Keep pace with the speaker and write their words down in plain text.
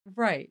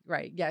Right,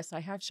 right. Yes, I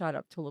have shot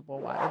up tulip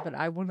water, but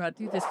I will not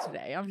do this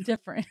today. I'm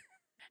different.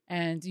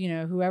 And,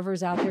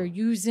 whoever's out there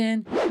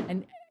using,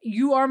 and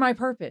you are my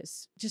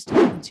purpose. Just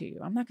talking to you.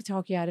 I'm not going to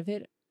talk you out of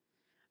it.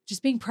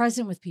 Just being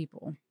present with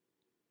people.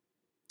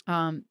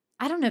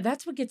 I don't know.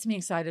 That's what gets me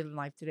excited in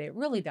life today. It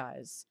really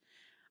does.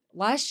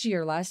 Last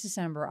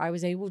December, I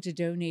was able to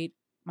donate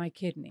my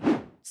kidney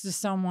to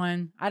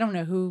someone. I don't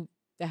know who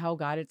the hell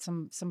got it.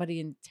 Somebody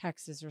in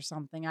Texas or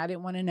something. I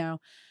didn't want to know.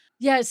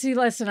 Yeah, see,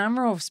 listen, I'm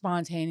real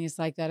spontaneous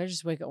like that. I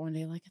just wake up one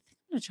day like, I think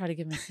I'm gonna try to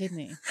give my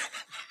kidney.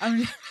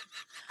 I'm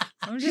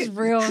I'm just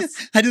real.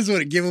 I just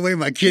want to give away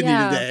my kidney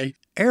Yeah. today.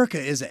 Erica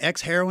is an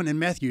ex-heroin and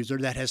meth user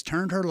that has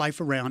turned her life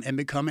around and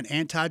become an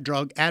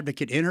anti-drug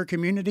advocate in her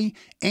community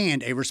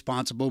and a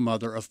responsible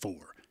mother of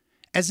 4.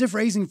 As if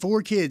raising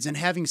 4 kids and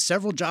having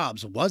several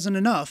jobs wasn't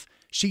enough,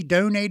 she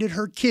donated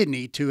her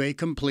kidney to a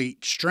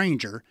complete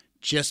stranger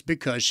just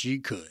because she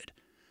could.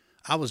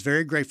 I was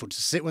very grateful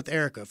to sit with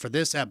Erica for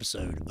this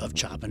episode of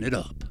Chopping It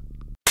Up.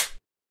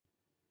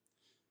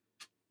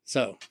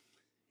 So,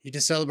 you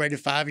just celebrated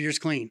 5 years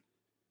clean.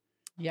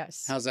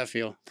 Yes. How's that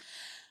feel?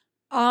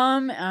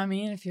 I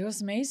mean, it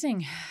feels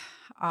amazing.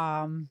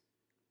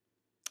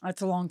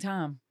 That's a long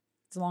time.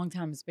 It's a long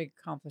time. It's a big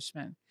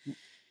accomplishment.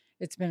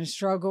 It's been a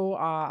struggle.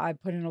 I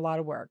put in a lot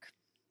of work.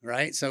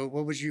 Right. So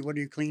what are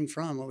you clean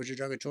from? What was your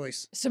drug of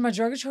choice? So my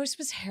drug of choice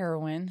was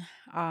heroin.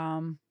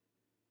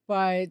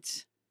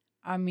 But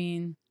I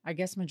mean, I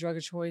guess my drug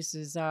of choice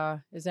is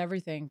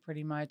everything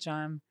pretty much.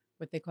 I'm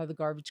what they call the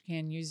garbage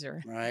can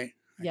user. Right.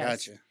 I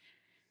Yes. gotcha.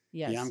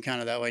 Yes. Yeah, I'm kind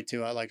of that way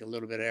too. I like a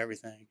little bit of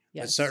everything.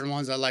 But Yes. certain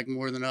ones I like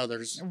more than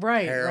others.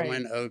 Right.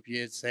 Heroin, Right.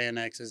 opiates,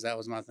 Xanaxes, that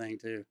was my thing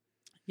too.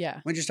 Yeah.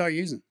 When'd you start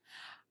using?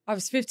 I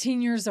was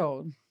 15 years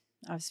old.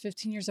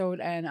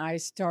 And I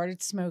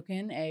started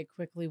smoking. I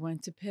quickly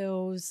went to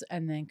pills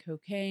and then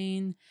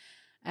cocaine.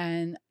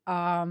 And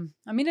I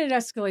mean, it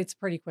escalates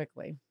pretty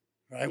quickly.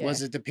 Right. Yeah.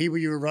 Was it the people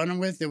you were running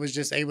with that was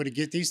just able to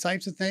get these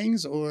types of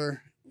things,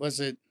 or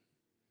was it?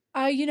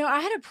 I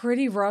had a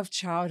pretty rough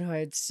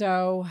childhood.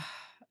 So,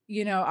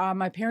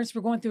 my parents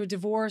were going through a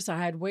divorce. I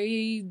had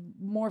way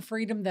more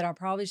freedom than I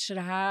probably should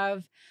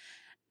have.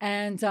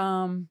 And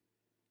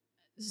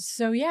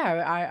so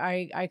yeah,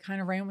 I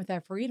kind of ran with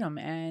that freedom.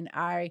 And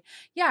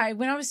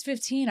when I was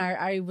 15,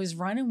 I was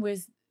running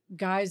with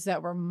guys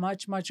that were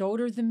much, much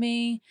older than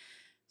me.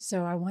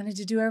 So I wanted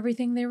to do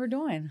everything they were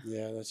doing.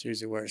 Yeah, that's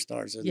usually where it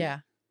starts, isn't Yeah.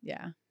 it?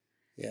 Yeah.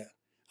 Yeah.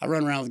 I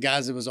run around with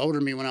guys that was older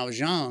than me when I was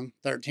young,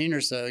 13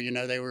 or so,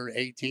 they were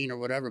 18 or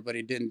whatever, but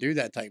he didn't do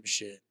that type of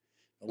shit.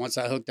 But once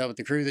I hooked up with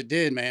the crew that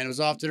did, man, it was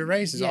off to the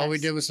races. All we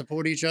Yes. did was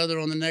support each other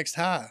on the next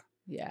high.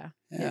 Yeah.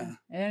 Yeah.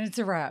 And it's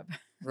a wrap.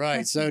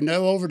 Right. So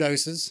no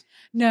overdoses.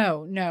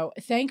 No.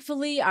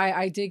 Thankfully,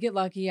 I did get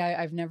lucky.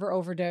 I've never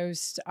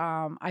overdosed.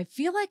 I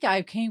feel like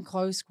I came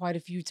close quite a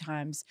few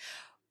times.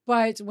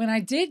 But when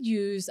I did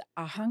use,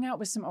 I hung out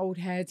with some old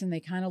heads and they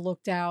kind of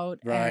looked out.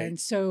 Right. And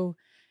so,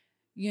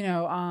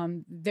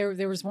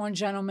 there was one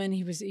gentleman,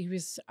 he must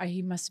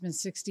have been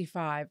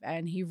 65,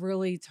 and he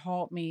really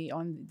taught me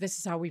on this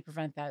is how we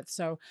prevent that.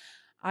 So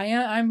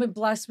I'm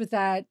blessed with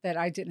that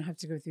I didn't have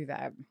to go through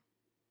that.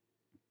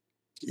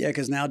 Yeah,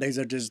 because nowadays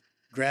they're just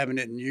grabbing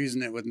it and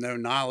using it with no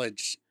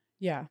knowledge.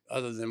 Yeah.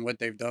 Other than what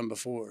they've done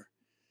before.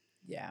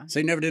 Yeah. So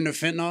you never did no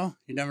fentanyl?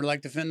 You never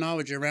liked the fentanyl?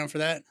 Was you around for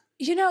that?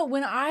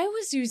 When I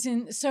was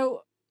using,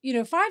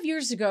 5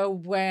 years ago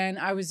when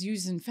I was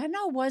using,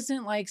 fentanyl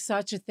wasn't like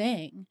such a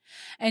thing.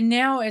 And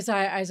now as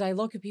I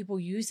look at people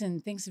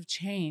using, things have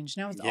changed.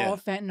 Now it's all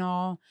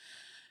fentanyl.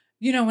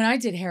 When I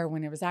did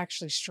heroin, it was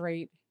actually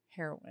straight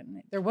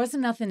heroin. There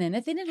wasn't nothing in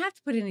it. They didn't have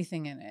to put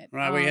anything in it.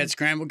 Right, we had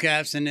scrambled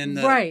caps and then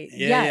the... Right,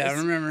 Yeah, yes. I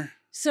remember.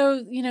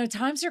 So,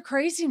 times are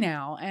crazy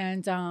now.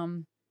 And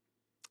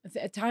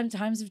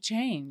times have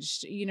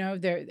changed.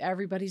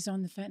 Everybody's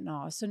on the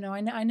fentanyl. So no,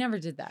 I never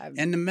did that.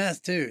 And the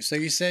meth too. So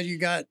you said you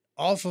got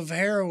off of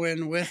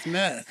heroin with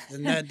meth,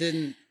 and that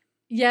didn't.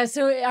 Yeah.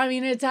 So I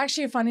mean, it's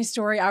actually a funny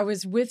story. I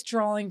was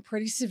withdrawing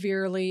pretty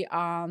severely.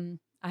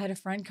 I had a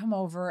friend come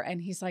over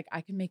and he's like,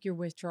 I can make your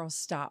withdrawal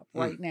stop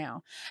right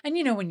now. And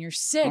when you're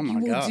sick, Oh my you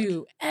will God.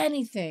 do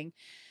anything.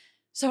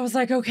 So I was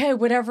like, okay,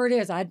 whatever it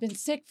is. I'd been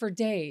sick for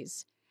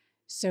days.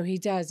 So he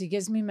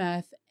gives me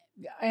meth.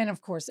 And of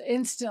course,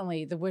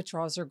 instantly the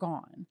withdrawals are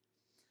gone.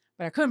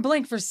 But I couldn't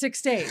blink for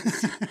 6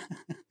 days.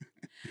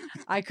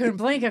 I couldn't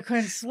blink. I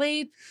couldn't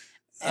sleep.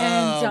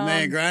 And,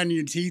 man, grinding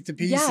your teeth to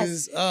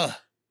pieces. Yes. Ugh.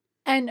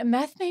 And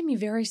meth made me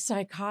very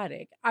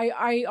psychotic.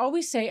 I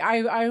always say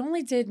I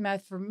only did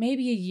meth for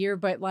maybe a year,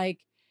 but like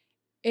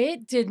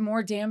it did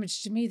more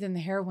damage to me than the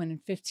heroin in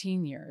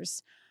 15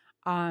 years.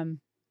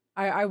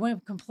 I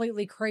went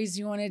completely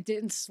crazy on it,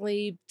 didn't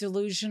sleep,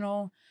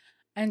 delusional.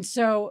 And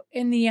so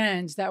in the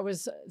end, that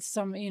was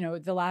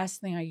the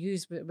last thing I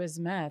used was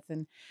meth.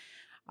 And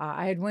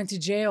I had went to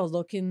jail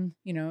looking,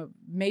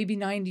 maybe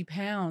 90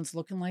 pounds,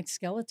 looking like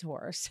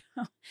Skeletor.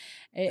 So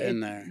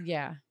Been there.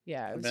 Yeah.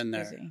 It was Been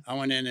crazy. there. I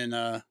went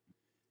in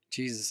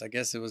Jesus, I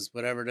guess it was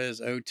whatever it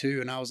is, 02,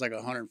 and I was like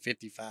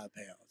 155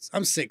 pounds.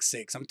 I'm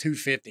 6'6". I'm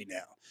 250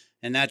 now.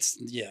 And that's,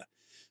 yeah.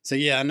 So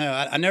yeah, I know.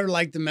 I never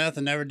liked the meth.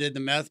 I never did the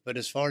meth. But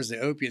as far as the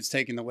opiates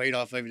taking the weight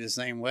off of you the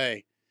same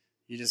way,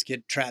 you just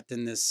get trapped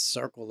in this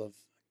circle of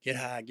get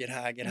high, get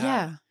high, get high.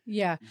 Yeah.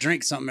 Yeah.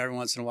 Drink something every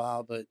once in a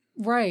while, but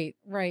Right.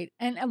 Right.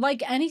 And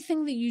like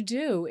anything that you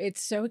do,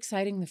 it's so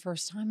exciting the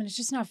first time and it's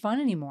just not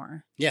fun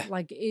anymore. yeah,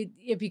 Like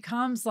it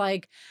becomes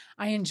like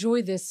I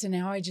enjoy this, so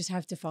now I just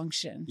have to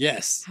function.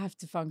 yes. Have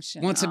to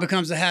function. Once it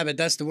becomes a habit,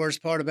 that's the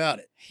worst part about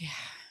it. Yeah.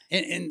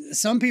 And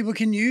some people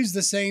can use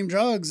the same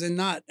drugs and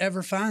not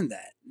ever find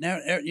that. Now,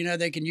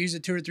 they can use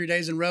it 2 or 3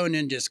 days in a row and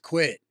then just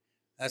quit.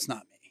 That's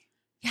not me.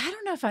 Yeah, I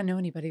don't know if I know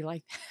anybody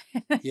like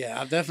that. Yeah,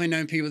 I've definitely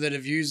known people that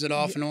have used it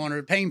off and on,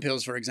 or pain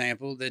pills, for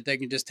example, that they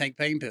can just take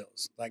pain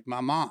pills. Like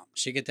my mom,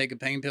 she could take a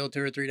pain pill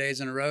 2 or 3 days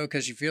in a row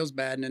because she feels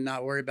bad and then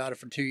not worry about it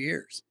for 2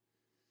 years.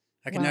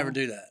 I could never Wow.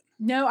 do that.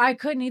 No, I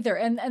couldn't either.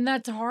 And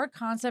that's a hard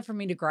concept for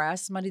me to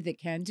grasp, somebody that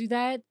can do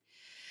that.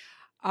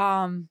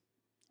 And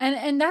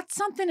that's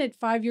something at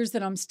 5 years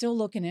that I'm still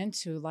looking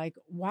into. Like,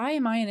 why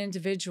am I an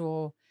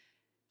individual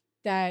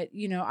that,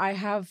 I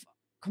have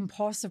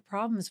compulsive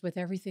problems with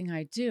everything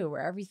I do or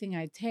everything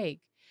I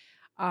take?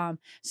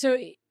 So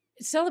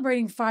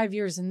celebrating 5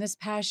 years, in this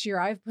past year,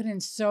 I've put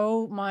in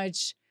so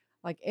much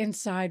like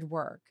inside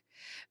work,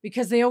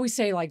 because they always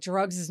say like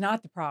drugs is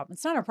not the problem.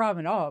 It's not a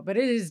problem at all, but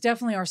it is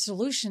definitely our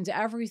solution to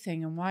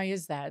everything. And why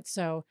is that?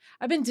 So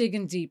I've been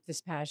digging deep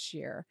this past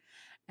year,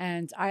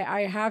 and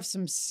I have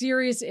some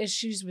serious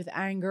issues with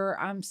anger.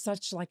 I'm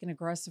such like an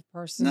aggressive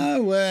person.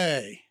 No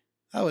way.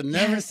 I would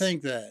never Yes.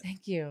 think that.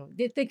 Thank you.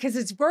 Because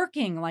it's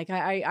working. Like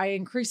I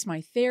increased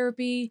my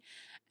therapy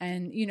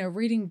and,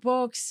 reading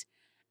books,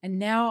 and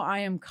now I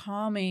am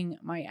calming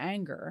my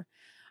anger.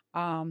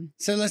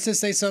 So let's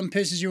just say something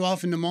pisses you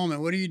off in the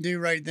moment. What do you do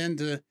right then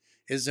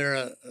is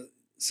there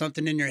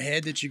something in your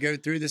head that you go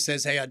through that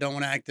says, hey, I don't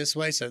want to act this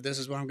way, so this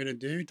is what I'm going to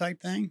do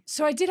type thing?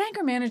 So I did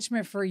anger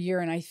management for a year,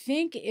 and I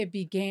think it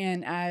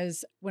began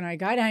as when I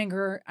got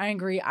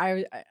angry,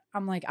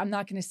 I'm like, I'm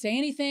not going to say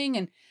anything,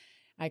 and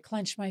I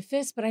clenched my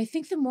fist. But I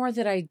think the more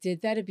that I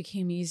did that, it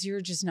became easier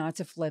just not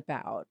to flip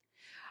out.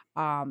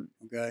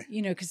 Okay.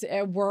 Because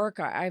at work,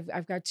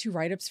 I've got 2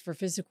 write-ups for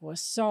physical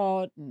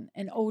assault, and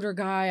an older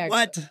guy.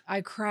 What?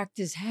 I cracked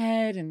his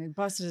head and it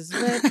busted his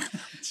lip.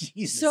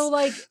 Jesus. So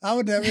like, I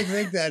would never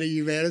think that of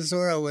you, man. I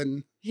swear I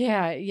wouldn't.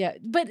 yeah.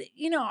 But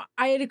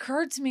it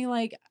occurred to me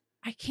like,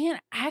 I can't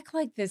act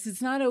like this.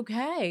 It's not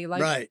okay.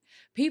 Like, Right.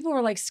 people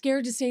are like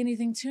scared to say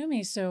anything to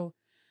me. So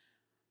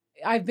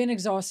I've been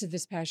exhausted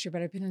this past year,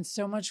 but I've been in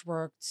so much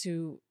work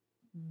to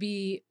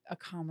be a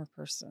calmer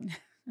person.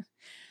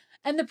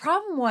 And the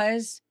problem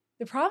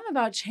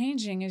about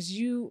changing is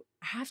you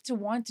have to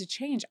want to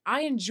change.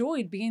 I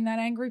enjoyed being that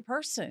angry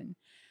person.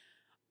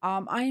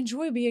 I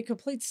enjoy being a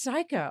complete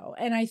psycho.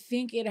 And I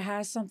think it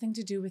has something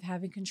to do with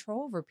having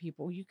control over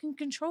people. You can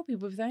control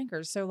people with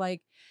anger. So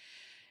like,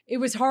 it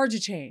was hard to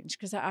change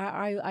because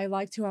I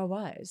liked who I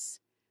was.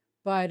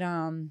 But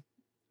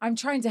I'm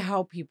trying to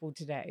help people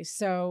today.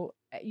 So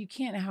you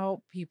can't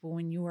help people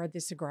when you are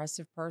this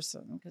aggressive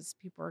person, because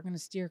people are going to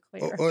steer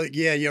clear. Or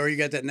you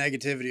got that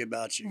negativity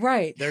about you.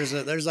 Right.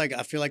 There's like,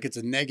 I feel like it's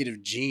a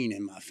negative gene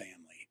in my family.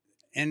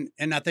 And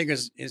I think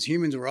as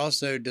humans, we're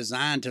also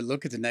designed to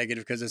look at the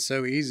negative because it's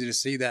so easy to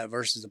see that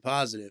versus the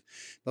positive.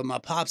 But my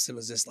pops, it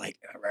was just like,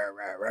 rah,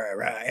 rah, rah,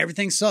 rah.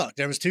 Everything sucked.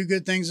 There was 2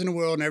 good things in the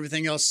world and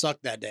everything else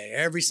sucked that day,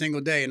 every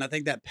single day. And I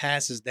think that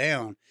passes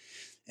down.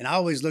 And I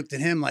always looked at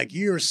him like,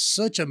 you're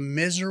such a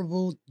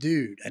miserable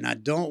dude, and I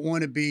don't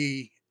want to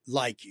be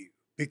like you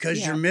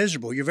because you're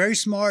miserable. You're very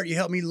smart. You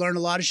helped me learn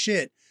a lot of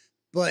shit,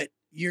 but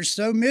you're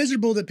so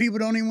miserable that people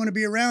don't even want to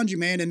be around you,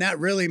 man. And that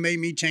really made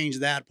me change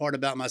that part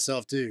about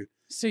myself too.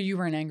 So you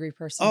were an angry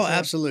person. Oh, too?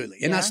 absolutely.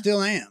 And I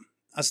still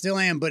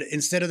am. But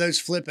instead of those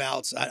flip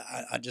outs,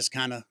 I just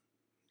kind of,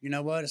 you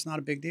know what? It's not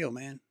a big deal,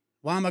 man.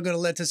 Why am I going to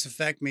let this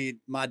affect me,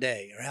 my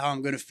day, or how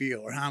I'm going to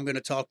feel, or how I'm going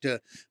to talk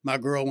to my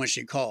girl when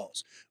she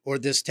calls, or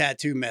this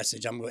tattoo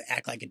message? I'm going to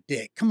act like a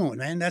dick. Come on,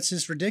 man. That's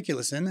just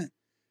ridiculous, isn't it?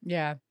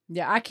 Yeah.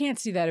 I can't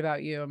see that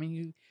about you. I mean,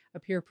 you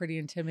appear pretty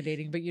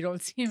intimidating, but you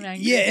don't seem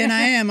angry. Yeah, and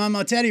I am. I'm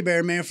a teddy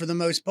bear, man, for the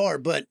most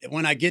part. But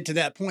when I get to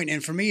that point,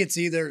 and for me, it's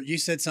either you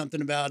said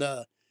something about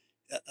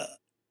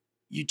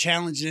you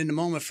challenge it in the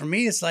moment. For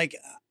me, it's like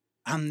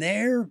I'm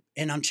there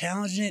and I'm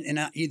challenging it, and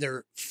I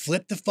either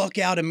flip the fuck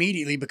out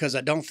immediately because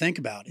I don't think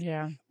about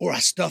it, or I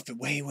stuff it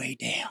way, way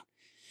down.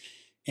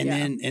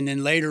 And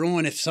then later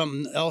on, if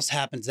something else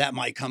happens, that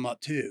might come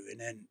up too. And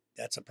then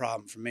that's a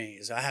problem for me,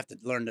 is I have to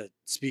learn to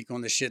speak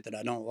on the shit that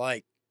I don't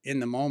like in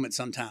the moment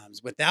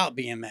sometimes without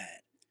being mad.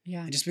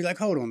 Yeah. And just be like,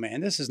 hold on,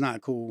 man, this is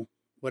not cool,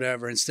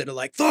 whatever, instead of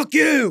like, fuck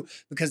you,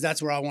 because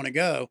that's where I want to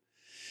go.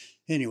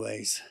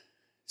 Anyways.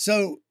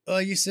 So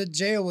you said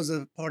jail was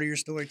a part of your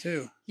story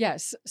too.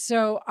 Yes.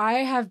 So I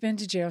have been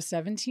to jail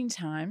 17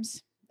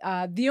 times.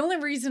 The only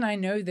reason I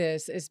know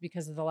this is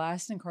because of the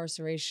last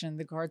incarceration.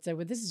 The guard said,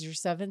 well, this is your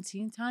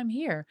 17th time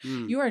here.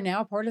 You are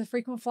now part of the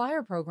frequent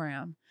flyer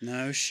program.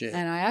 No shit.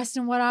 And I asked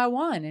him what I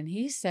want. And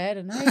he said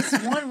a nice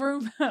 1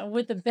 room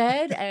with a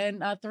bed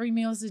and 3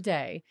 meals a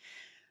day.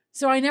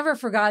 So I never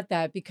forgot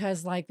that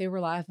because like they were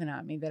laughing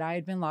at me that I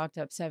had been locked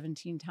up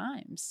 17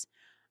 times.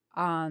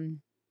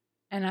 Um,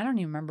 and I don't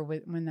even remember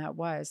when that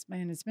was.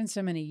 Man, it's been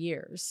so many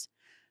years.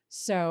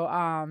 So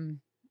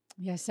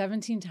yeah,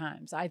 17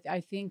 times.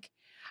 I think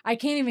I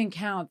can't even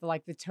count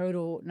like the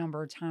total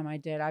number of time I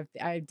did.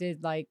 I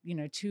did like,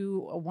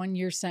 2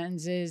 1-year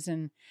sentences,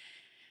 and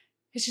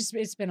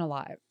it's been a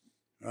lot.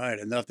 Right.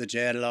 Enough that you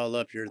added all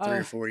up your 3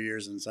 or 4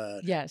 years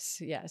inside. Yes,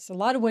 yes. A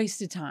lot of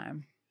wasted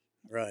time.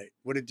 Right.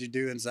 What did you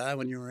do inside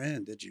when you were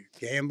in? Did you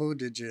gamble?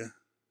 Did you?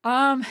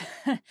 Um,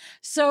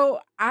 so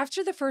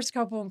after the first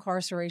couple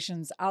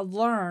incarcerations, I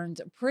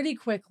learned pretty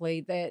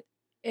quickly that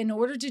in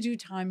order to do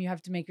time, you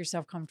have to make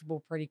yourself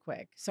comfortable pretty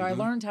quick. So I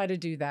learned how to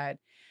do that.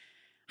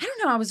 I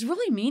don't know. I was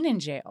really mean in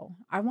jail.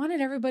 I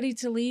wanted everybody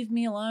to leave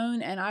me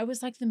alone, and I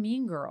was like the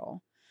mean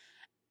girl.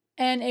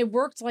 And it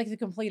worked like the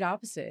complete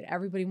opposite.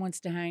 Everybody wants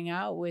to hang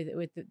out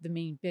with the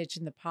mean bitch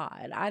in the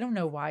pod. I don't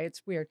know why.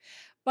 It's weird.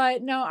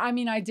 But no, I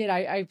mean, I did.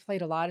 I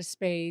played a lot of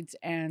spades,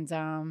 and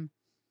I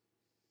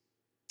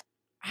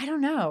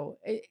don't know.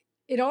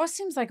 It all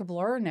seems like a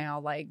blur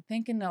now. Like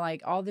thinking that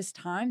like all this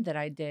time that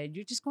I did,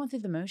 you're just going through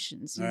the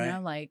motions, you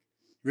know, like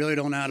really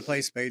don't know how to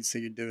play spades, so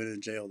you do it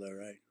in jail though,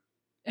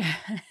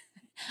 right?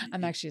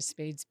 I'm actually a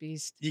spades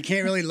beast. You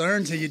can't really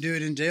learn till you do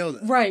it in jail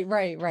though. Right.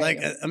 Like,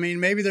 I mean,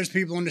 maybe there's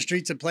people on the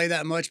streets that play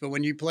that much, but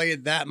when you play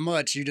it that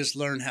much, you just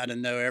learn how to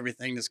know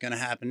everything that's going to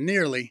happen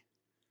nearly.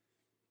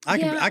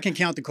 I can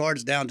count the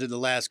cards down to the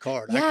last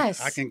card.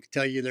 Yes. I can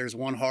tell you there's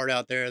one heart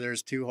out there.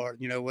 There's two heart,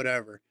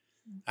 whatever.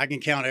 I can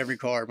count every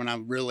card when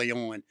I'm really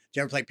on. Did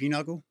you ever play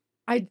pinochle?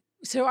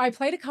 So I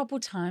played a couple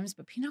times,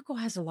 but pinochle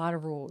has a lot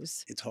of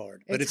rules. It's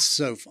hard, but it's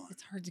so fun.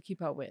 It's hard to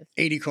keep up with.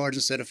 80 cards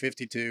instead of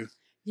 52.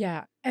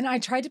 Yeah. And I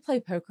tried to play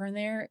poker in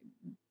there.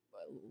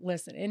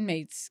 Listen,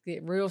 inmates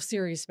get real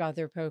serious about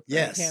their poker.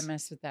 Yes. I can't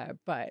mess with that.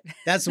 But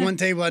that's the one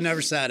table I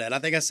never sat at. I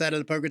think I sat at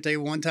the poker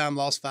table one time,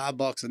 lost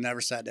 $5 and never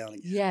sat down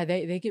again. Yeah,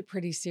 they get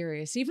pretty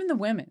serious. Even the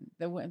women.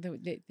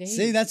 They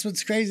See, that's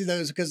what's crazy though,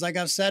 is because like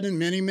I've sat in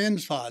many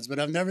men's pods, but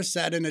I've never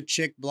sat in a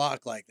chick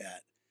block like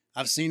that.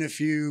 I've seen a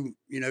few,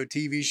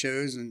 TV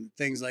shows and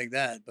things like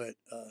that, but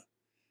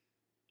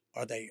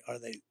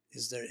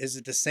is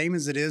it the same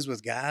as it is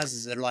with guys?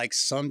 Is it like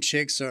some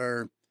chicks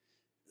are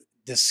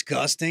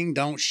disgusting,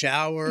 don't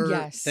shower,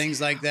 yes,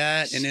 things like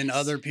that, and then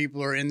other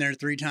people are in there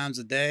 3 times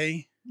a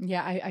day?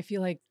 Yeah, I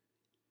feel like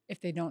if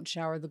they don't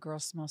shower, the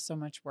girls smell so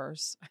much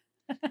worse.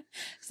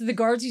 So the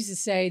guards used to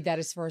say that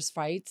as far as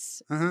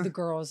fights, the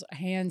girls,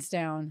 hands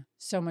down,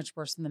 so much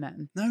worse than the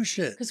men. No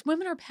shit. Because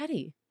women are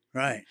petty.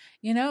 Right.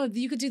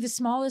 You could do the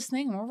smallest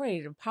thing and we're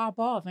ready to pop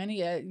off at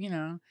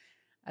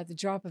the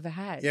drop of a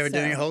hat. You ever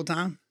did any whole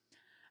time?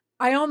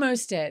 I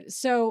almost did.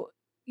 So,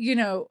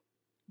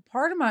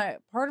 part of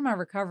my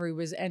recovery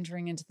was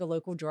entering into the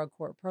local drug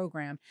court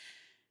program.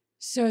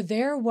 So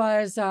there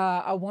was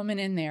a woman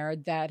in there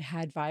that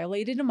had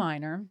violated a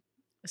minor.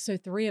 So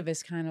 3 of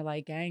us kind of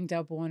like ganged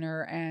up on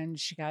her and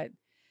she got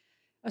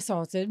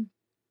assaulted.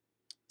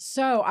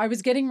 So I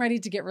was getting ready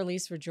to get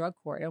released for drug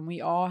court and we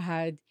all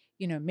had,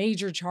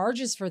 major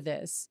charges for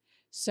this.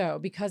 So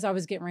because I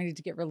was getting ready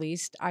to get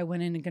released, I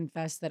went in and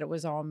confessed that it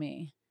was all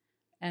me.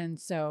 And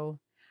so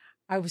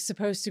I was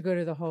supposed to go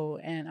to the hole,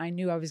 and I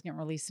knew I was getting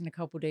released in a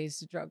couple days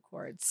to drug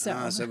court.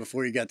 So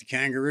before you got to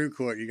kangaroo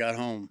court, you got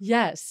home.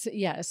 Yes.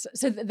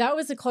 So that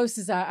was the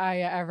closest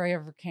I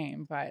ever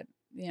came. But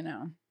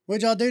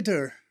what'd y'all do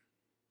to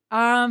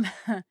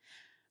her?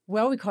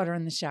 Well, we caught her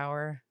in the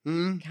shower,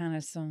 Mm-hmm. kind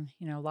of some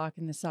lock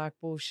in the sock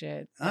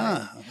bullshit.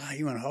 Wow,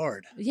 you went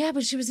hard. Yeah,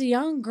 but she was a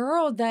young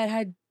girl that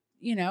had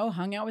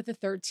hung out with a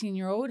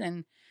 13-year-old,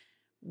 and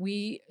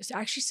we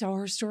actually saw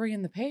her story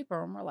in the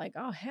paper, and we're like,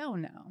 oh hell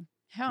no.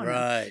 Hell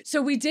right. No.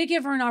 So we did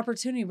give her an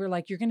opportunity. We're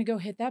like, you're going to go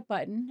hit that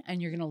button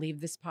and you're going to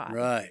leave this pod.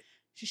 Right.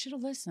 She should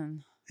have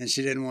listened. And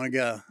she didn't want to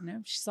go.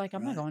 No, she's like,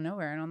 I'm not going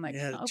nowhere. And I'm like,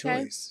 yeah,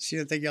 okay. Choice. She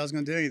didn't think y'all was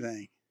going to do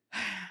anything.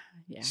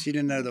 Yeah. She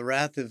didn't know the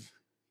wrath of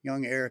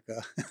young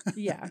Erica.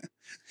 Yeah.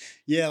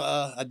 Yeah,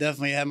 I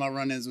definitely had my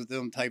run-ins with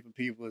them type of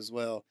people as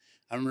well.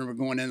 I remember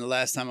going in the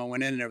last time I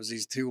went in, and there was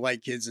these 2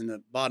 white kids in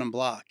the bottom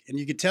block. And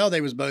you could tell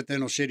they was both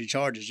in on shitty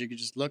charges. You could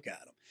just look at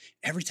them.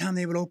 Every time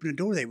they would open the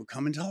door, they would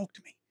come and talk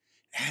to me,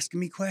 asking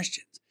me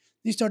questions.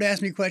 He started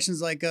asking me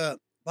questions like,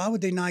 why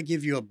would they not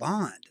give you a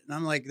bond? And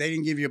I'm like, they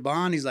didn't give you a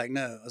bond? He's like,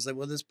 no. I was like,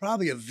 well, there's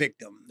probably a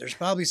victim. There's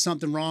probably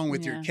something wrong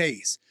with your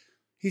case.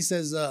 He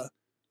says,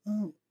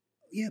 oh,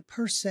 yeah,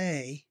 per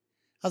se.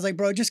 I was like,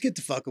 bro, just get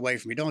the fuck away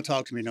from me. Don't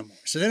talk to me no more.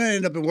 So then I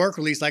ended up in work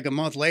release like a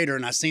month later,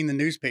 and I seen the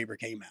newspaper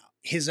came out.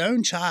 His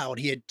own child,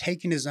 he had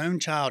taken his own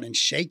child and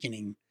shaken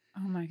him.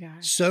 Oh, my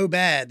God. So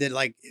bad that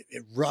like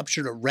it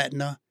ruptured a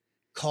retina,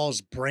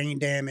 caused brain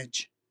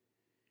damage.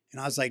 And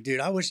I was like, dude,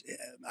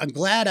 I'm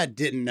glad I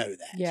didn't know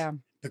that. Yeah.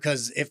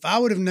 Because if I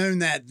would have known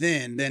that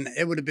then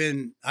it would have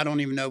been, I don't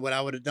even know what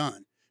I would have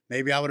done.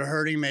 Maybe I would have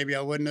hurt him. Maybe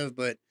I wouldn't have,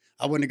 but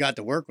I wouldn't have got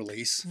the work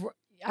release.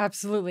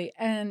 Absolutely.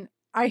 And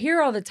I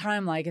hear all the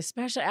time, like,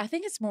 especially, I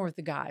think it's more with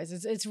the guys.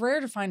 It's rare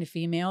to find a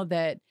female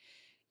that,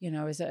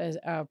 as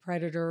a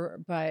predator.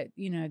 But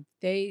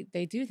they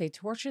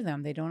torture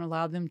them. They don't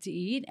allow them to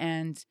eat,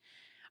 and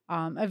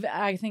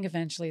I think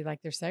eventually,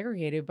 like, they're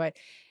segregated. But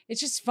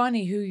it's just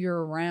funny who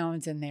you're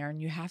around in there,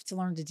 and you have to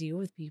learn to deal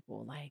with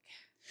people. Like,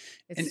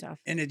 it's tough.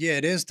 And it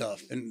is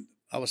tough. And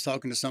I was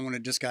talking to someone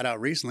that just got out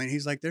recently, and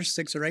he's like, "There's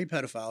 6 or 8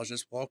 pedophiles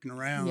just walking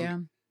around Yeah.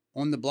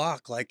 on the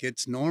block like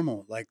it's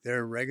normal, like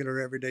they're regular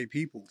everyday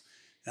people."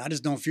 And I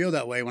just don't feel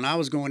that way. When I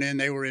was going in,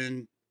 they were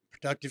in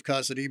protective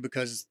custody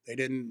because they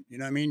didn't, you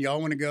know what I mean? Y'all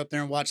want to go up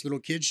there and watch little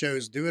kid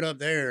shows, do it up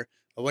there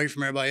away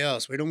from everybody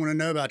else. We don't want to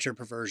know about your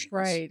perversions.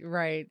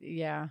 Right.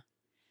 Yeah.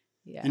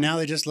 And now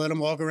they just let them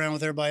walk around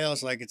with everybody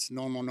else like it's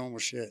normal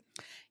shit.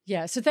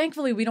 Yeah. So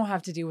thankfully, we don't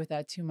have to deal with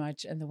that too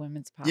much in the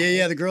women's pod.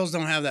 Yeah. The girls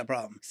don't have that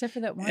problem. Except for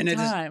that one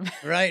time.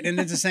 Right. And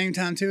at the same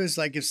time, too, it's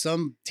like if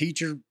some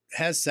teacher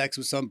has sex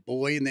with some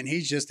boy and then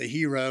he's just a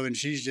hero and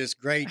she's just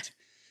great.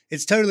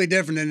 It's totally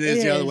different than it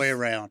is the other way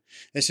around.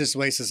 It's just the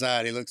way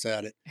society looks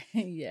at it.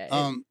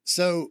 Yeah.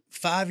 So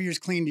 5 years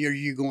clean, are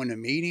you going to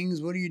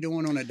meetings? What are you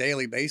doing on a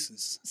daily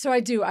basis? So I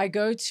do. I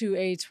go to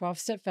a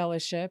 12-step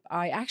fellowship.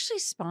 I actually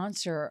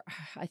sponsor,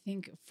 I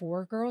think,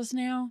 4 girls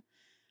now.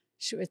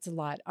 It's a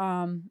lot.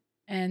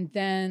 And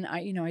then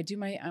I do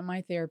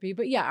my therapy.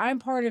 But yeah, I'm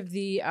part of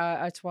the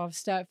a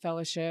 12-step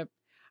fellowship.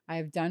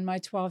 I've done my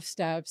 12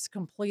 steps,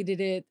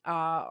 completed it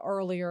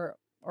earlier.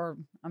 Or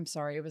I'm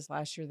sorry, it was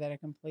last year that I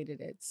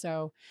completed it.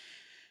 So,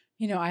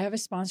 I have a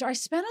sponsor. I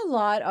spent a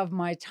lot of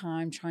my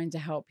time trying to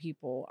help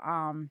people.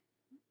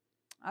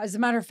 As a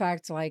matter of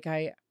fact, like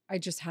I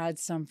just had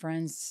some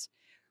friends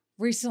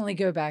recently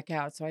go back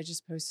out. So I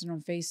just posted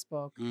on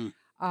Facebook.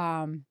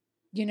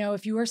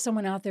 If you are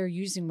someone out there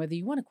using, whether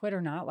you want to quit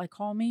or not, like,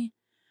 call me,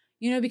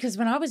 because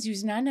when I was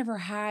using, I never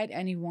had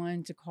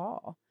anyone to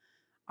call.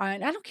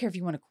 And I don't care if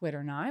you want to quit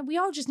or not. We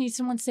all just need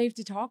someone safe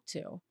to talk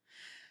to.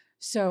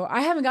 So I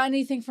haven't got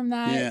anything from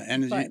that. Yeah,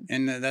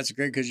 and that's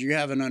great because you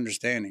have an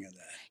understanding of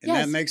that. And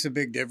that makes a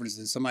big difference.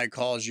 When somebody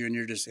calls you and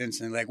you're just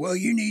instantly like, well,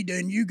 you need to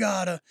and you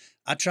gotta.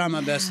 I try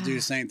my best to do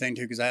the same thing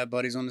too because I have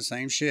buddies on the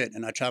same shit.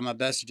 And I try my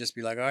best to just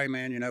be like, all right,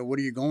 man, what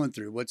are you going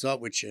through? What's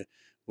up with you?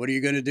 What are you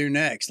going to do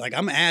next? Like,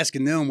 I'm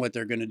asking them what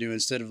they're going to do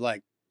instead of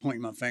like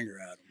pointing my finger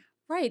at them.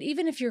 Right.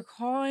 Even if you're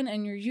calling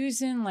and you're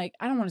using, like,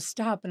 I don't want to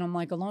stop and I'm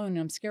like alone and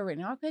I'm scared right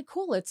now. Okay,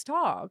 cool. Let's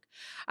talk.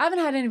 I haven't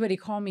had anybody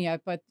call me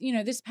yet, but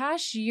this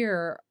past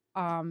year,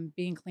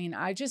 being clean,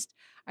 I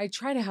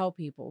try to help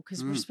people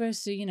because we're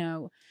supposed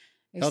to,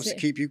 helps to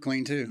keep you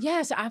clean too.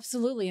 Yes,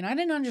 absolutely. And I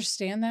didn't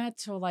understand that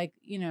till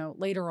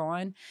later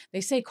on.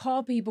 They say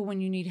call people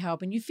when you need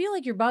help and you feel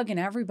like you're bugging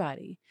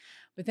everybody.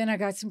 But then I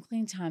got some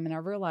clean time and I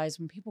realized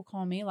when people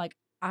call me, like,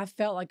 I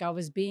felt like I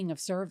was being of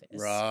service.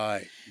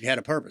 Right. You had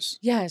a purpose.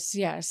 Yes.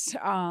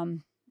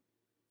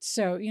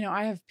 So,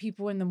 I have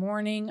people in the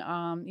morning,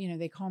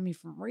 they call me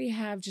from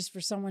rehab just for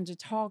someone to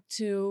talk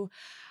to.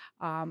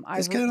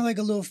 It's kind of like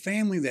a little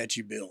family that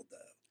you build, though.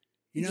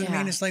 You know what I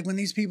mean? It's like when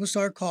these people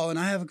start calling,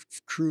 I have a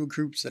crew of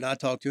groups that I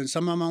talk to, and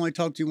some of them I only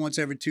talk to once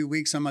every 2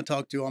 weeks. Some I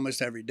talk to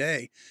almost every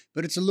day,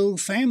 but it's a little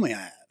family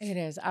I have. It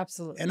is,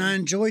 absolutely. And I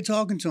enjoy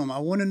talking to them. I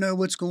want to know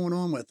what's going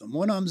on with them.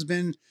 One of them's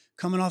been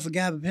coming off of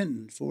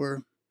gabapentin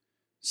for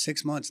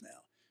 6 months now.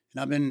 And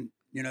I've been,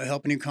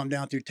 helping him come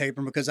down through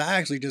tapering because I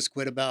actually just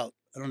quit about,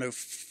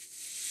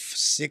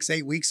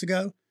 6-8 weeks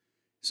ago.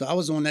 So I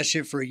was on that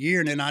shit for a year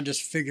and then I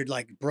just figured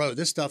like, bro,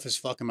 this stuff is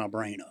fucking my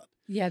brain up.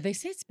 Yeah, they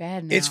say it's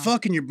bad now. It's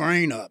fucking your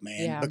brain up,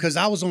 man. Yeah. Because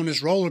I was on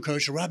this roller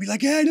coaster where I'd be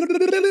like, yeah,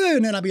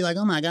 and then I'd be like,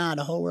 oh my God,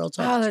 the whole world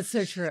sucks. Oh, that's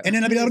so true. And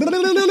then I'd be like,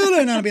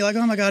 and I'd be like,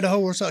 oh my God, the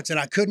whole world sucks. And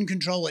I couldn't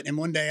control it. And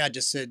one day I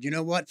just said, you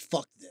know what?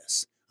 Fuck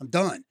this. I'm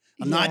done.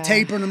 I'm not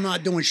tapering. I'm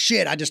not doing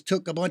shit. I just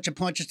took a bunch of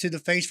punches to the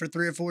face for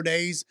 3 or 4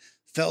 days.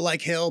 Felt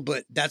like hell.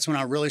 But that's when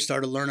I really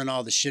started learning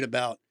all the shit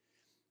about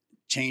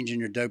changing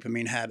your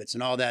dopamine habits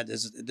and all that.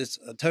 This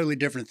a totally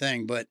different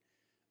thing. But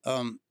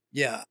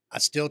yeah, I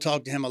still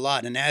talk to him a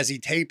lot. And as he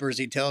tapers,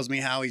 he tells me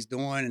how he's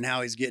doing and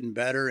how he's getting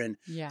better. And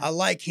I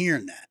like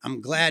hearing that. I'm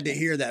glad to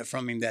hear that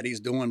from him, that he's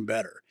doing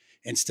better.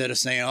 Instead of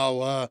saying,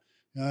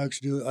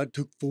 actually, I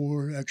took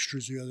 4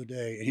 extras the other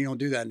day. And he don't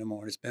do that no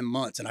more. It's been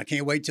months. And I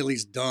can't wait till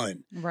he's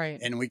done. Right.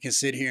 And we can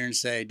sit here and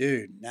say,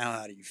 dude, now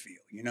how do you feel?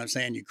 You know what I'm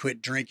saying? You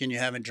quit drinking. You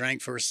haven't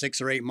drank for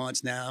 6 or 8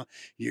 months now.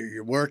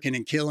 You're working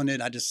and killing it.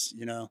 I just,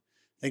 I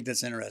think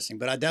that's interesting.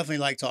 But I definitely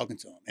like talking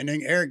to him. And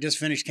then Eric just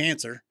finished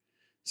cancer.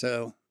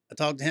 So I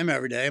talk to him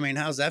every day. I mean,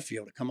 how's that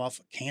feel to come off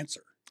of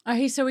cancer?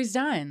 So he's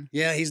done.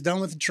 Yeah, he's done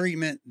with the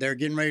treatment. They're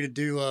getting ready to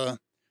do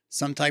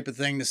some type of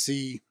thing to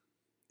see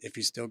if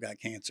he's still got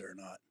cancer or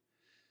not.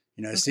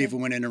 See if it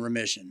went into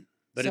remission.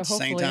 But at the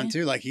same time,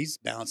 too, like he's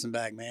bouncing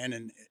back, man.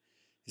 And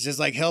it's just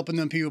like helping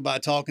them people by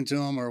talking to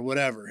them or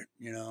whatever,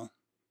 It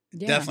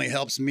definitely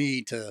helps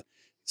me to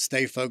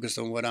stay focused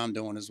on what I'm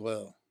doing as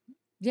well.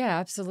 Yeah,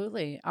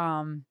 absolutely.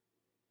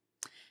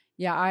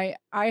 Yeah,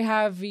 I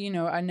have,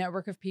 a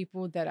network of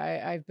people that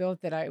I've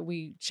built that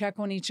we check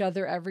on each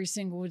other every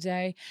single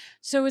day.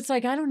 So it's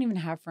like I don't even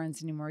have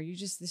friends anymore.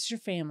 This is your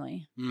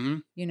family. Hmm.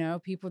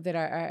 People that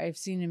I've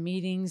seen in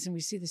meetings, and we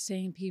see the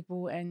same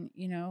people, and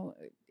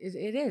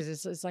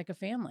it's like a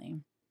family.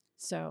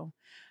 So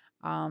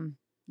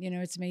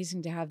it's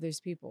amazing to have those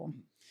people.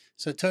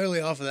 So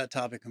totally off of that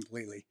topic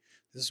completely.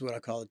 This is what I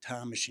call the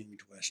time machine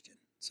question.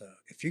 So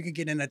if you could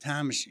get in a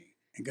time machine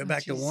and go Oh,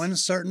 back to jeez. one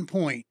certain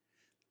point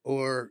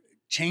or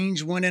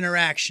change one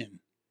interaction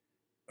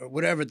or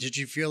whatever that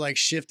you feel like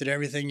shifted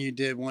everything you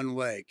did one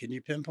way, can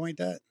you pinpoint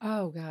that?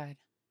 Oh God.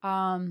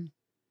 Um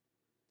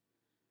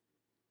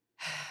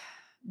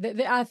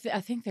I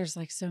think there's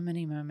like so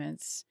many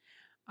moments.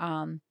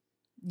 Um,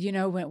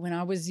 when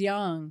I was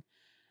young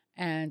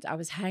and I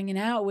was hanging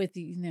out with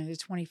the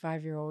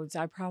 25-year-olds,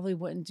 I probably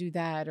wouldn't do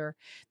that. Or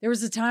there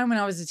was a time when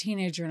I was a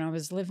teenager and I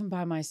was living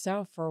by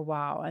myself for a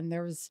while, and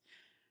there was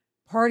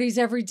parties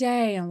every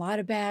day and a lot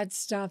of bad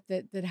stuff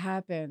that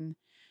happened.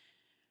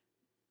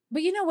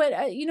 But you know what?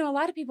 A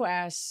lot of people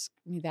ask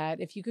me that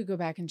if you could go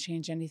back and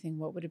change anything,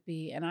 what would it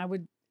be? And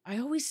I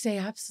always say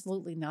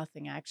absolutely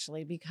nothing,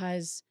 actually,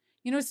 because,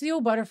 it's the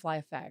old butterfly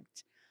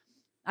effect.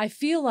 I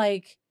feel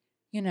like,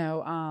 you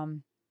know,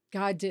 um,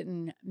 God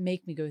didn't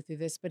make me go through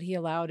this, but He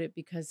allowed it,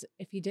 because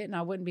if He didn't,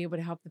 I wouldn't be able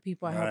to help the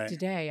people I help Right.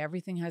 today.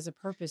 Everything has a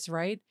purpose,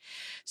 right?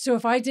 So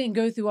if I didn't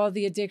go through all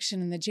the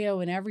addiction and the jail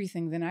and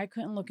everything, then I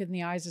couldn't look in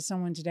the eyes of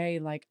someone today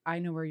like, I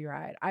know where you're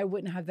at. I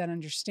wouldn't have that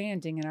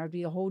understanding, and I would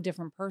be a whole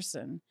different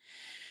person.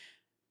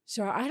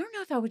 So I don't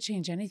know if I would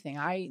change anything.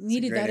 I That's a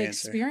needed great that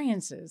answer.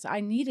 experiences.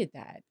 I needed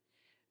that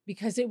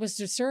because it was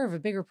to serve a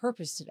bigger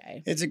purpose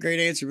today. It's a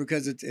great answer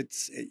because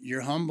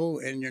you're humble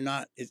and you're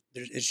not,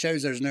 it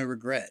shows there's no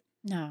regret.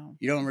 No.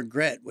 You don't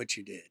regret what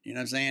you did. You know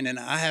what I'm saying? And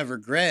I have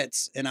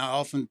regrets, and I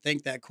often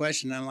think that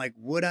question. I'm like,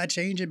 would I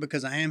change it?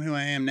 Because I am who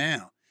I am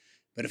now.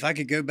 But if I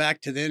could go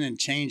back to then and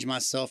change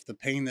myself, the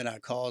pain that I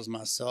caused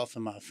myself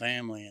and my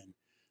family and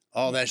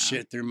all that Yeah.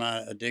 shit through my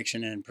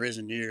addiction and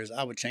prison years,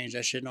 I would change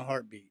that shit in a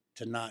heartbeat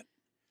to not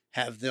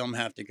have them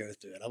have to go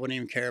through it. I wouldn't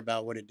even care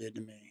about what it did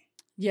to me.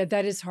 Yeah,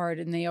 that is hard.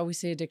 And they always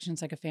say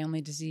addiction's like a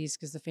family disease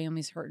because the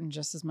family's hurting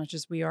just as much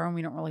as we are. And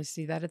we don't really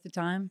see that at the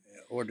time.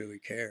 Yeah, or do we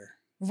care?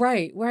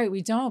 Right, right.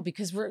 We don't,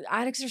 because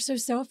addicts are so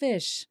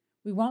selfish.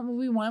 We want what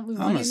we want. We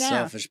I'm want a it now.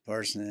 selfish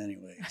person,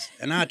 anyways.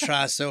 And I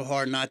try so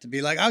hard not to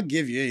be like, I'll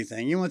give you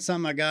anything. You want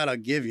something I got, I'll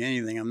give you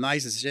anything. I'm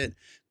nice as shit.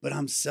 But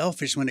I'm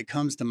selfish when it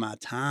comes to my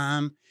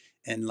time.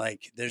 And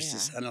like, there's Yeah.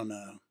 just, I don't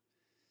know.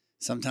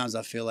 Sometimes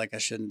I feel like I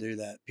shouldn't do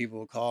that. People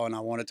will call and I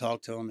want to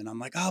talk to them, and I'm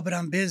like, oh, but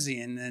I'm busy.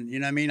 And then, you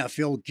know what I mean? I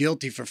feel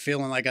guilty for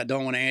feeling like I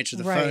don't want to answer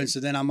the phone. Right. So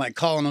then I'm like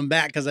calling them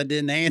back because I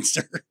didn't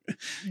answer,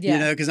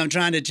 Yeah. because I'm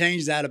trying to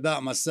change that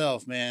about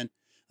myself, man.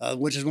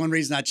 Which is one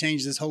reason I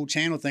changed this whole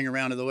channel thing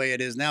around to the way it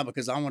is now,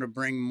 because I want to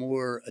bring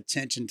more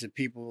attention to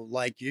people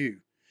like you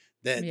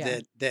that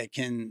Yeah. that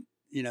can,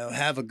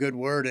 have a good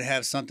word and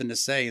have something to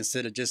say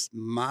instead of just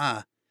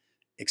my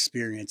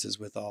experiences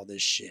with all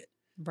this shit.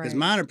 Because Right.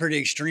 mine are pretty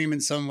extreme in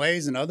some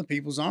ways and other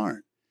people's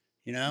aren't,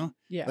 you know?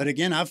 Yeah. But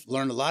again, I've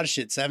learned a lot of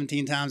shit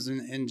 17 times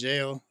in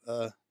jail,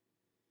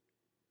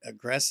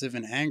 aggressive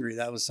and angry.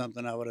 That was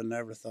something I would have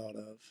never thought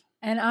of.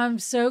 And I'm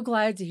so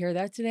glad to hear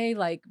that today,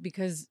 like,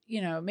 because,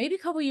 maybe a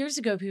couple years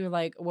ago, people were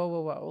like, whoa,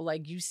 whoa, whoa,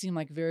 like, you seem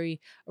like a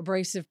very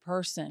abrasive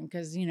person,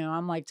 because,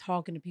 I'm like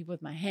talking to people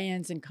with my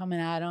hands and coming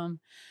at them.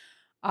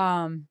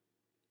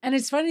 And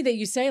it's funny that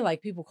you say,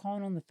 like, people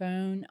calling on the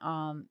phone,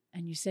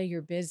 and you say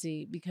you're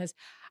busy, because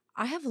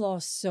I have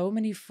lost so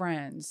many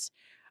friends.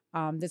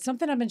 That's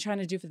something I've been trying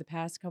to do for the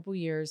past couple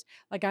years.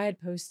 Like, I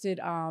had posted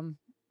on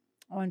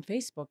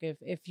Facebook,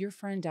 if your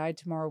friend died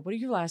tomorrow, what are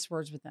your last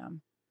words with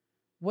them?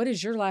 What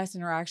is your last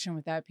interaction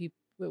with that people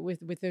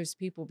with those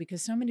people?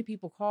 Because so many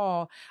people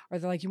call, or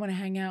they're like, you want to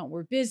hang out?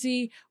 We're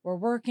busy, we're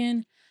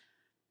working.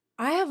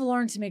 I have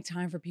learned to make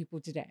time for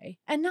people today,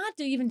 and not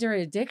to even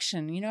during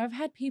addiction. I've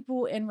had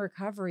people in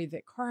recovery,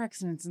 that car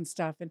accidents and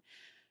stuff, and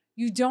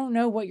you don't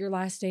know what your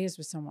last day is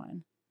with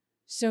someone.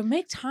 So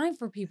make time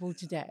for people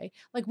today.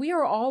 Like, we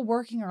are all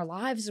working our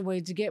lives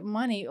away to get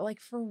money. Like,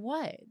 for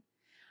what?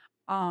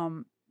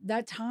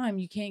 That time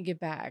you can't get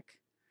back.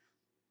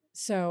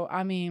 So,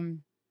 I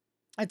mean,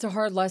 it's a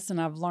hard lesson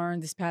I've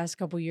learned this past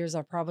couple years.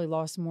 I've probably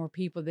lost more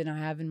people than I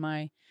have in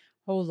my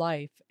whole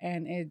life,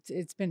 and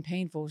it's been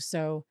painful.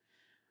 So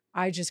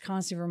I just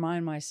constantly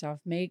remind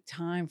myself, make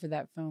time for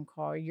that phone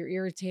call. You're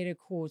irritated,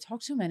 cool.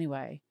 Talk to them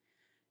anyway,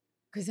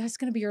 because that's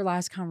going to be your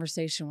last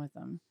conversation with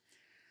them.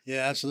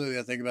 Yeah, absolutely.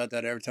 I think about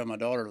that every time my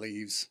daughter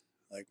leaves,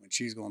 like when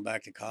she's going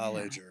back to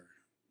college or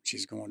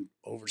she's going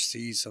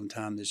overseas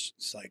sometime. It's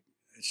like,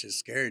 it's just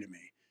scary to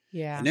me.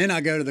 Yeah. And then I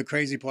go to the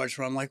crazy parts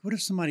where I'm like, what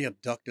if somebody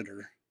abducted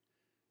her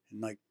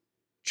and like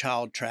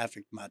child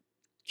trafficked my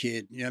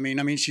kid? You know what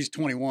I mean? She's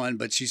 21,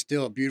 but she's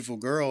still a beautiful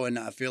girl. And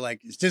I feel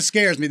like it just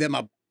scares me that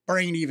my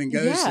brain even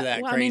goes to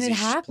that crazy it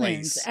happens.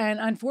 place. And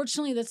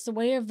unfortunately, that's the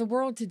way of the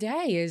world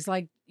today, is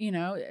like,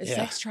 Yeah.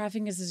 sex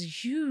trafficking is a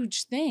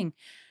huge thing.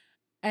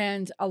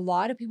 And a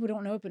lot of people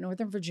don't know it, but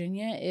Northern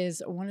Virginia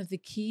is one of the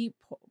key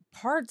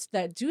parts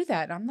that do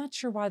that. I'm not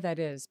sure why that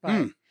is,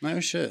 but No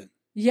shit.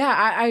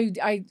 yeah,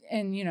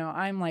 and you know,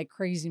 I'm like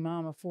crazy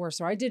mom of four.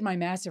 So I did my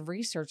massive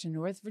research, and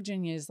North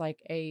Virginia is like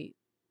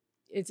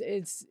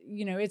it's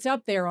you know, it's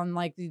up there on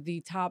like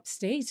the top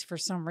states for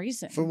some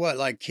reason. For what,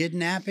 like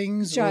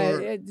kidnappings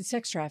or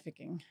sex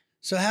trafficking.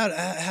 So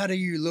how do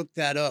you look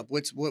that up?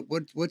 What's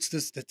the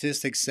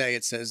statistics say?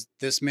 It says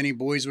this many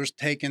boys were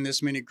taken,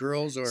 this many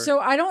girls, or so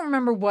I don't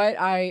remember what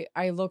I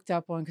looked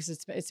up on because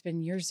it's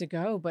been years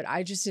ago. But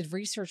I just did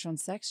research on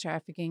sex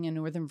trafficking in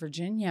Northern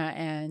Virginia,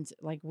 and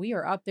like we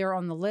are up there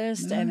on the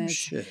list. No and it's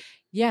shit.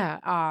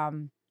 yeah,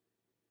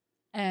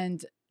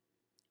 and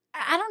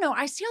I don't know.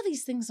 I see all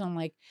these things on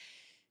like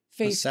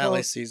Facebook. When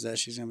Sally sees that,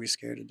 she's gonna be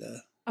scared to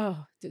death.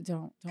 Oh,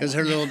 don't. Because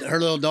her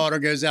little daughter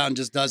goes out and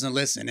just doesn't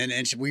listen,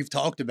 and we've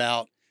talked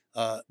about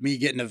me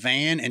getting a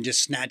van and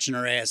just snatching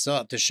her ass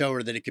up to show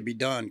her that it could be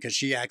done. Because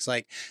she acts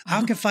like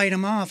I could fight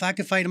him off. I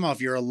could fight him off.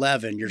 You're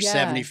 11. You're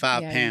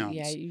 75 pounds.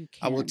 Yeah, you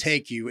can't. I will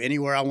take you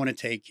anywhere I want to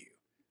take you.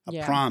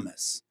 I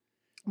promise.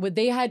 What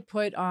they had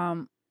put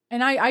and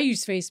I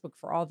use Facebook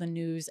for all the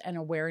news and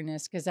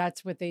awareness because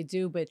that's what they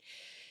do, but.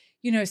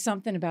 You know,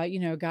 something about, you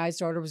know, a guy's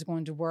daughter was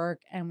going to work.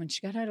 And when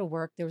she got out of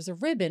work, there was a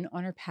ribbon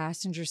on her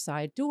passenger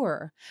side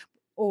door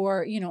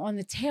or, you know, on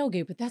the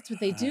tailgate. But that's what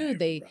they do.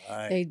 They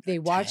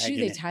watch you,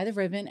 they tie the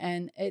ribbon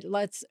and it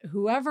lets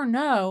whoever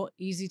know,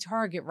 easy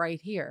target right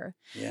here.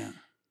 Yeah.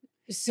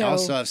 So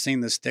also, I've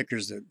seen the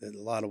stickers that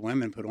a lot of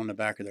women put on the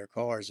back of their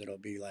cars. It'll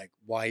be like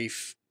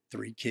wife,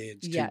 3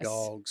 kids, 2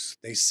 dogs.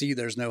 They see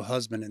there's no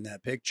husband in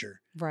that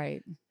picture.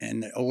 Right.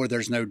 Or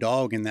there's no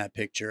dog in that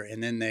picture.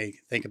 And then they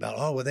think about,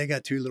 oh, well, they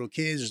got 2 little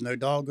kids. There's no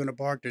dog going to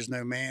bark. There's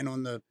no man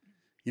on the,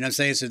 you know what I'm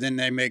saying? So then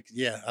they make,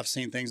 I've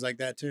seen things like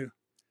that too.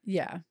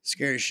 Yeah.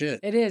 Scary shit.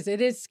 It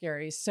is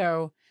scary.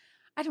 So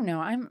I don't know.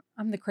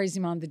 I'm the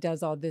crazy mom that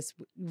does all this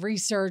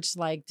research,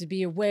 like to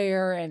be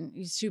aware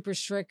and super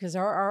strict because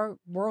our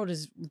world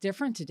is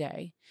different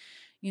today.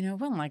 You know, it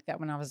wasn't like that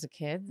when I was a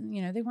kid. You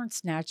know, they weren't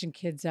snatching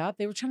kids up.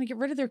 They were trying to get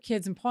rid of their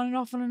kids and pawning it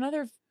off on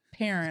another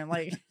parent.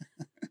 Like,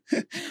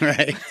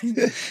 right.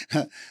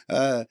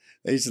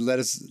 They used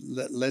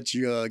to let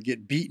you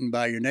get beaten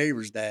by your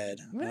neighbor's dad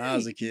when I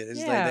was a kid.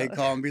 It's like they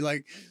call and be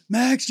like,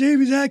 Max,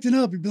 Jamie's acting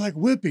up. You'd be like,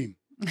 whip him.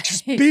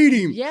 Just beat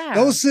him.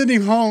 Don't send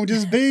him home.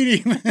 Just beat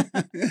him.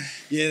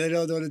 Yeah, they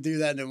don't want to do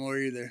that no more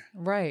either.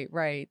 Right.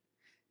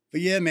 But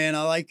yeah, man,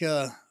 I like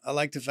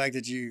the fact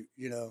that you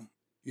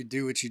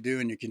do what you do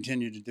and you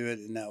continue to do it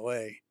in that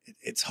way.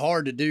 It's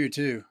hard to do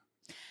too.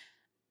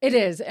 It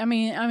is. I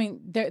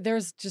mean,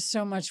 there's just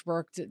so much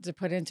work to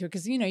put into it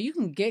because, you know, you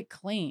can get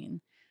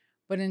clean,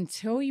 but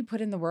until you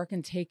put in the work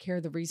and take care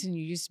of the reason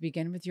you used to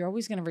begin with, you're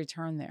always going to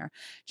return there.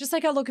 Just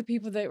like I look at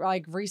people that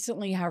like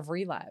recently have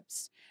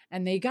relapsed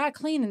and they got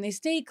clean and they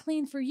stayed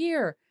clean for a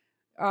year.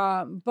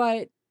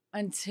 But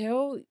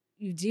until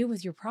you deal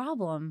with your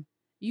problem,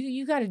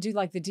 you got to do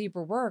like the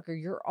deeper work or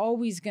you're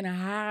always going to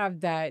have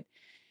that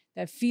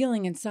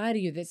feeling inside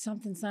of you that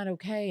something's not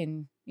okay.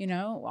 And, you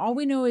know, all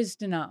we know is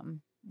to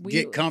numb.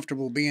 Get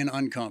comfortable being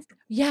uncomfortable.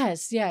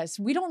 Yes.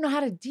 We don't know how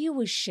to deal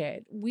with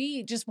shit.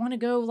 We just want to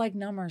go like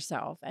numb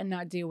ourselves and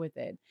not deal with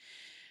it.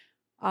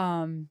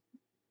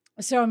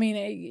 So, I mean,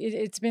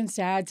 it's been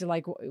sad to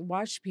like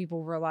watch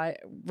people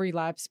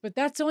relapse, but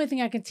that's the only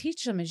thing I can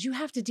teach them is you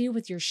have to deal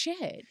with your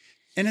shit.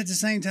 And at the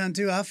same time,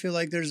 too, I feel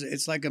like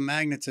it's like a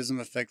magnetism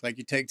effect. Like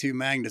you take 2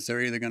 magnets,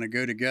 they're either going to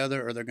go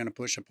together or they're going to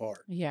push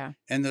apart. Yeah.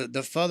 And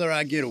the further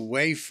I get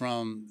away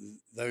from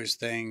those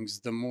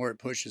things, the more it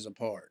pushes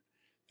apart.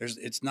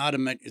 There's not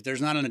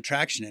an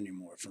attraction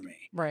anymore for me.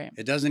 Right.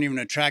 It doesn't even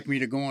attract me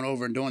to going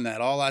over and doing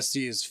that. All I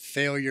see is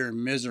failure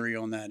and misery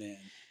on that end.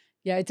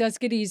 Yeah, it does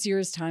get easier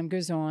as time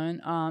goes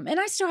on. And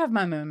I still have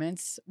my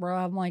moments where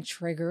I'm like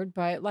triggered,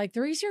 but like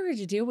they're easier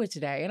to deal with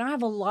today. And I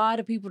have a lot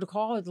of people to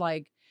call it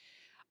like,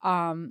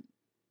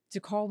 to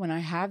call when I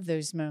have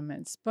those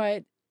moments.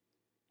 But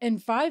in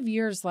 5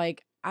 years,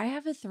 like I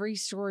have a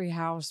 3-story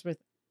house with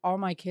all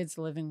my kids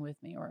living with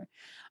me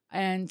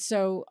and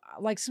so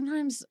like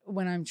sometimes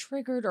when I'm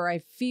triggered or I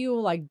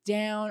feel like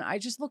down, I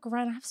just look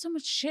around. I have so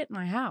much shit in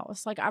my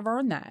house. Like I've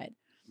earned that.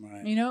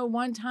 Right. You know,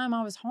 one time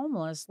I was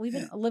homeless,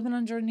 living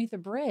underneath a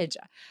bridge.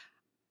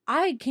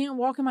 I can't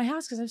walk in my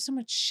house because I have so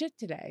much shit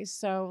today.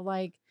 So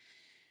like,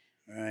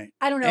 right.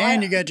 I don't know.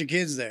 And you got your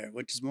kids there,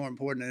 which is more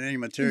important than any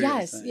material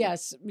thing.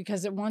 Yes.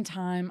 Because at one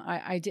time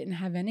I didn't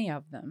have any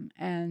of them.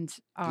 And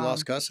you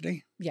lost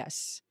custody?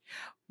 Yes.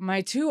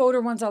 My 2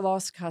 older ones, I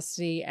lost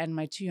custody, and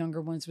my 2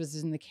 younger ones was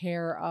in the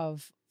care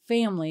of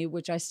family,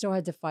 which I still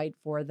had to fight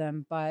for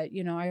them. But,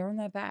 you know, I earned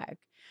that back.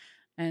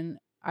 And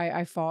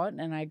I fought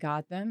and I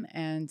got them.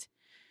 And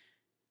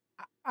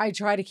I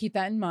try to keep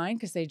that in mind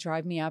because they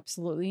drive me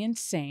absolutely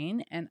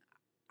insane. And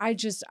I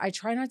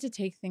try not to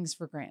take things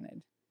for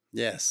granted.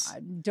 Yes.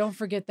 Don't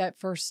forget that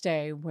first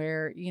day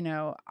where, you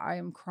know, I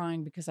am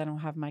crying because I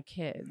don't have my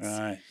kids.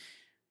 Right.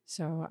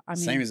 So, I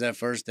mean. Same as that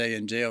first day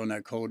in jail in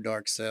that cold,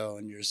 dark cell.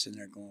 And you're sitting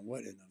there going,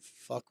 what in the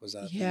fuck was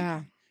I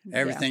thinking?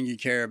 everything you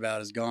care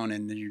about is gone,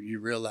 and you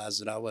realize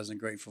that I wasn't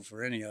grateful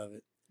for any of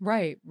it.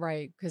 Right.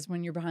 Because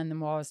when you're behind the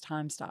walls,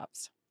 time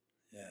stops.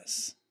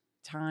 Yes.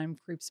 Time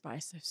creeps by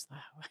so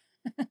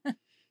slow.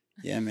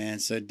 Yeah, man.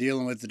 So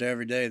dealing with it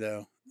every day,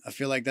 though, I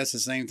feel like that's the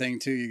same thing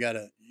too. You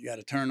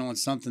gotta turn on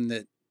something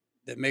that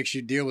makes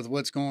you deal with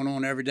what's going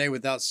on every day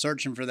without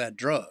searching for that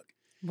drug.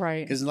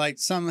 Right. Because like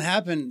something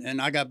happened,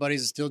 and I got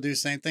buddies that still do the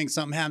same thing.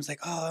 Something happens, like,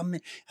 oh,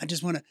 I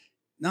just want to.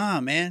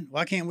 Nah, man.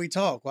 Why can't we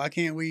talk? Why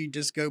can't we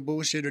just go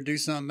bullshit or do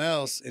something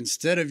else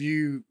instead of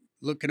you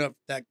looking up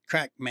that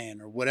crack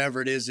man or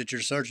whatever it is that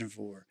you're searching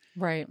for?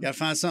 Right. You gotta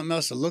find something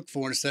else to look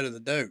for instead of the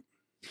dope.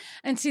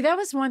 And see, that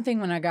was one thing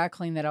when I got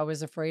clean that I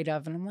was afraid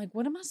of. And I'm like,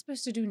 what am I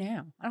supposed to do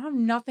now? I don't have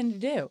nothing to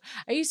do.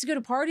 I used to go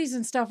to parties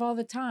and stuff all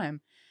the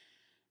time.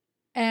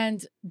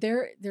 And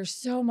there's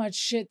so much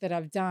shit that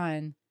I've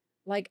done.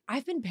 Like,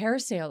 I've been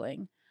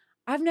parasailing.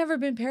 I've never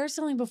been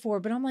parasailing before,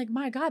 but I'm like,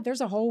 my God,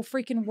 there's a whole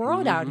freaking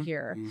world out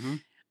here.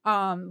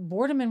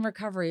 Boredom in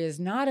recovery is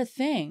not a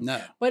thing. No.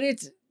 But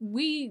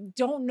we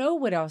don't know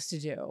what else to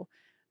do.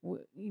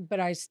 But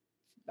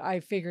I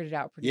figured it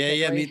out pretty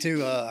quickly. Yeah, me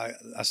too.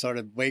 I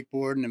started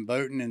wakeboarding and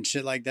boating and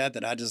shit like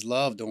that I just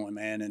love doing,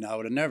 man. And I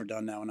would have never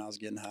done that when I was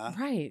getting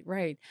high.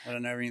 Right. I'd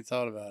have never even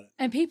thought about it.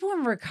 And people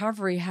in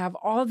recovery have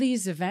all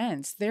these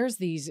events. There's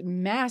these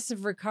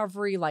massive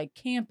recovery, like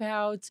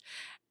campouts,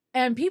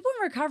 and people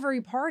in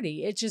recovery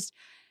party. It's just,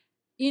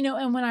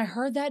 and when I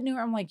heard that new,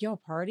 I'm like, yo,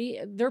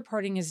 party, their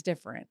partying is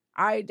different.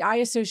 I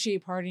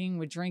associate partying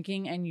with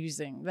drinking and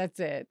using. That's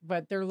it.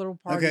 But their little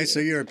party. Okay,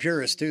 so you're a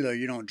purist too, though.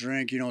 You don't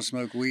drink, you don't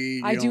smoke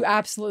weed. I do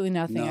absolutely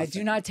nothing. I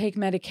do not take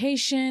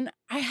medication.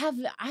 I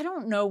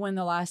don't know when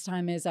the last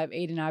time is I've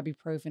ate an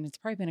ibuprofen. It's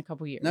probably been a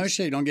couple years. No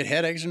shit. You don't get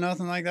headaches or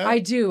nothing like that? I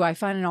do. I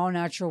find an all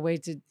natural way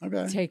to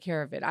take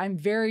care of it. I'm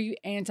very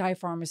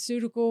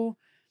anti-pharmaceutical.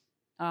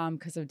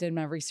 Because I did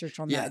my research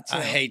on that too.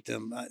 I hate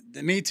them.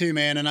 Me too,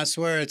 man. And I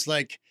swear it's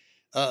like,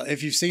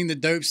 if you've seen the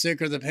dope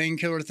sick or the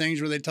painkiller things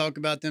where they talk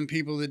about them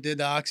people that did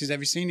the oxys, have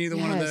you seen either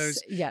one of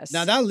those? Yes.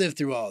 Now, I lived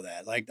through all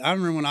that. Like, I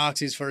remember when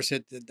oxys first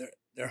hit,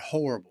 they're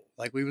horrible.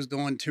 Like, we was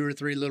doing 2 or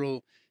 3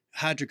 little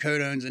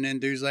hydrocodones, and then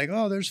dudes like,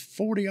 oh, there's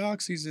 40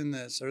 oxys in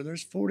this, or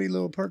there's 40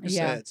 little Percocets.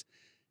 Yeah.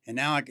 And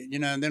now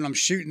and then I'm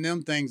shooting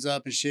them things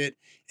up and shit.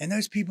 And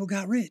those people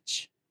got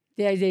rich.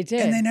 Yeah, they did.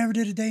 And they never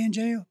did a day in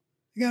jail.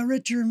 They got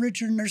richer and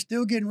richer, and they're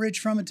still getting rich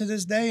from it to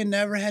this day and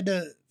never had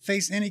to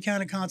face any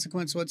kind of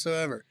consequence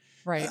whatsoever.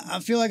 Right. I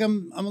feel like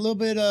I'm a little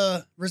bit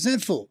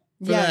resentful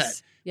for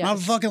that. Yes. My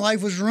fucking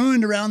life was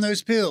ruined around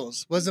those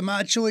pills. Was it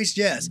my choice?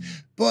 Yes.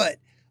 But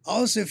I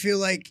also feel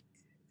like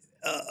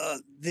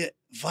the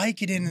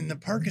Vicodin and the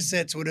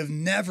Percocets would have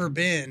never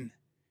been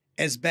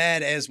as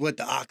bad as what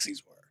the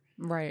oxys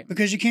were. Right.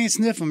 Because you can't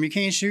sniff them. You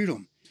can't shoot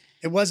them.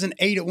 It wasn't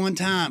 8 at one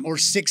time or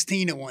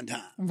 16 at one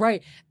time.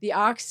 Right. The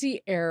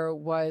oxy era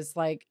was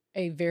like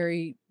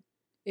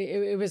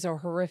it was a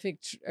horrific,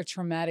 a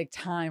traumatic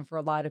time for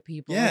a lot of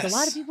people. Yes. Like, a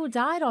lot of people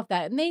died off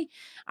that. And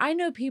I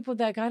know people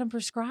that got them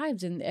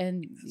prescribed and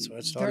that's where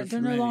it started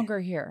they're no longer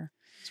here.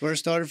 That's where it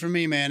started for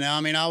me, man. Now,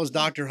 I mean, I was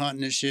doctor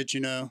hunting this shit,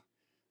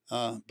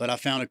 but I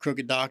found a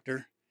crooked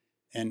doctor.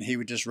 And he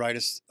would just write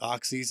us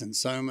oxys and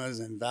somas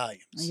and Valiums.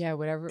 Yeah,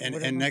 whatever.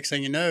 And next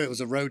thing you know, it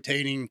was a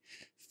rotating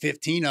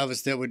 15 of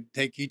us that would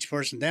take each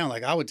person down.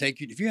 Like, I would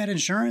take you. If you had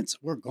insurance,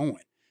 we're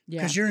going.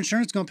 Yeah. Because your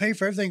insurance is going to pay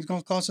for everything. It's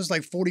going to cost us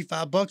like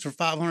 $45 for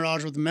 $500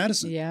 worth of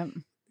medicine. Yeah.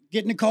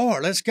 Get in the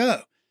car. Let's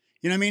go.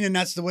 You know what I mean? And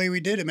that's the way we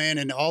did it, man.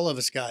 And all of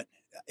us got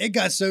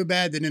so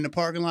bad that in the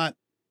parking lot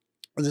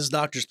of this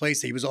doctor's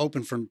place, he was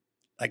open from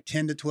like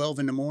 10 to 12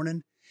 in the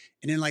morning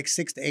and then like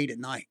 6 to 8 at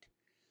night.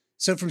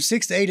 So from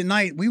 6 to 8 at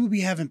night, we would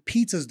be having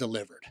pizzas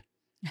delivered.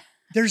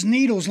 There's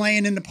needles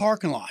laying in the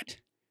parking lot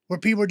where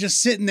people are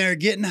just sitting there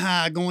getting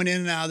high, going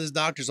in and out of this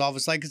doctor's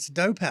office like it's a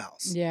dope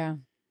house. Yeah.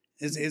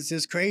 It's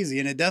just crazy.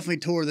 And it definitely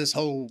tore this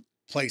whole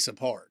place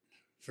apart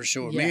for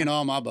sure. Yeah. Me and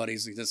all my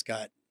buddies just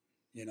got,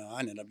 I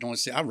ended up doing,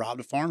 I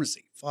robbed a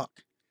pharmacy. Fuck.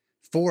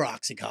 4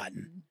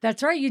 Oxycontin.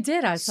 That's right. You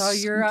did. I saw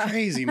your...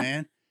 crazy,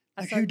 man.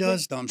 Like, who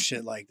does dumb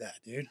shit like that,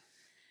 dude?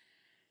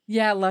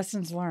 Yeah,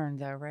 lessons learned,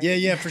 though, right?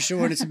 Yeah, for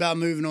sure. And it's about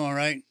moving on,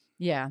 right?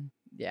 Yeah.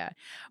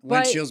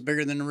 Windshield's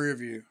bigger than the rear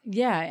view.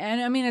 Yeah,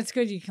 and I mean, it's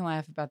good you can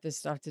laugh about this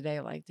stuff today.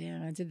 Like,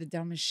 damn, I did the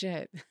dumbest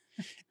shit.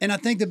 And I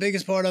think the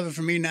biggest part of it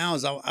for me now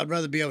is I'd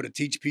rather be able to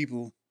teach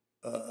people,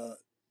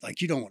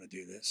 like, you don't want to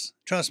do this.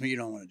 Trust me, you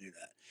don't want to do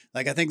that.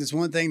 Like, I think that's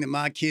one thing that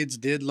my kids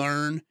did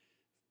learn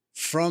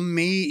from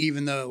me,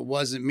 even though it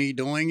wasn't me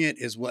doing it,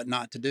 is what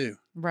not to do.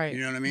 Right. You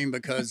know what I mean?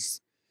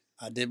 Because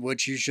I did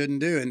what you shouldn't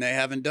do, and they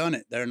haven't done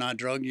it. They're not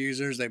drug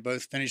users. They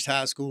both finished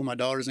high school. My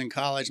daughter's in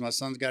college. My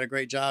son's got a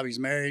great job. He's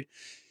married.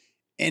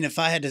 And if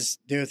I had to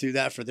go through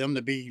that for them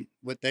to be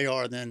what they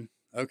are, then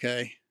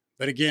okay.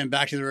 But again,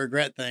 back to the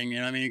regret thing, you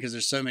know what I mean? Because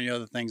there's so many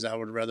other things I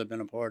would have rather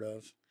been a part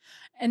of.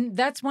 And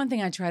that's one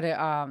thing I try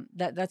to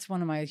that's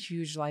one of my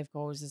huge life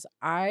goals is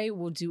I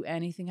will do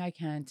anything I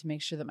can to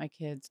make sure that my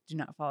kids do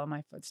not follow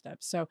my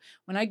footsteps. So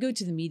when I go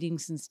to the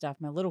meetings and stuff,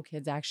 my little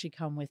kids actually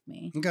come with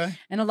me. Okay.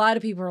 And a lot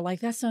of people are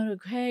like, that's not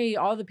okay.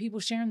 All the people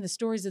sharing the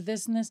stories of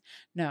this and this.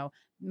 No,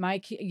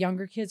 my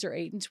younger kids are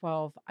 8 and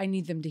 12. I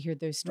need them to hear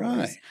those stories.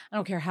 Right. I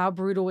don't care how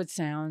brutal it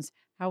sounds,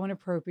 how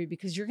inappropriate,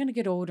 because you're going to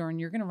get older and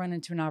you're going to run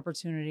into an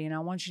opportunity. And I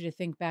want you to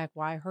think back,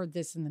 why I heard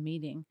this in the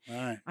meeting.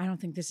 Right. I don't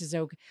think this is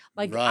okay.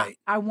 Like, Right.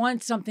 I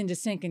want something to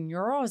sink in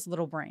your all's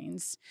little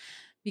brains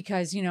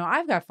because, you know,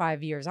 I've got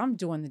 5 years. I'm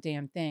doing the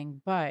damn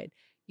thing. But,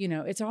 you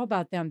know, it's all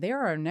about them.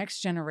 They're our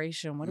next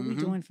generation. What are we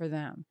doing for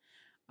them?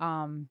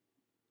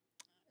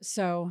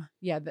 So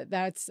yeah,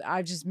 that's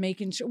I'm just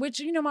making sure,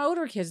 which, you know, my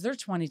older kids, they're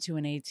 22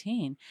 and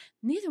 18.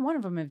 Neither one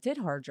of them have did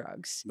hard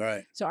drugs.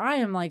 Right. So I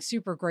am like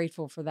super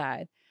grateful for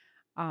that.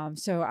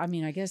 So I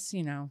mean, I guess,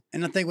 you know.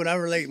 And I think what I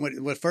relate,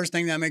 what first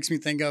thing that makes me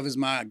think of is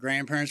my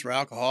grandparents were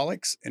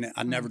alcoholics, and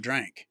I never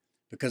drank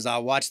because I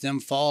watched them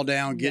fall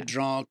down, get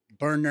drunk,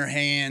 burn their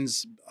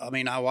hands. I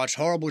mean, I watched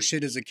horrible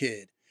shit as a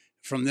kid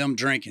from them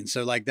drinking.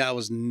 So like that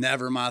was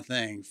never my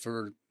thing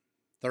for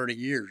 30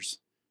 years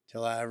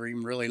till I ever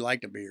even really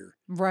liked a beer.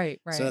 Right.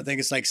 So I think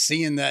it's like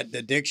seeing that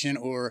addiction,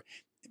 or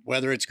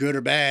whether it's good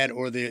or bad,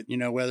 or the, you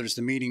know, whether it's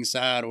the meeting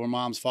side or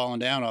mom's falling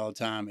down all the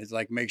time, it's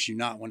like makes you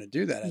not want to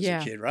do that as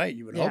a kid, right?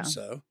 You would hope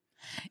so.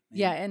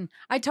 Yeah. And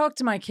I talk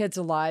to my kids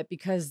a lot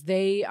because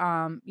they,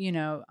 you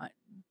know,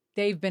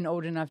 they've been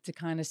old enough to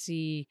kind of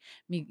see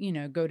me, you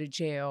know, go to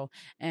jail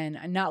and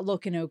not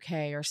looking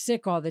okay or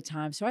sick all the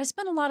time. So I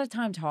spend a lot of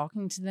time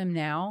talking to them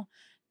now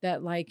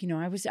that, like, you know,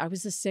 I was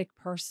a sick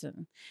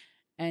person.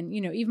 And,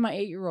 you know, even my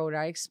 8-year-old,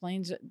 I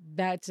explained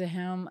that to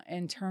him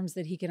in terms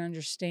that he can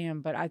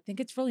understand. But I think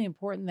it's really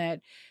important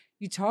that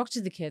you talk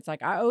to the kids.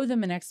 Like, I owe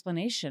them an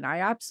explanation. I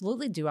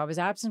absolutely do. I was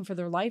absent for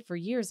their life for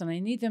years, and I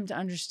need them to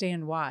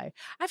understand why.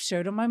 I've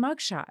showed them my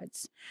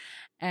mugshots.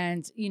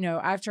 And, you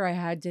know, after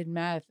I did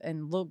meth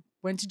and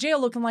went to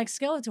jail looking like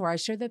Skeletor, I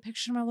showed that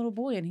picture to my little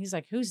boy, and he's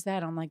like, who's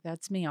that? I'm like,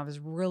 that's me. I was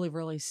really,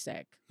 really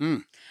sick.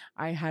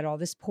 I had all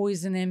this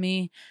poison in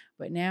me,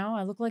 but now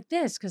I look like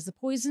this because the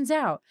poison's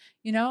out,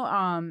 you know?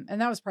 And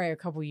that was probably a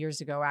couple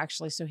years ago,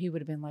 actually. So he would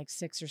have been like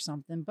 6 or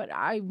something, but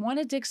I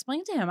wanted to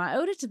explain to him. I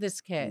owed it to this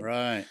kid.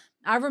 Right.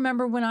 I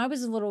remember when I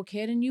was a little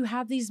kid and you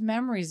have these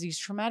memories, these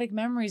traumatic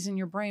memories in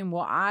your brain.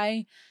 Well,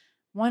 I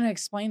want to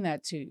explain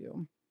that to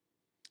you.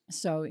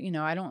 So, you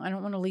know, I don't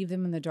want to leave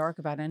them in the dark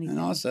about anything.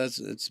 And also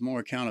it's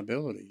more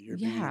accountability. You're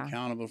being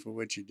accountable for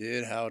what you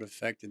did, how it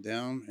affected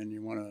them, and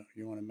you want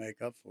to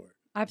make up for it.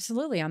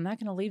 Absolutely. I'm not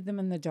going to leave them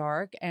in the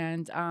dark.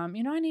 And,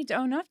 you know, I need to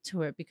own up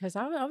to it because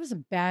I was a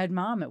bad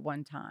mom at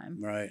one time.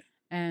 Right.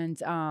 And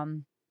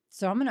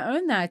so I'm going to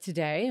own that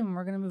today, and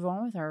we're going to move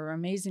on with our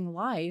amazing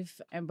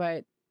life.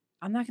 But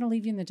I'm not going to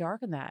leave you in the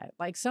dark on that.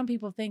 Like, some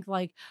people think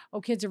like,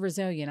 oh, kids are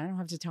resilient. I don't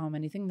have to tell them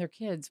anything. They're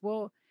kids.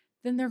 Well,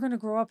 then they're going to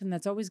grow up, and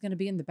that's always going to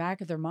be in the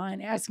back of their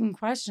mind, asking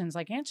questions.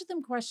 Like, answer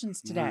them questions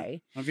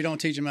today. Well, if you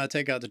don't teach them how to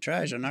take out the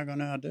trash, they're not going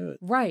to know how to do it.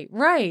 Right.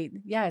 Right.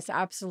 Yes,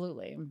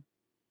 absolutely.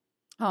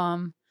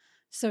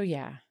 So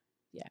yeah.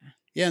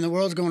 Yeah, and the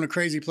world's going a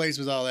crazy place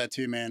with all that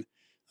too, man.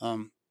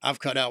 I've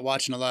cut out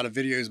watching a lot of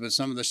videos, but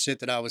some of the shit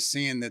that I was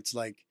seeing, that's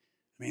like,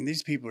 I mean,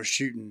 these people are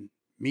shooting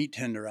meat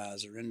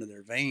tenderizer into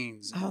their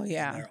veins. Oh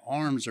yeah. And their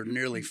arms are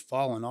nearly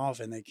falling off,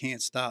 and they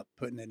can't stop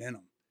putting it in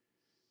them.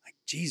 Like,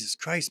 Jesus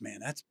Christ, man,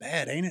 that's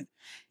bad, ain't it?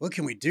 What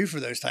can we do for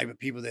those type of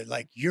people that,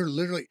 like, you're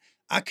literally,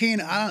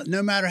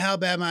 no matter how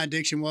bad my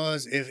addiction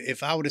was,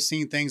 if I would have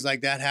seen things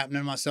like that happen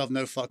to myself,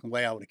 no fucking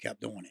way I would have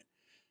kept doing it.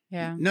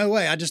 Yeah. No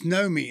way. I just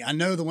know me. I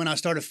know that when I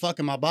started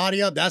fucking my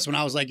body up, that's when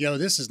I was like, yo,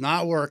 this is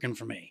not working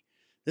for me.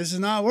 This is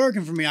not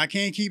working for me. I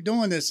can't keep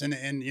doing this.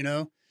 And you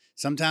know,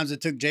 sometimes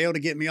it took jail to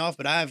get me off,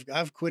 but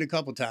I've quit a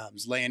couple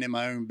times laying in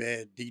my own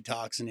bed,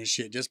 detoxing and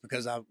shit, just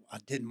because I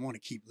didn't want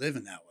to keep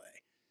living that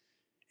way.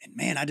 And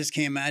man, I just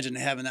can't imagine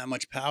having that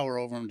much power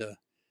over them to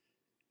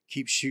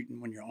keep shooting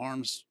when your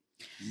arms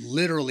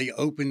literally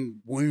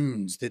open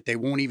wounds that they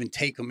won't even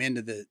take them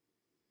into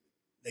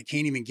they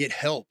can't even get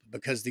help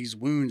because these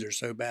wounds are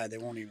so bad they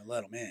won't even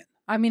let them in.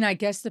 I mean, I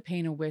guess the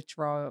pain of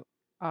withdrawal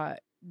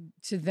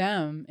to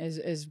them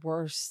is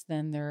worse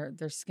than their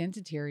skin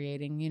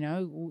deteriorating, you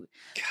know.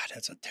 God,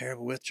 that's a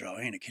terrible withdrawal,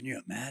 ain't it? Can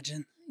you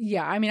imagine?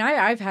 Yeah, I mean,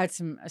 I've had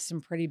some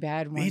pretty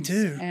bad ones. Me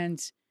too.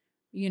 And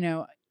you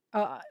know,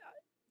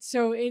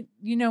 so it,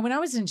 you know, when I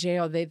was in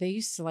jail, they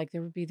used to, like,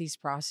 there would be these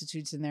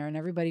prostitutes in there, and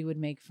everybody would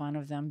make fun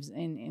of them,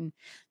 and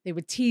they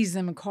would tease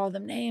them and call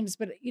them names.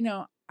 But you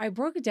know, I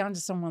broke it down to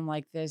someone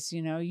like this.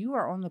 You know, you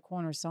are on the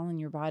corner selling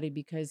your body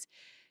because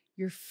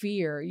you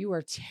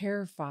are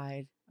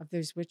terrified of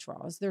those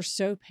withdrawals. They're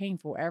so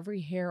painful.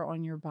 Every hair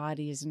on your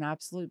body is an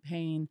absolute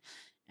pain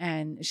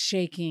and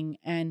shaking,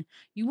 and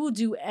you will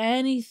do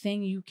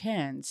anything you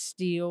can,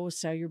 steal,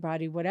 sell your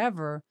body,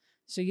 whatever,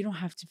 so you don't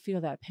have to feel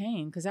that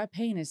pain, because that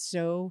pain is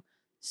so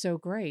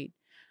great.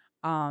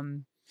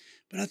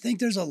 But I think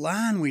there's a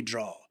line we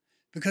draw.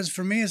 Because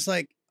for me, it's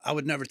like, I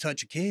would never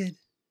touch a kid.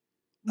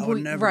 I would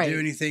Well, never right. do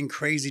anything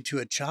crazy to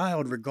a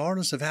child,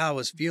 regardless of how I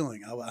was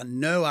feeling. I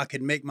know I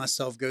could make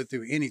myself go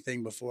through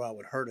anything before I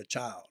would hurt a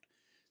child,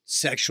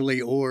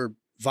 sexually or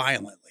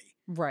violently.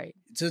 Right.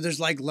 So there's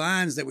like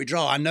lines that we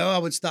draw. I know I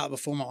would stop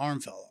before my arm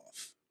fell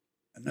off.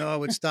 I know I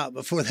would stop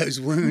before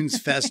those wounds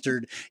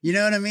festered. You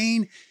know what I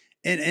mean?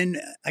 And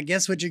I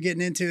guess what you're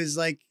getting into is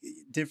like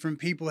different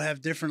people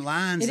have different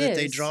lines that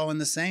they draw in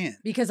the sand.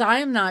 Because I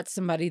am not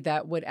somebody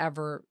that would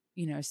ever,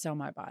 sell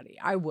my body.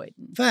 I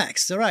wouldn't.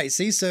 Facts. All right.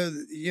 See, so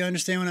you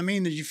understand what I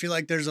mean? That you feel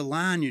like there's a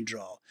line you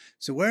draw.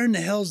 So where in the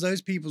hell's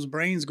those people's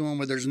brains going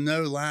where there's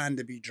no line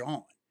to be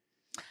drawn?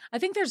 I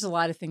think there's a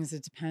lot of things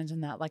that depend on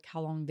that, like how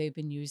long they've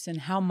been using,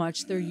 how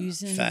much they're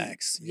using.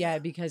 Facts. Yeah,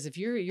 because if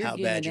you're how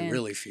getting bad you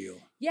really feel.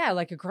 Yeah,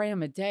 like a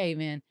gram a day,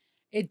 man.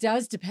 It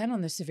does depend on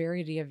the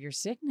severity of your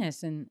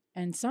sickness,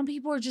 and some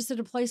people are just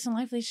at a place in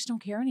life they just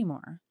don't care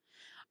anymore.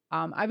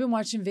 I've been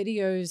watching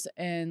videos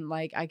in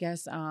I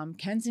guess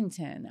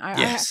Kensington.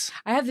 Yes.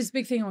 I have this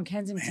big thing on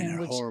Kensington, Man,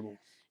 they're which horrible.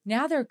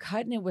 now they're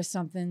cutting it with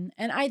something,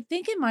 and I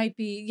think it might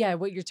be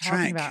what you're talking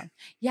Trank. about.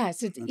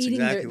 Yes, it's That's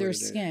eating exactly their what it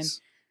skin.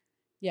 is.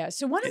 Yeah.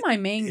 So one of my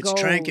main It's goals.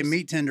 trank and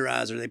meat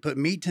tenderizer. They put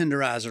meat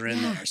tenderizer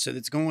in there. So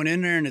it's going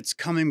in there and it's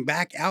coming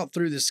back out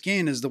through the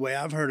skin is the way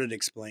I've heard it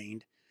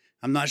explained.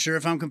 I'm not sure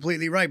if I'm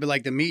completely right, but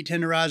like the meat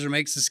tenderizer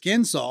makes the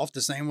skin soft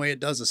the same way it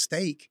does a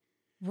steak.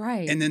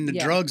 Right. And then the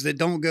drugs that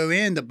don't go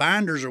in, the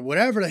binders or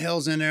whatever the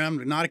hell's in there,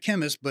 I'm not a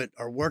chemist, but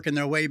are working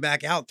their way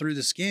back out through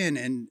the skin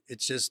and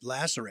it's just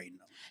lacerating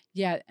them.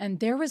 Yeah. And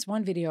there was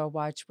one video I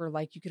watched where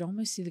you could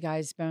almost see the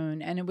guy's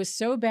bone. And it was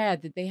so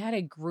bad that they had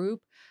a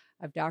group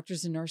of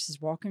doctors and nurses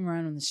walking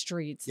around on the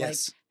streets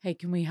Yes. hey,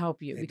 can we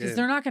help you? They Because do.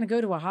 they're not going to go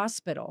to a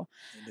hospital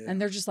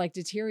and they're just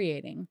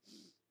deteriorating.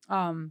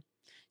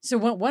 So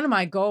one of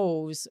my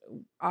goals,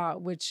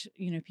 which,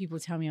 people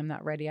tell me I'm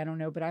not ready, I don't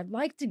know, but I'd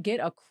like to get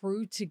a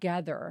crew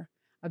together,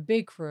 a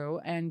big crew,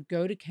 and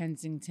go to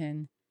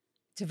Kensington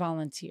to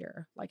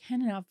volunteer,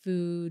 handing out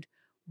food,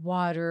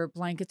 water,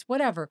 blankets,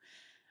 whatever.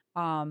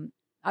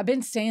 I've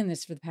been saying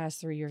this for the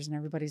past 3 years and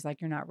everybody's like,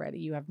 you're not ready.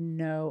 You have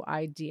no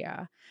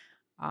idea.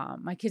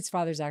 My kid's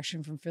father's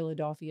actually from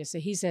Philadelphia. So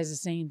he says the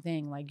same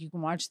thing. You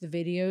can watch the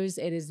videos.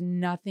 It is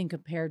nothing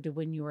compared to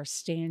when you are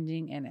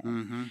standing in it.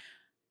 Mm-hmm.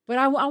 But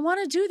I want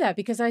to do that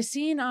because I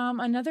seen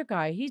another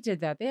guy. He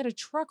did that. They had a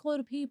truckload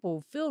of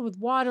people filled with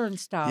water and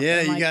stuff. Yeah,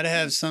 and you got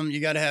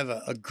to have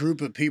a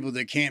group of people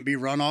that can't be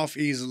run off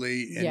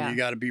easily and you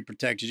got to be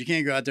protected. You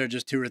can't go out there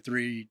just 2 or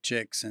 3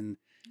 chicks and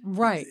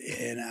right.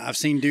 And I've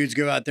seen dudes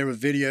go out there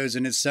with videos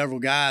and it's several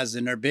guys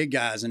and they're big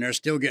guys and they're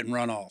still getting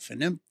run off.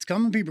 And them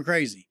coming people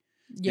crazy.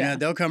 Yeah.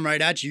 They'll come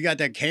right at you. You got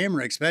that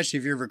camera, especially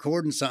if you're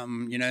recording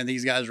something,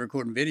 these guys are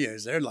recording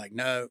videos. They're like,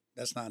 no,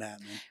 that's not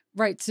happening.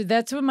 Right. So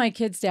that's what my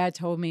kid's dad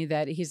told me,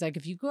 that he's like,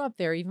 if you go up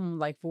there, even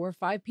 4 or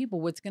 5 people,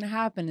 what's going to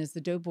happen is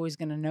the dope boy's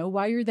going to know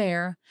why you're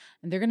there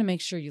and they're going to make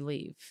sure you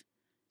leave.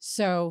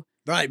 So.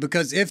 Right.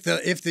 Because if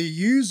the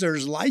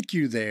users like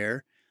you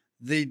there,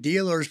 the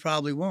dealers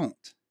probably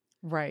won't.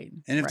 Right.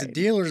 And if the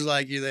dealers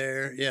like you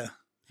there, yeah.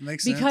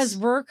 Makes sense. Because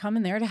we're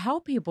coming there to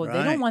help people. Right.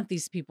 They don't want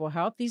these people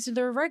help. These are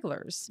their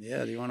regulars.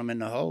 Yeah, they want them in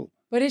the hole.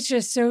 But it's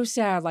just so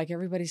sad.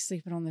 Everybody's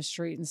sleeping on the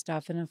street and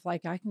stuff. And if I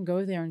can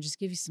go there and just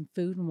give you some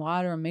food and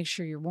water and make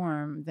sure you're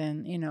warm,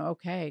 then,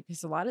 okay.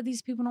 Because a lot of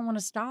these people don't want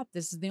to stop.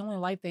 This is the only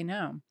life they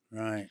know.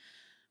 Right.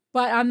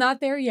 But I'm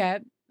not there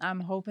yet. I'm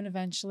hoping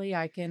eventually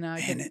I can.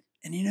 And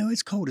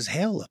it's cold as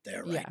hell up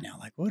there right now.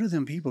 What are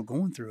them people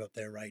going through up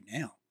there right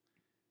now?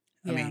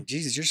 I mean,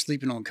 Jesus, you're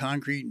sleeping on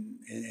concrete.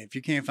 And if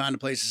you can't find a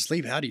place to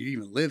sleep, how do you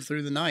even live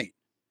through the night?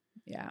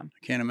 Yeah.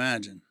 I can't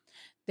imagine.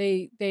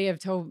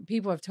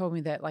 People have told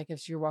me that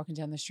if you're walking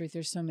down the street,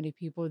 there's so many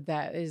people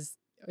that is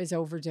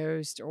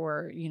overdosed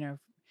or,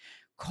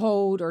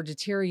 cold or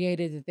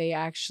deteriorated that they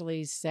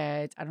actually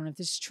said, I don't know if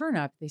this is true or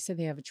not, but they said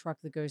they have a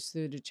truck that goes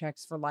through to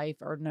checks for life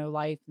or no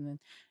life. And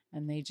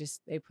they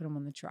put them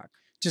on the truck.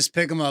 Just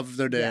pick them up if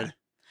they're dead.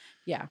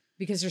 Yeah,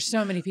 because there's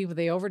so many people,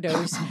 they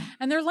overdose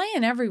and they're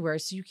laying everywhere.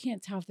 So you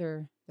can't tell if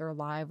they're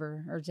alive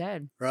or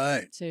dead.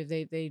 Right. So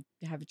they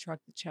have a truck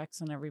that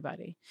checks on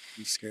everybody.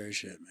 It's scary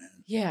shit,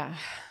 man. Yeah.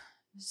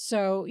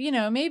 So,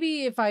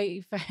 maybe if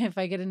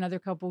I get another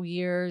couple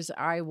years,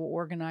 I will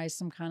organize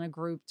some kind of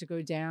group to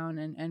go down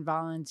and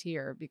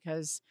volunteer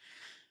because,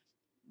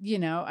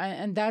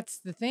 and that's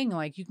the thing.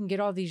 You can get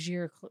all these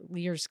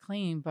years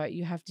clean, but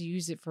you have to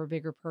use it for a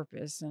bigger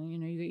purpose. And,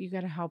 you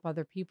got to help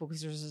other people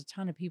because there's a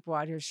ton of people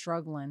out here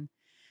struggling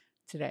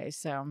today.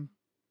 So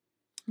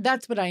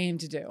that's what I aim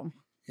to do.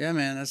 Yeah,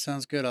 man, that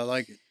sounds good. I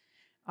like it.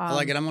 I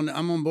like it.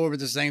 I'm on board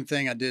with the same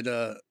thing I did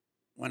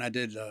when I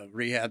did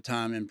rehab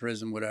time in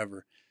prison,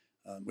 whatever.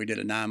 We did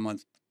a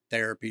 9-month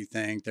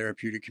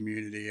therapeutic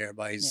community.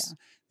 Everybody's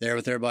there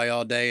with everybody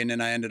all day. And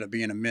then I ended up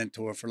being a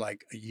mentor for a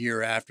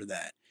year after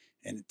that.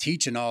 And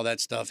teaching all that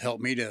stuff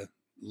helped me to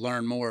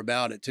learn more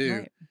about it too.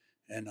 Right.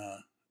 And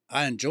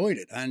I enjoyed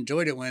it. I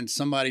enjoyed it when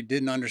somebody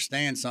didn't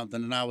understand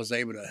something and I was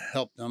able to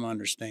help them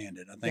understand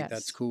it. I think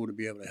that's cool to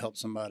be able to help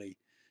somebody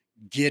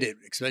get it,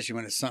 especially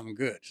when it's something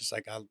good. Just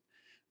like I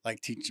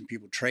like teaching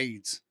people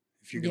trades.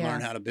 If you can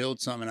learn how to build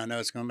something, I know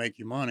it's going to make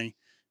you money.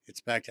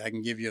 It's back to I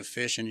can give you a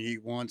fish and you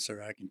eat once,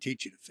 or I can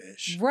teach you to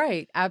fish.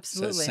 Right. So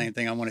Absolutely. it's the same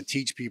thing. I want to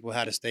teach people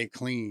how to stay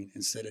clean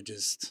instead of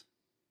just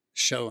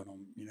showing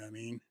them. You know what I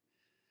mean?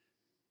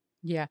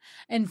 Yeah.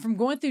 And from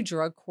going through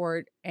drug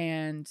court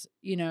and,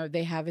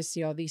 they have us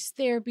see all these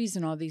therapies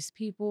and all these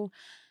people.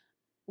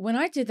 When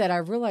I did that, I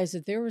realized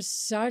that there was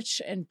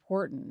such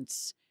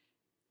importance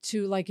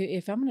to, like,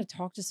 if I'm going to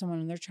talk to someone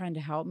and they're trying to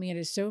help me, it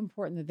is so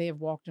important that they have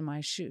walked in my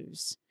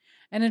shoes.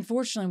 And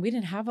unfortunately, we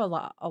didn't have a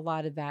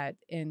lot of that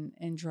in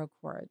drug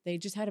court. They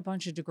just had a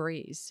bunch of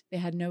degrees. They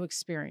had no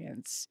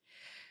experience.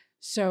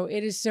 So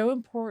it is so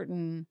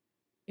important.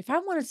 If I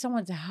wanted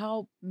someone to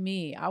help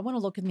me, I want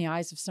to look in the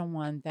eyes of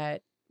someone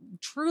that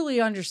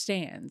truly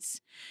understands.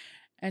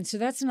 And so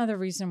that's another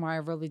reason why I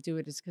really do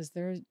it, is because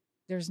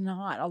there's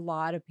not a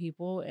lot of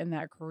people in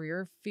that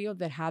career field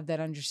that have that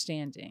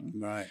understanding.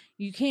 Right.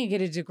 You can't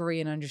get a degree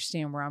and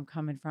understand where I'm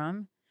coming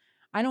from.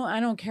 I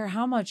don't care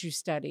how much you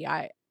study.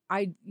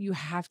 You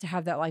have to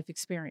have that life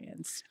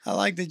experience. I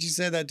like that you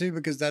said that too,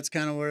 because that's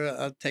kind of where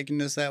I've taken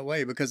this that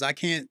way, because I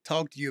can't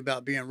talk to you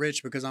about being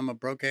rich because I'm a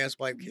broke ass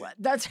white kid.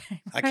 That's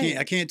right.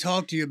 I can't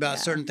talk to you about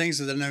certain things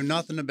because I know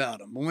nothing about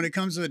them. But when it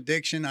comes to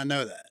addiction, I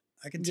know that.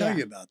 I can tell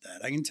you about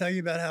that. I can tell you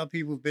about how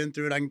people have been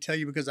through it. I can tell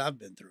you because I've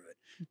been through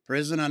it.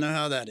 Prison, I know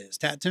how that is.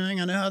 Tattooing,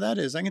 I know how that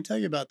is. I can tell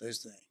you about those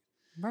things.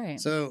 Right.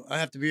 So I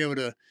have to be able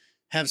to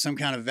have some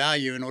kind of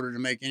value in order to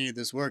make any of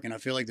this work. And I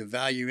feel like the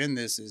value in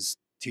this is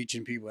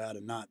teaching people how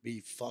to not be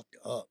fucked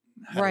up,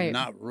 how to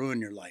not ruin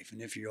your life. And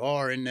if you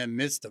are in the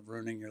midst of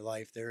ruining your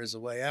life, there is a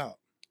way out.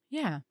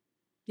 Yeah.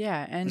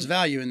 Yeah. And there's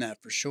value in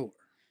that for sure.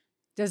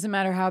 Doesn't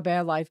matter how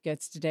bad life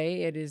gets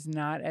today. It is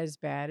not as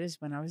bad as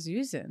when I was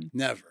using.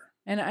 Never.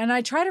 And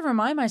I try to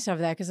remind myself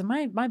of that, because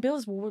my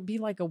bills will be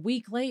like a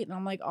week late. And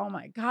I'm like, oh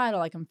my God,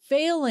 like I'm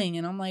failing.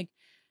 And I'm like,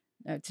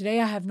 no,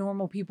 today I have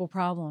normal people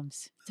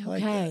problems. It's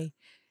okay.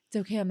 It's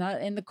okay. I'm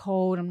not in the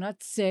cold. I'm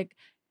not sick.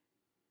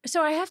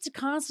 So I have to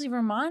constantly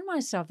remind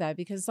myself that,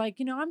 because, like,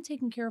 I'm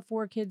taking care of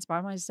 4 kids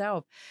by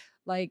myself,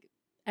 like,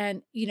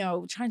 and,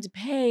 trying to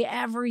pay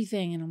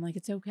everything. And I'm like,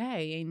 it's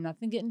okay. Ain't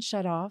nothing getting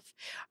shut off.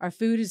 Our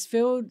food is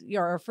filled.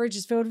 Our fridge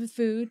is filled with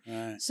food.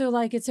 Right. So,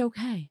 like, it's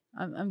okay.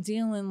 I'm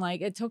dealing,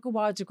 like, it took a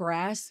while to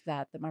grasp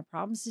that my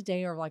problems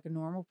today are like a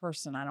normal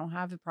person. I don't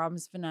have a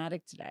problems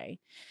fanatic today.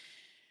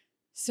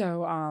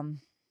 So,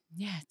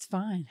 yeah, it's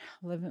fine.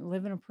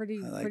 Living a pretty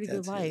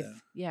good life.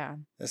 Yeah.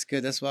 That's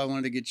good. That's why I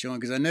wanted to get you on,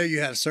 because I know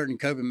you have certain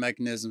coping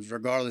mechanisms,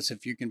 regardless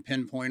if you can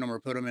pinpoint them or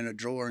put them in a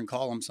drawer and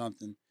call them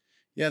something.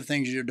 You have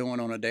things you're doing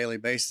on a daily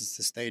basis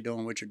to stay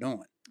doing what you're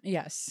doing.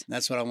 Yes.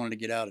 That's what I wanted to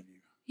get out of you.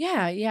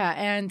 Yeah. Yeah.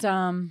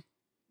 And,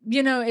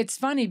 it's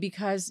funny,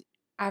 because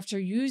after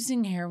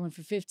using heroin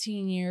for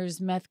 15 years,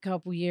 meth a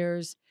couple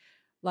years,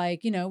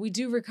 like, we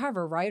do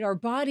recover, right? Our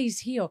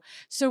bodies heal.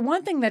 So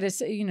one thing that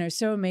is,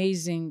 so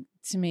amazing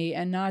to me,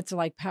 and not to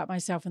like pat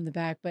myself on the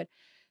back, but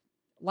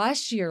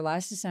last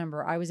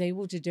December, I was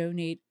able to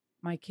donate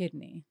my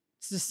kidney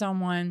to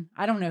someone.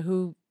 I don't know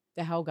who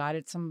the hell got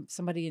it.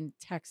 Somebody in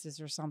Texas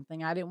or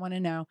something. I didn't want to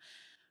know.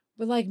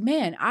 But, like,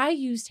 man, I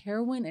used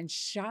heroin and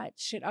shot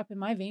shit up in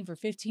my vein for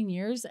 15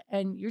 years.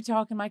 And you're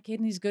talking my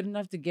kidney's good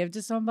enough to give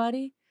to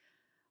somebody?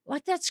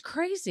 Like, that's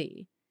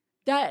crazy.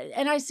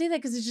 And I say that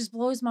because it just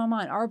blows my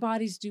mind. Our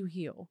bodies do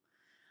heal.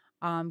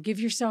 Give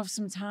yourself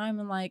some time.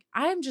 And, like,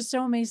 I'm just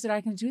so amazed that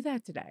I can do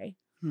that today.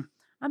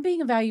 I'm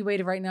being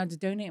evaluated right now to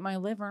donate my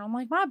liver. And I'm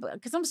like,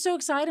 because I'm so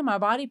excited. My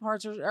body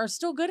parts are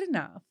still good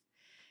enough.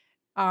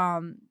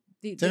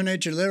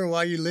 Donate your liver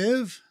while you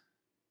live?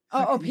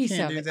 A piece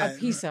of it. A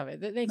piece of it.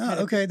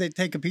 They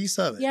take a piece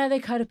of it. Yeah, they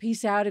cut a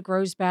piece out. It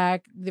grows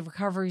back. The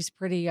recovery's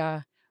pretty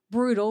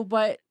brutal,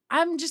 but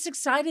I'm just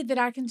excited that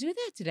I can do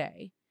that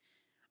today.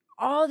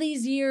 All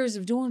these years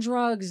of doing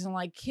drugs and,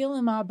 like,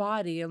 killing my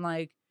body, and,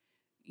 like,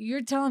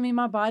 you're telling me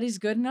my body's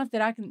good enough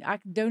that I can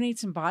donate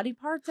some body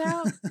parts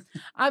out?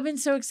 I've been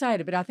so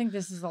excited, but I think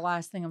this is the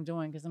last thing I'm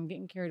doing because I'm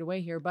getting carried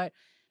away here. But,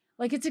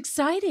 like, it's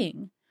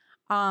exciting.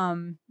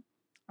 I'm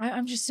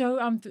just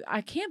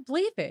I can't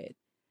believe it.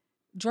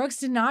 Drugs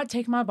did not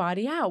take my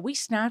body out. We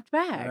snapped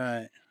back.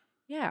 Right.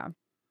 Yeah.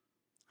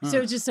 So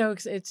it's just so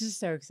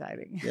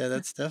exciting. Yeah,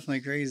 that's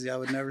definitely crazy. I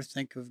would never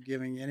think of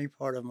giving any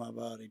part of my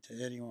body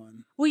to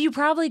anyone. Well, you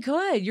probably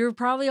could. You're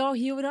probably all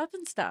healed up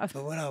and stuff.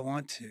 But would I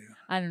want to?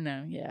 I don't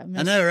know. Yeah.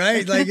 I know,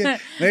 right? Like,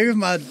 maybe if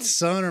my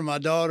son or my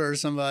daughter or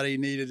somebody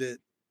needed it,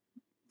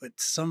 but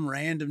some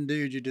random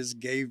dude you just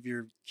gave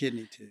your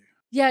kidney to.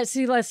 Yeah.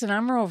 See, listen,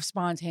 I'm real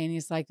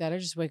spontaneous like that. I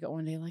just wake up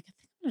one day like, I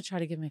think I'm going to try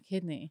to give my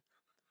kidney.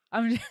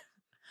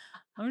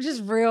 I'm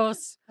just real. I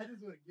just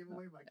want to give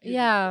away my kidney.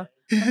 Yeah.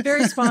 I'm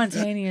very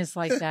spontaneous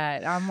like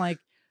that. I'm like,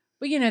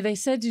 but they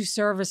said do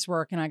service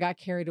work, and I got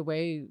carried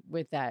away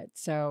with that.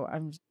 So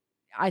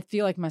I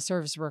feel like my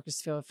service work is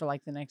filled for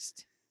like the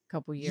next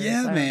couple years.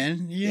 Yeah,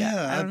 man.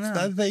 Yeah,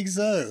 I think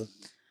so.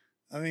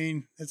 I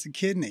mean, it's a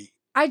kidney.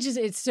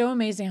 It's so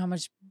amazing how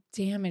much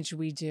damage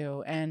we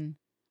do. And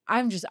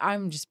I'm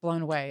just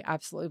blown away,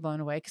 absolutely blown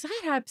away. Because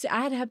I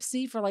had Hep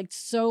C for like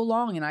so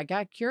long, and I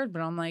got cured,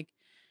 but I'm like,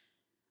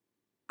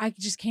 I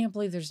just can't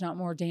believe there's not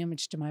more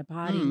damage to my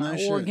body, my No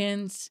shit.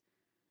 organs.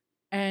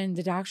 And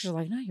the doctors are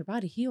like, no, your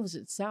body heals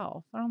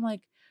itself. And I'm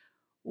like,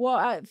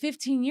 well,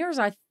 15 years,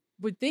 I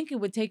would think it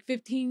would take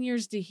 15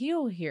 years to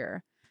heal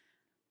here.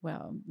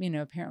 Well,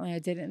 apparently I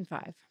did it in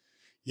 5.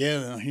 Yeah,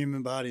 the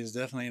human body is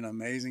definitely an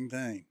amazing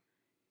thing.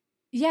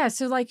 Yeah.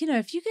 So, like,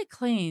 if you get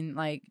clean,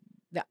 like,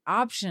 the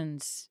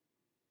options,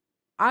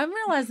 I'm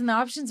realizing the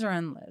options are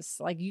endless.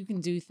 Like, you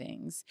can do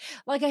things.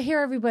 Like, I hear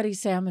everybody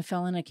say, I'm a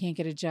felon, I can't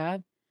get a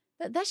job.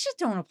 That shit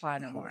don't apply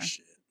no more.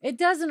 Shit. It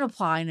doesn't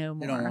apply no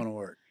more. You don't want to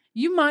work.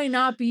 You might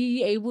not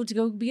be able to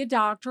go be a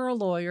doctor or a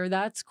lawyer.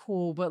 That's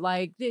cool. But,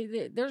 like,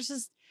 there's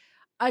just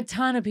a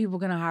ton of people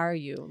going to hire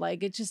you.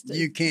 Like, it just...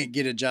 You can't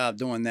get a job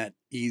doing that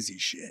easy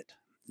shit.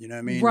 You know what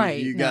I mean?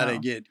 Right. You got to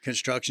get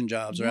construction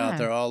jobs are out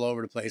there all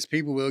over the place.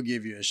 People will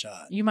give you a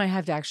shot. You might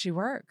have to actually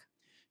work.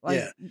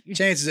 Like,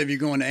 Chances of you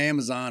going to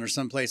Amazon or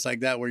someplace like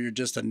that where you're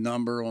just a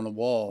number on a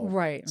wall.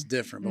 Right. It's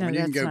different. But when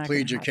you can go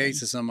plead your case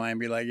to somebody and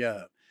be like,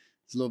 yeah,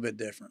 it's a little bit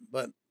different.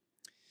 But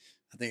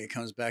I think it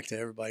comes back to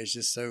everybody's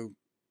just so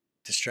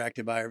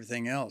distracted by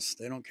everything else.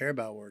 They don't care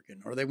about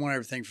working, or they want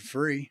everything for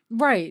free.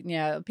 Right.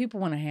 Yeah. People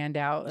want a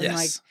handout. And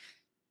like,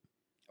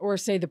 or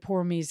say the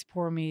poor me's.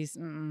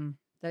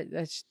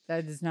 That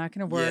is not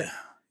going to work.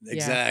 Yeah,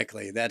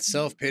 exactly. Yeah. That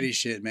self-pity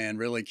shit, man,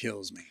 really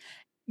kills me.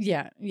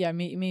 Yeah. Yeah.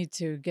 Me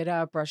too. Get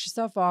up, brush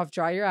yourself off,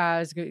 dry your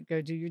eyes,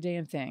 go do your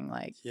damn thing.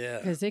 Like,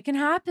 because it can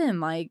happen.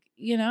 Like,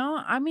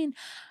 I mean,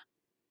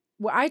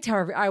 well,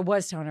 I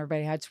was telling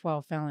everybody I had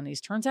 12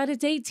 felonies. Turns out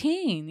it's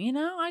 18.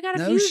 I got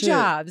a few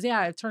jobs.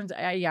 Yeah, it turns.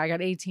 I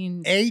got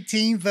 18.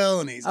 18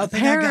 felonies.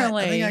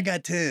 Apparently, I think I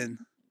got 10.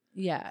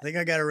 Yeah, I think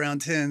I got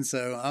around 10.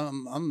 So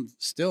I'm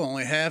still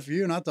only half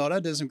you, and I thought I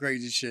did some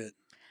crazy shit.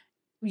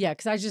 Yeah,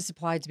 because I just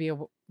applied to be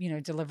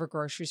deliver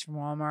groceries from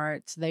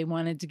Walmart. So they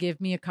wanted to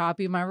give me a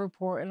copy of my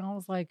report, and I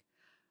was like,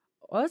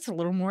 well, that's a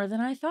little more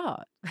than I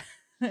thought.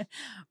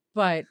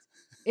 But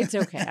it's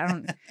okay.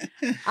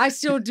 I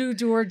still do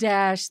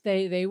DoorDash.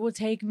 They will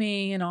take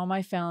me and all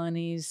my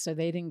felonies, so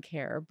they didn't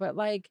care. But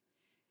like,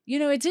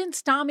 it didn't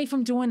stop me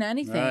from doing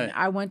anything. Right.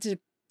 I went to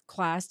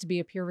class to be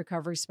a peer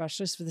recovery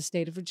specialist for the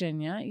state of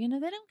Virginia. They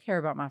don't care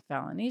about my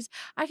felonies.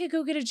 I could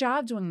go get a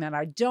job doing that.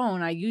 I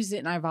don't. I use it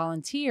and I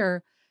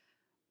volunteer.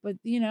 But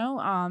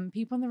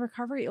people in the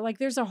recovery, like,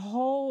 there's a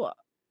whole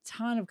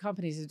ton of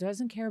companies that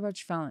doesn't care about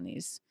your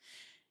felonies.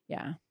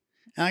 Yeah.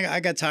 I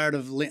got tired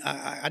of.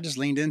 I just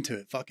leaned into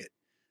it. Fuck it.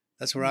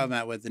 That's where I'm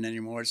at with it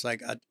anymore. It's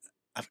like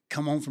I've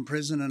come home from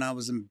prison and I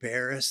was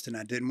embarrassed and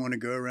I didn't want to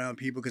go around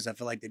people because I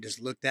feel like they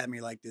just looked at me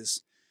like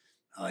this.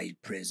 Oh, he's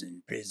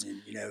prison,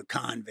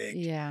 convict.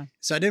 Yeah.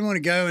 So I didn't want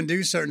to go and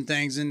do certain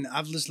things. And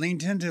I've just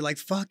leaned into it like,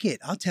 fuck it.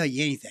 I'll tell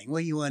you anything.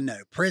 What do you want to know?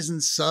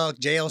 Prison sucked.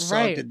 Jail sucked.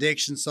 Right.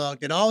 Addiction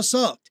sucked. It all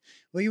sucked.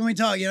 What do you want me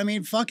to talk? You know what I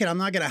mean? Fuck it. I'm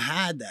not going to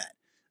hide that.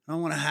 I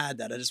don't want to hide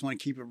that. I just want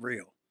to keep it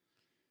real.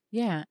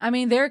 Yeah. I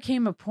mean, there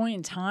came a point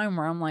in time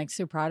where I'm like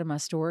so proud of my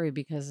story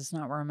because it's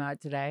not where I'm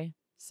at today.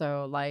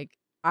 So like,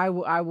 I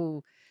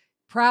will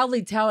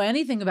proudly tell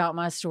anything about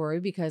my story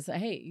because,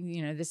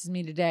 hey, this is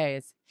me today.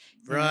 It's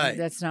right.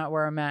 That's not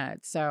where I'm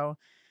at. So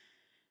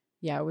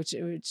yeah, which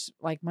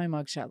like my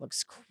mugshot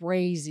looks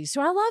crazy.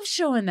 So I love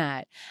showing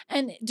that.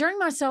 And during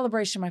my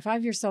celebration, my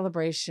 5-year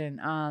celebration,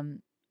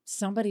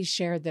 somebody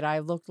shared that I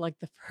looked like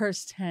the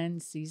first 10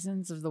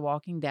 seasons of The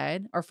Walking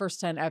Dead, or first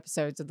 10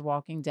 episodes of The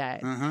Walking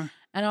Dead. Uh-huh.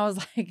 And I was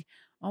like,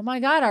 oh my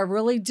God, I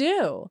really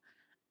do.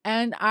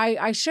 And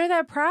I share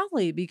that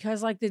proudly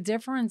because like the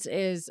difference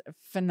is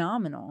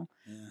phenomenal.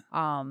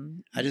 Yeah.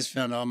 I just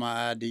found all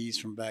my IDs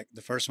from back.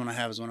 The first one I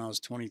have is when I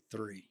was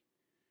 23.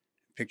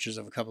 Pictures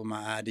of a couple of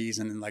my IDs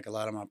and then like a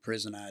lot of my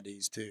prison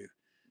IDs too.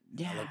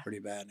 Yeah. I look pretty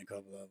bad in a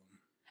couple of them.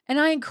 And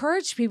I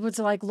encourage people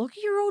to like, look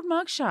at your old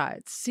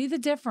mugshots, see the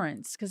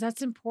difference, because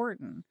that's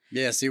important.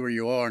 Yeah, see where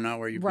you are, not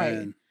where you've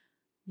been.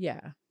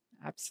 Yeah,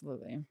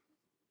 absolutely.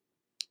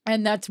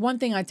 And that's one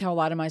thing I tell a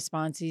lot of my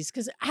sponsees,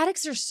 because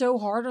addicts are so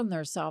hard on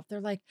themselves. They're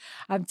like,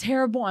 I'm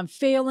terrible, I'm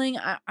failing,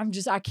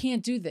 I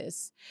can't do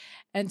this.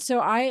 And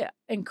so I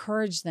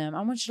encourage them,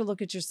 I want you to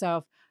look at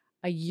yourself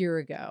a year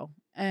ago.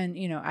 And,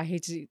 I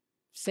hate to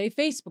say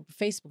Facebook, but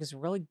Facebook is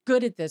really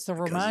good at this. They'll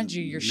remind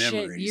you your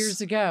shit years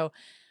ago.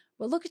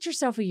 But look at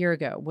yourself a year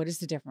ago. What is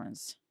the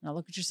difference? Now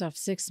look at yourself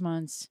 6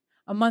 months,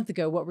 a month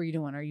ago. What were you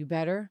doing? Are you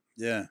better?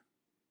 Yeah.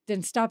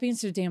 Then stop being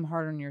so damn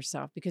hard on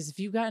yourself, because if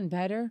you've gotten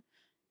better,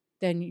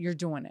 then you're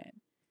doing it.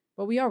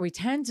 But we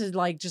tend to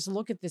like just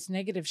look at this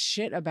negative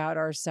shit about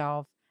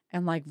ourselves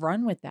and like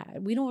run with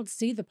that. We don't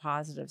see the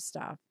positive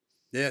stuff.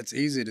 Yeah, it's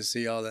easy to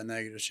see all that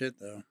negative shit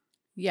though.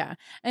 Yeah.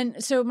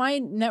 And so my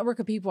network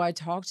of people I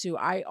talk to,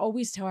 I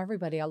always tell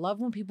everybody, I love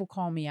when people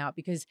call me out,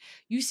 because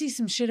you see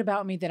some shit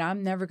about me that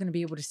I'm never going to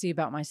be able to see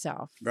about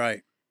myself.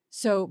 Right.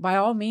 So by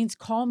all means,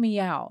 call me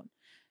out.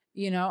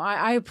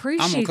 I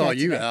appreciate I'm going to call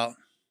you out.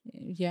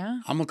 Yeah.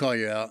 I'm gonna call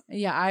you out.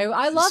 Yeah.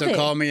 I love it. So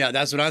call me out.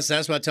 That's what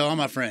I tell all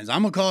my friends.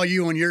 I'm gonna call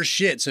you on your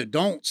shit. So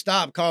don't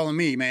stop calling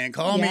me, man.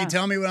 Call me.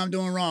 Tell me what I'm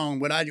doing wrong.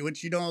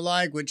 What you don't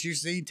like. What you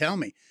see. Tell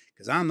me,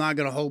 because I'm not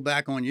gonna hold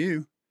back on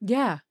you.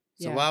 Yeah.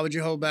 So why would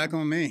you hold back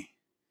on me?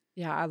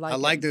 Yeah, I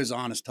like those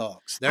honest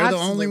talks. They're the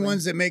only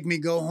ones that make me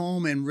go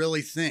home and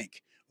really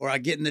think. Or I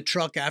get in the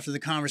truck after the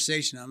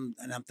conversation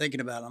and I'm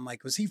thinking about it. I'm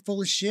like, was he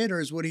full of shit or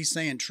is what he's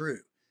saying true?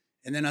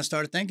 And then I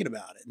started thinking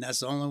about it. And that's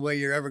the only way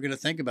you're ever going to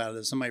think about it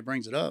if somebody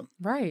brings it up.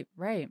 Right,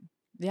 right.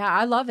 Yeah,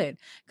 I love it.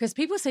 Because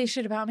people say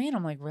shit about me and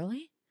I'm like,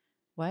 really?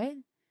 What?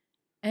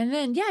 And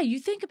then, yeah, you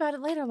think about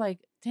it later like,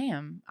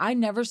 damn, I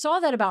never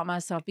saw that about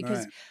myself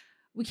because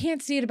we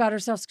can't see it about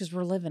ourselves because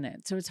we're living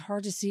it. So it's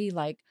hard to see,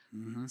 like,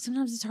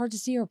 sometimes it's hard to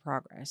see our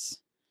progress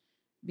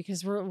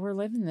because we're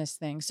living this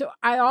thing. So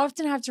I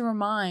often have to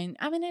remind,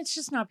 I mean, it's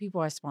just not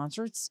people I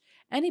sponsor. It's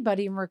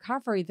anybody in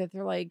recovery that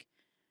they're like,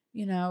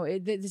 you know,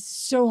 this is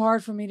so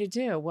hard for me to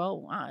do.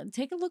 Well,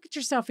 take a look at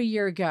yourself a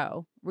year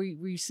ago. Were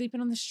you sleeping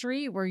on the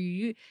street? Were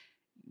you,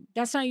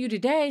 that's not you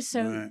today.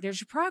 So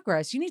there's your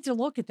progress. You need to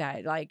look at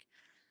that. Like,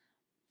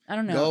 I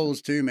don't know.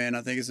 Goals too, man.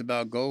 I think it's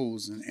about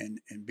goals and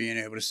being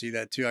able to see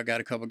that too. I got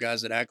a couple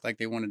guys that act like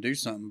they want to do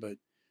something, but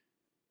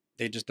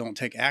they just don't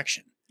take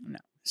action. No.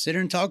 Sit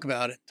here and talk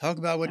about it. Talk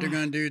about what they're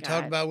going to do. God.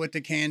 Talk about what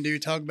they can do.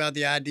 Talk about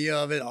the idea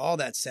of it. All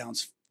that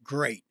sounds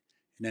great.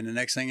 And then the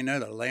next thing you know,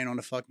 they're laying on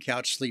the fucking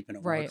couch sleeping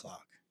at 1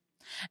 o'clock.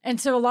 And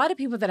so a lot of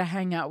people that I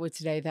hang out with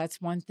today,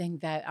 that's one thing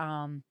that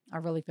I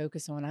really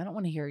focus on. I don't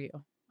want to hear you.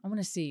 I want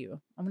to see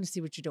you. I want to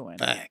see what you're doing.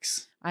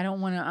 Facts. I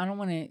don't want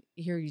to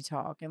hear you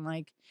talk. And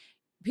like,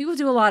 people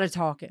do a lot of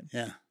talking.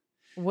 Yeah.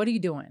 What are you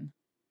doing?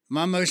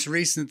 My most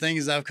recent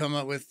things I've come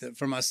up with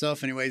for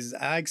myself anyways is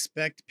I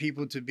expect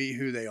people to be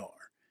who they are.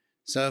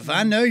 So if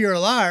I know you're a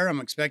liar,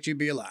 I'm expect you to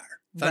be a liar.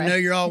 If I know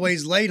you're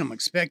always late, I'm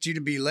expect you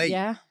to be late.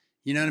 Yeah.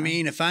 You know what I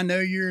mean? If I know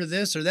you're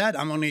this or that,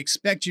 I'm going to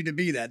expect you to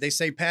be that. They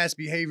say past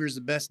behavior is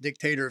the best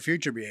dictator of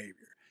future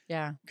behavior.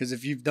 Yeah. Because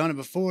if you've done it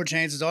before,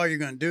 chances are you're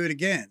going to do it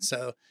again.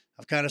 So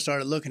I've kind of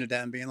started looking at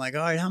that and being like,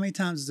 all right, how many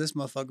times has this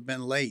motherfucker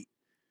been late?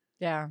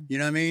 Yeah. You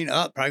know what I mean?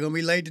 Oh, probably going to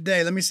be late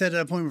today. Let me set an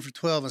appointment for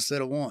 12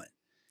 instead of 1.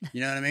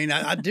 You know what I mean?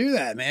 I do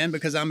that, man,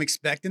 because I'm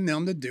expecting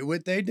them to do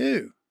what they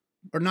do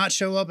or not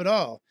show up at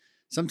all.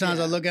 Sometimes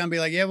I look at them and be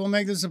like, yeah, we'll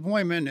make this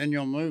appointment and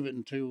you'll move it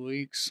in 2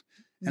 weeks.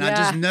 And I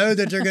just know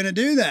that they're going to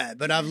do that.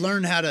 But I've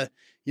learned how to,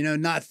 you know,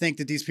 not think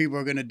that these people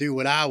are going to do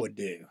what I would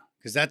do.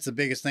 Because that's the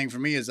biggest thing for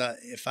me is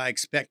if I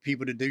expect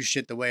people to do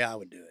shit the way I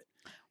would do it,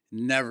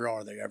 never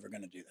are they ever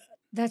going to do that.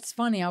 That's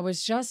funny. I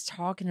was just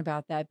talking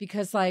about that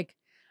because like,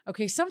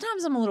 okay,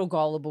 sometimes I'm a little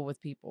gullible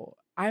with people.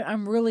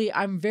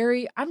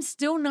 I'm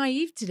still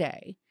naive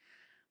today.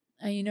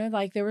 And, you know,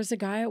 like there was a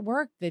guy at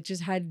work that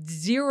just had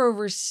zero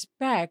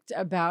respect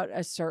about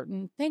a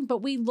certain thing.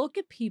 But we look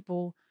at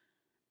people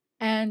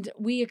and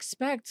we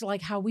expect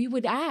like how we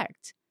would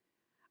act.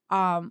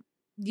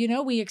 You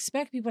know, we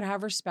expect people to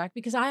have respect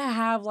because I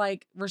have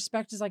like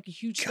respect is like a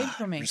huge thing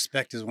for me.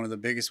 Respect is one of the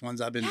biggest ones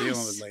I've been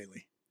dealing with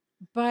lately.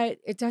 But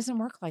it doesn't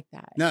work like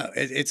that. No,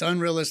 it's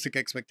unrealistic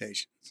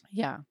expectations.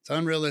 Yeah. It's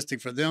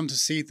unrealistic for them to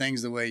see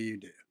things the way you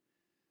do.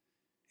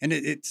 And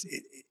it's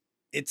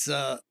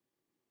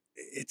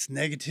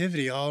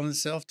negativity all in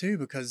itself too,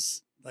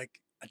 because like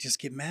I just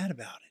get mad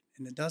about it.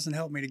 And it doesn't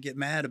help me to get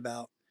mad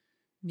about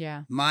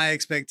my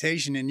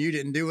expectation and you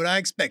didn't do what I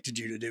expected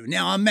you to do.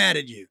 Now I'm mad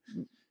at you.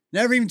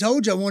 Never even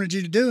told you I wanted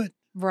you to do it.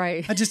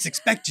 Right. I just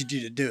expected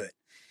you to do it.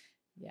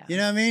 Yeah. You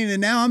know what I mean?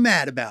 And now I'm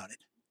mad about it.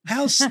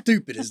 How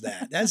stupid is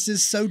that? That's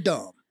just so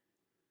dumb.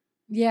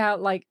 Yeah.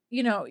 Like,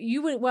 you know,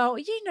 you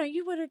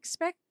would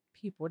expect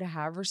people to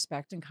have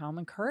respect and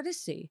common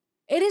courtesy.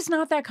 It is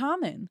not that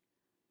common.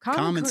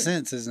 Common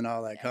sense isn't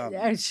all that common.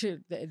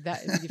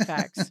 That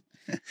facts.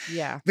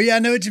 Yeah. But yeah, I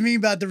know what you mean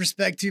about the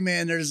respect too,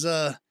 man. There's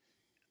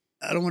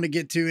I don't want to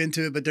get too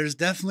into it, but there's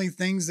definitely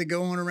things that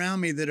go on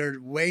around me that are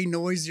way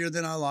noisier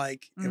than I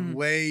like and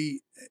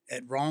way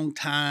at wrong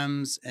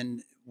times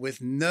and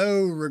with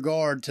no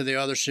regard to the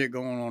other shit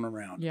going on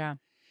around. Yeah.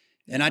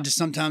 And I just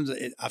sometimes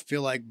I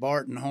feel like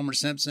Bart and Homer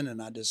Simpson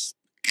and I just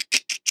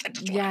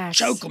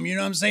choke them. You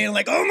know what I'm saying?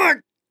 Like, oh my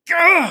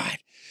God.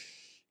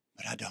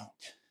 But I don't.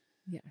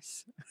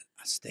 Yes.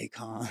 I stay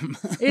calm.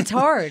 It's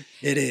hard.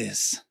 It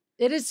is.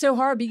 It is so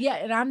hard, but yeah,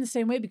 and I'm the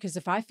same way because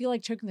if I feel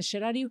like choking the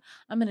shit out of you,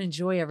 I'm going to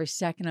enjoy every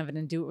second of it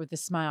and do it with a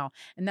smile.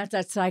 And that's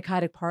that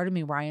psychotic part of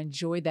me where I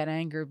enjoy that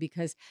anger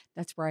because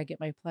that's where I get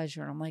my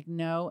pleasure. And I'm like,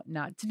 no,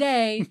 not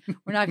today.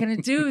 We're not going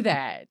to do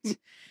that.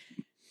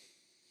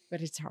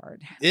 But it's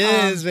hard.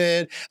 It is,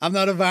 man. I'm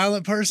not a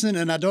violent person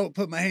and I don't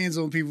put my hands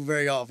on people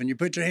very often. You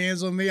put your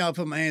hands on me, I'll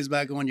put my hands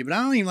back on you. But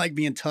I don't even like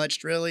being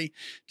touched really.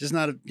 Just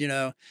not,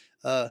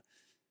 but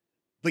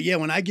yeah,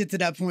 when I get to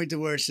that point to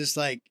where it's just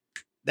like,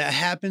 that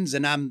happens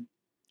and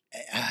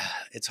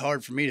it's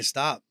hard for me to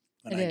stop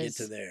when I get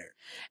to there.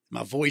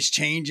 My voice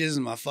changes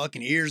and my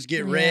fucking ears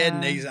get red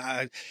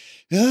and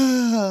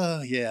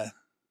yeah.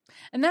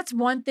 And that's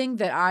one thing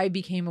that I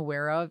became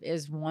aware of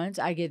is once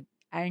I get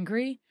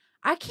angry,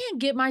 I can't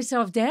get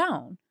myself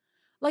down.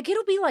 Like,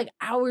 it'll be like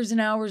hours and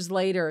hours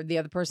later, the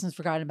other person's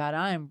forgotten about it.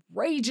 I am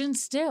raging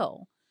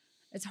still.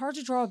 It's hard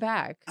to draw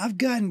back. I've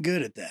gotten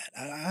good at that.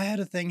 I had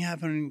a thing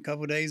happen a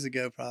couple of days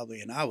ago,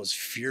 probably, and I was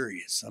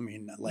furious. I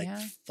mean, like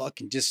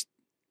fucking just,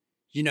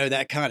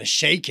 that kind of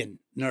shaking,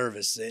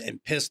 nervous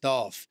and pissed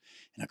off.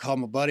 And I called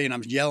my buddy and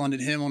I'm yelling at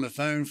him on the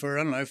phone for,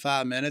 I don't know,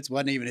 5 minutes.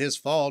 Wasn't even his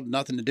fault,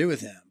 nothing to do with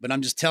him. But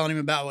I'm just telling him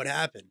about what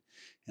happened.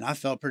 And I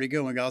felt pretty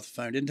good when I got off the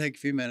phone. Didn't take a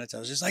few minutes. I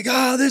was just like,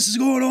 oh, this is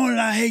going on and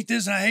I hate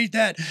this and I hate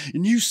that.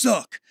 And you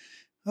suck.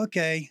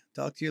 Okay,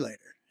 talk to you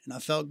later. And I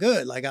felt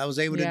good. Like I was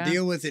able to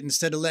deal with it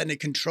instead of letting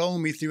it control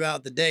me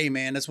throughout the day,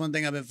 man. That's one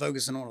thing I've been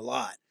focusing on a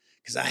lot.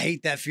 Because I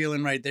hate that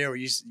feeling right there where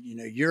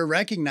you're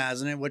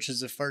recognizing it, which is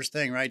the first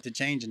thing, right, to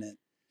changing it.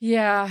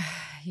 Yeah.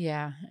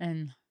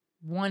 And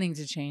wanting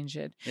to change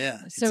it. Yeah.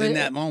 So it's in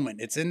that moment.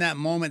 It's in that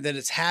moment that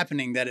it's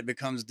happening that it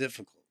becomes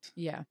difficult.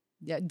 Yeah.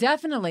 Yeah,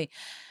 definitely.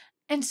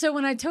 And so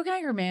when I took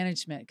anger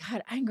management,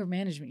 God, anger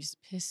management used to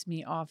piss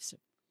me off so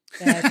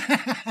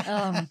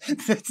bad.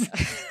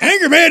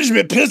 Anger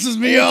management pisses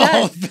me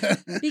off.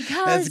 Because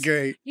that's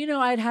great.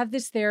 I'd have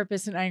this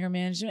therapist in anger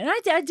management, and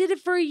I did it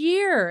for a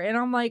year, and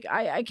I'm like,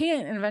 I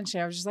can't. And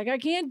eventually, I was just like, I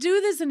can't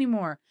do this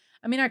anymore.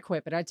 I mean, I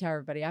quit, but I tell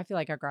everybody, I feel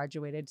like I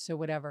graduated, so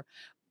whatever.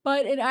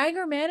 But in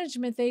anger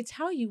management, they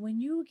tell you when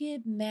you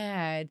get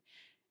mad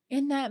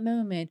in that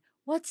moment,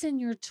 what's in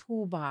your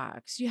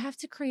toolbox? You have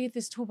to create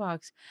this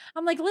toolbox.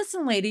 I'm like,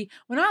 listen, lady,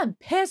 when I'm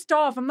pissed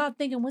off, I'm not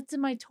thinking, what's in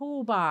my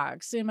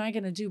toolbox? Am I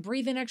going to do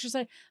breathing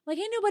exercise? Like,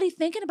 ain't nobody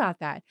thinking about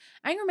that.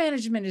 Anger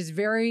management is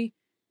very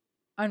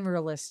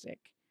unrealistic.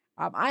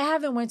 I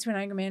haven't went to an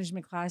anger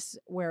management class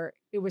where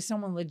it was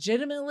someone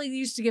legitimately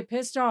used to get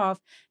pissed off.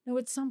 No,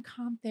 it's some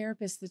calm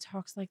therapist that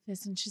talks like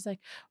this. And she's like,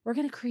 we're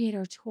going to create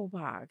our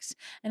toolbox.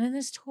 And in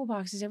this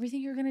toolbox is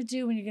everything you're going to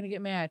do when you're going to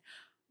get mad.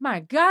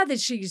 My God,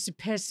 that shit used to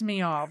piss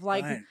me off.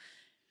 Like,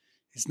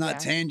 it's not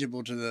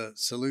tangible to the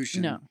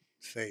solution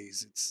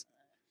phase.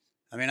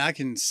 I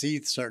can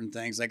see certain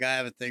things. Like I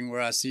have a thing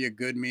where I see a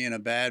good me and a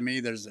bad me.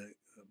 There's a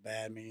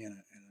bad me and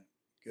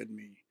a good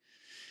me.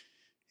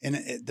 And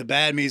the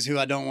bad me is who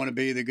I don't want to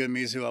be. The good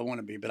me is who I want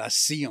to be. But I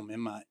see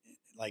them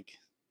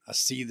I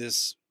see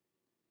this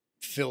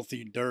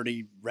filthy,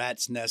 dirty,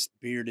 rat's nest,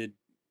 bearded,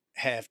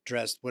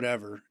 half-dressed,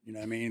 whatever, you know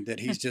what I mean? That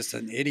he's just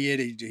an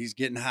idiot. He's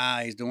getting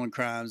high. He's doing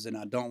crimes. And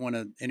I don't want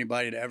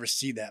anybody to ever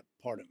see that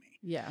part of me.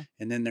 Yeah.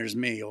 And then there's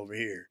me over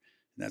here.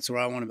 And that's where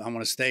I want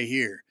to stay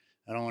here.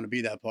 I don't want to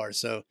be that part.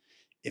 So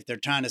if they're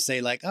trying to say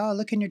like, oh,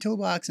 look in your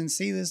toolbox and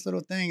see this little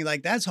thing,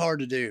 like that's hard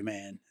to do,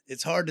 man.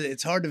 It's hard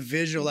to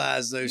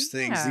visualize those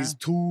things, these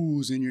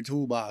tools in your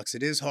toolbox.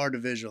 It is hard to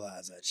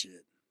visualize that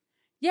shit.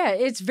 Yeah,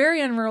 it's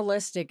very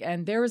unrealistic.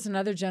 And there was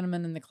another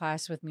gentleman in the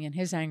class with me, and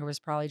his anger was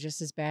probably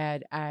just as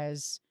bad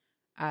as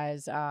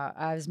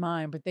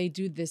mine. But they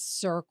do this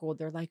circle.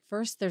 They're like,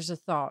 first there's a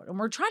thought, and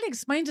we're trying to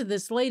explain to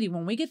this lady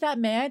when we get that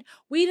mad,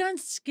 we done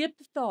skip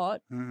the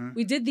thought,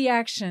 we did the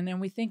action, and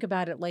we think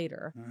about it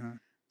later.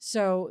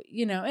 So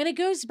and it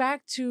goes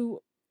back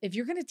to, if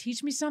you're going to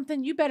teach me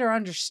something, you better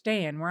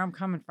understand where I'm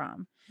coming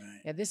from.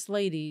 Right. Yeah, this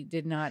lady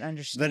did not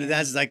understand. But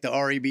that's like the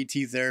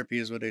REBT therapy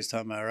is what he's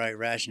talking about, right?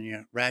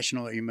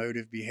 Rational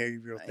emotive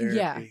behavioral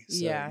therapy.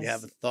 Yeah, so you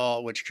have a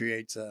thought which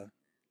creates a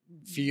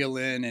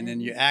feeling, and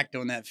then you act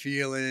on that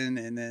feeling,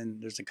 and then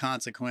there's a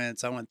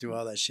consequence. I went through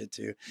all that shit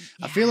too.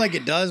 Yeah. I feel like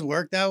it does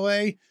work that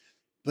way,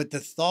 but the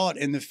thought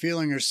and the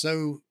feeling are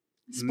so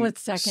split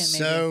second,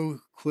 so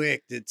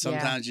quick that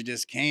sometimes you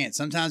just can't.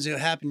 Sometimes it'll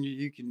happen.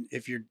 You can,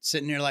 if you're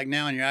sitting here like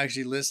now and you're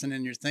actually listening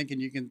and you're thinking,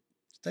 you can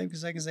take a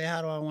second and say,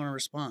 how do I want to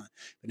respond?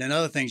 But then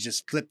other things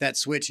just flip that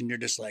switch and you're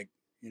just like,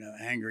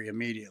 angry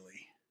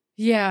immediately.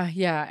 Yeah.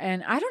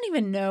 And I don't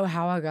even know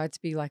how I got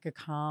to be like a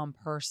calm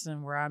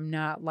person where I'm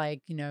not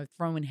like,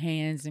 throwing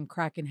hands and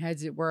cracking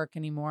heads at work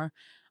anymore.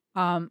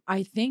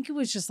 I think it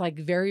was just like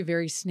very,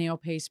 very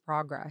snail-paced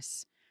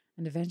progress.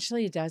 And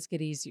eventually it does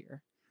get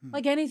easier.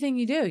 Like anything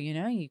you do,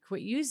 you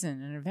quit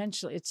using, and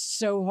eventually it's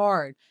so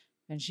hard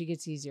and she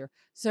gets easier.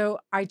 So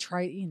I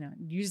try,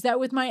 use that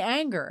with my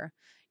anger.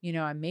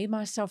 I made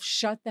myself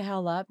shut the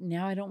hell up.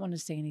 Now I don't want to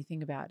say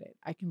anything about it.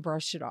 I can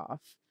brush it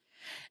off.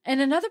 And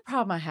another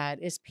problem I had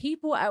is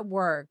people at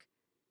work,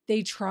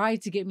 they try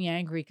to get me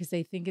angry because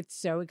they think it's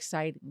so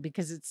exciting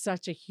because it's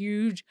such a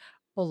huge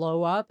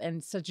blow up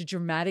and such a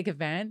dramatic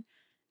event.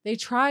 They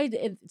tried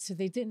it, so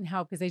they didn't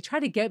help because they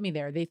try to get me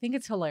there. They think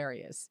it's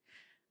hilarious.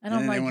 And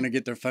I'm like, they want to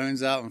get their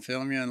phones out and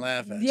film you and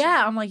laugh at you.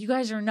 Yeah, I'm like, you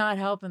guys are not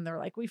helping. They're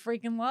like, we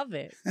freaking love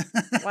it.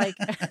 Like,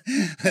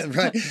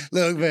 right.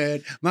 Look,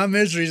 man, my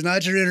misery is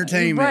not your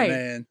entertainment,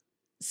 man.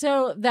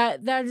 So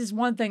that is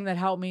one thing that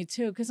helped me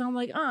too, because I'm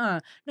like,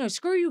 no,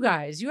 screw you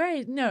guys. You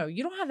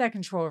don't have that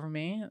control over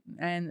me.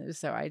 And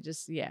so I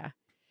just,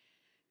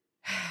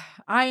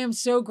 I am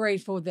so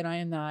grateful that I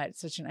am not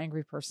such an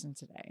angry person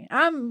today.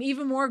 I'm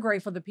even more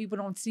grateful that people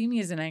don't see me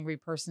as an angry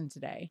person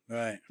today.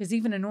 Right. Because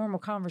even a normal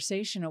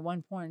conversation at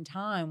one point in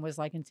time was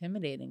like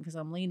intimidating because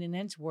I'm leaning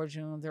in towards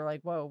you and they're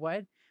like, whoa,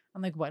 what?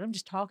 I'm like, what? I'm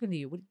just talking to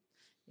you. What?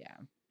 Yeah.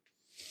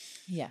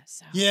 Yeah.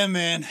 So. Yeah,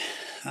 man.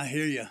 I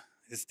hear you.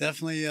 It's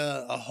definitely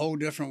a whole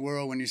different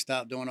world when you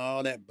stop doing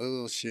all that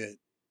bullshit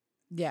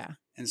Yeah.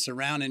 and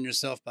surrounding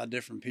yourself by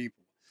different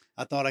people.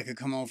 I thought I could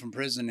come home from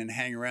prison and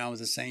hang around with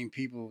the same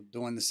people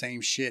doing the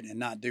same shit and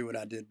not do what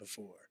I did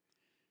before.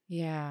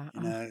 Yeah. You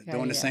Oh, know, okay.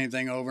 doing the Yeah. same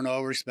thing over and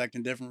over,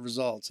 expecting different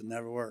results. It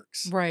never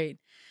works. Right.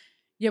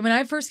 Yeah, when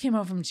I first came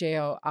home from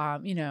jail,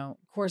 of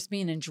course,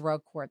 being in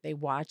drug court, they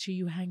watch who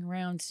you hang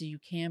around so you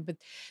can. But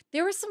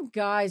there were some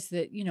guys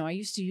that, I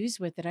used to use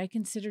with that I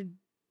considered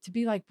to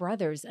be like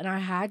brothers, and I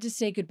had to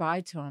say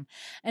goodbye to them.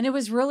 And it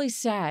was really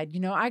sad.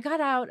 I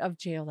got out of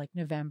jail like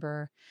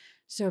November.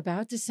 So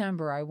about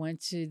December, I went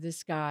to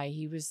this guy.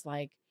 He was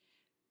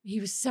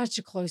such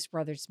a close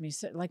brother to me,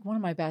 so, like one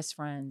of my best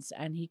friends.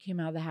 And he came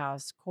out of the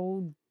house,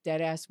 cold, dead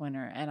ass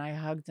winter, and I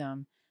hugged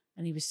him.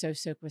 And he was so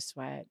soaked with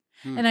sweat.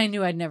 Hmm. And I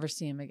knew I'd never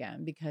see him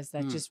again because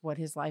that's Hmm. just what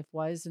his life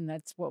was. And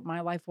that's what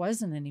my life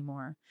wasn't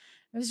anymore.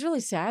 It was really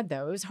sad,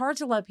 though. It was hard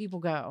to let people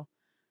go.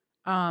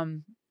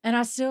 And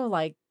I still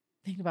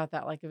think about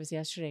that like it was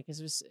yesterday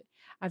because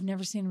I've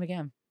never seen him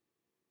again.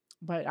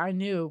 But I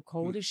knew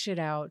cold as shit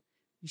out,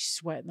 you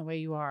sweating the way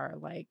you are,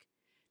 like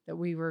that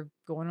we were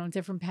going on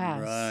different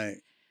paths. Right.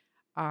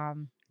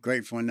 Um,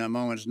 Grateful in that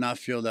moment to not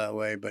feel that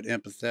way, but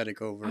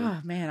empathetic over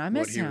Oh man, I what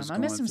miss he was him. I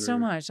going miss him so through.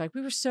 much. Like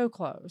we were so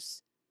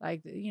close.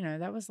 Like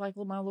that was like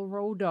my little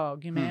road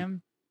dog, Hmm.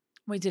 man.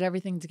 We did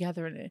everything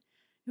together, and it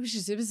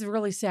was a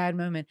really sad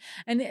moment.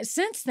 And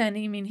since then,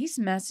 I mean, he's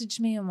messaged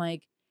me and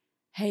like,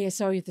 "Hey, I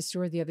saw you at the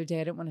store the other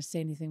day. I didn't want to say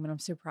anything, but I'm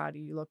so proud of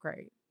you. You look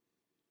great."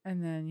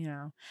 And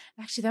then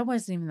actually, that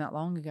wasn't even that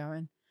long ago.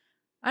 And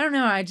I don't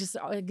know. I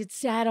get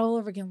sad all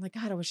over again. Like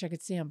God, I wish I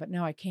could see him, but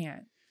no, I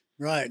can't.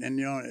 Right. And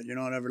you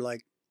don't ever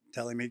like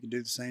tell him he could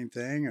do the same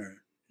thing,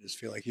 or just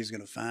feel like he's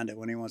going to find it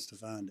when he wants to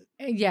find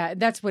it. Yeah,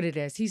 that's what it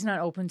is. He's not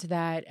open to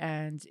that,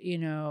 and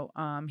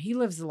he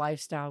lives a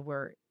lifestyle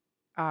where,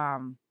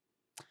 um,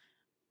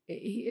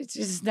 it's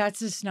just that's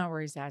just not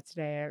where he's at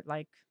today.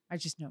 Like I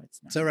just know it's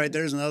not. So right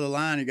there's another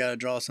line you got to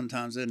draw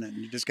sometimes, isn't it? And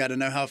you just got to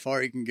know how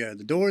far you can go.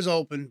 The door's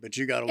open, but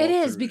you got to walk It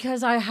is through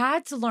because I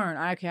had to learn.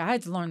 I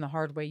had to learn the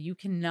hard way. You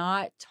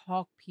cannot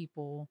talk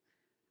people.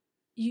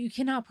 You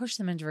cannot push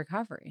them into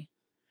recovery.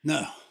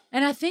 No.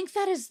 And I think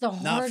that is the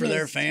hardest. Not for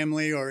their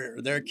family or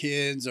their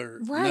kids or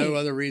Right. no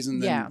other reason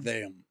than Yeah.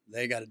 them.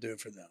 They got to do it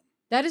for them.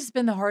 That has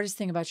been the hardest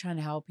thing about trying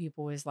to help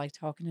people is like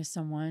talking to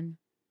someone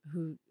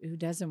who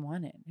doesn't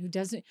want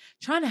it,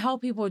 trying to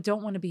help people who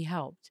don't want to be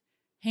helped.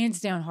 Hands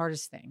down,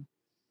 hardest thing.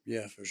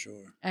 Yeah, for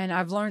sure. And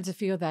I've learned to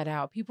feel that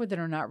out. People that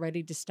are not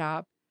ready to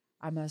stop,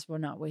 I might as well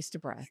not waste a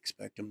breath.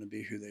 Expect them to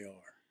be who they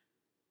are.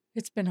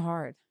 It's been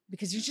hard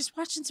because you're just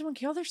watching someone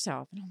kill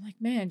themselves. And I'm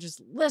like, man,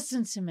 just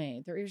listen to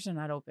me. Their ears are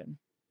not open.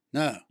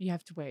 No. You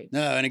have to wait.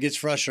 No, and it gets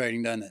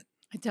frustrating, doesn't it?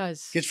 It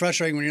does. It gets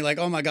frustrating when you're like,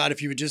 oh my God,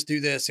 if you would just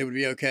do this, it would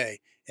be okay.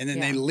 And then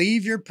they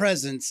leave your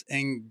presence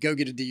and go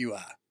get a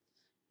DUI.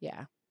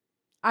 Yeah.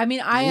 I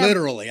mean,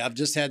 Literally, I've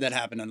just had that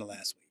happen in the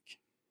last week.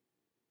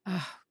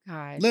 Oh,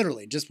 God.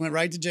 Literally, just went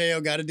right to jail,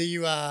 got a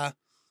DUI,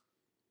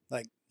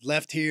 like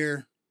left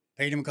here,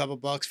 paid him a couple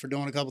bucks for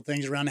doing a couple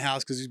things around the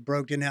house because he's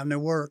broke, didn't have no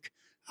work.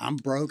 I'm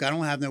broke. I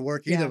don't have no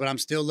work either, but I'm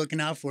still looking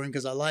out for him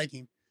because I like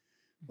him.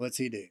 What's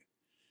he do?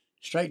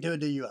 Straight to a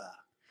DUI.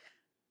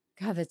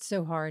 God, that's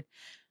so hard.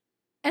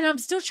 And I'm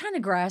still trying to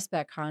grasp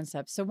that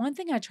concept. So one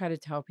thing I try to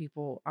tell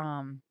people,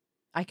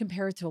 I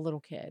compare it to a little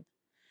kid.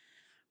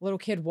 A little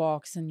kid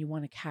walks and you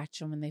want to catch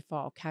them when they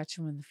fall. Catch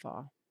them when they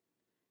fall.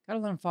 Got to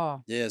let them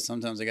fall. Yeah,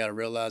 sometimes they got to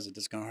realize that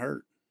it's going to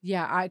hurt.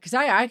 Yeah, because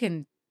I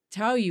can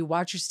tell you,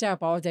 watch your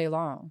step all day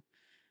long.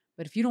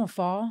 But if you don't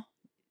fall,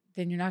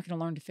 then you're not going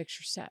to learn to fix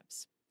your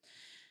steps.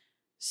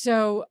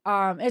 So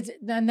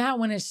then that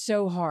one is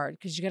so hard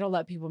because you got to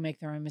let people make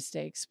their own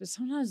mistakes. But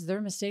sometimes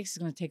their mistakes is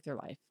going to take their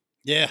life.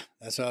 Yeah,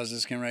 that's what I was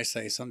just going to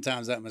say.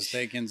 Sometimes that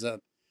mistake ends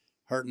up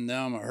hurting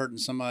them or hurting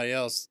somebody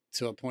else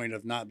to a point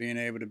of not being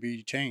able to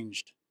be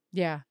changed.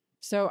 Yeah.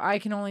 So I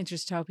can only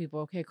just tell people,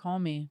 okay, call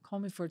me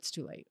before it's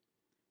too late.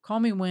 Call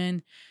me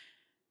when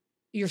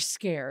you're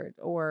scared,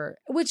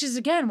 which is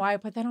again why I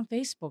put that on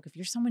Facebook. If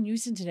you're someone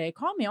using today,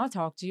 call me. I'll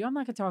talk to you. I'm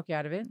not going to talk you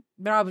out of it,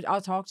 but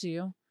I'll talk to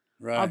you.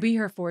 Right. I'll be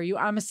here for you.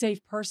 I'm a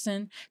safe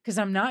person because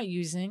I'm not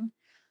using.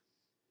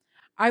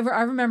 I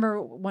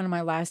remember one of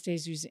my last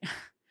days using.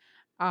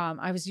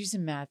 I was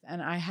using meth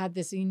and I had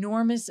this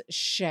enormous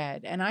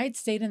shed and I had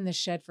stayed in this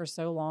shed for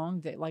so long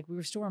that like we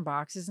were storing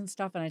boxes and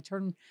stuff and I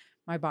turned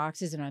my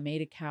boxes and I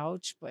made a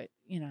couch, but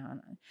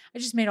I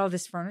just made all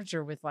this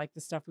furniture with like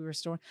the stuff we were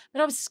storing,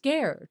 but I was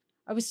scared.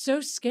 I was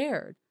so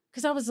scared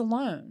because I was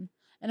alone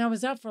and I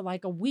was up for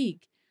like a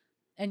week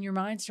and your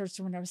mind starts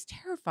to wonder. I was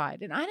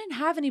terrified and I didn't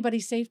have anybody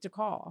safe to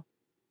call.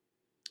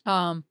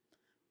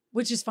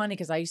 Which is funny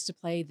because I used to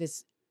play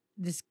this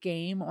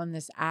game on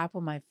this app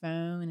on my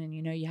phone and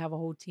you have a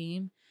whole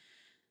team.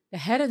 The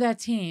head of that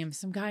team,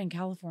 some guy in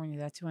California,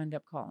 that's who I ended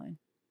up calling.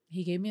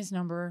 He gave me his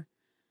number.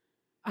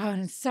 Oh,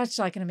 and it's such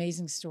like an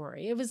amazing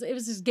story. It was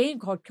this game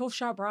called Kill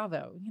Shot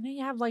Bravo.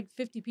 You have like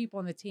 50 people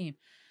on the team.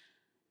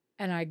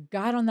 And I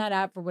got on that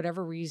app for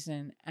whatever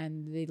reason.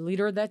 And the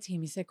leader of that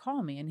team, he said,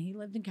 call me. And he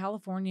lived in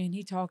California and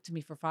he talked to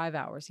me for 5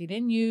 hours. He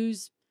didn't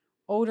use,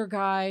 older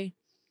guy.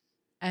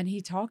 And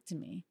he talked to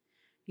me.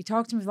 He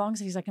talked to me as long as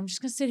he's like, I'm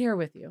just going to sit here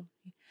with you.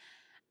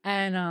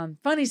 And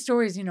funny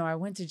stories, I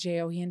went to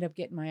jail. He ended up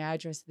getting my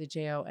address to the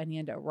jail and he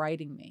ended up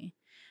writing me.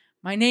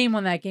 My name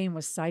on that game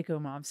was Psycho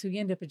Mom. So he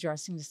ended up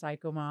addressing the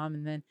Psycho Mom.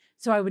 And then,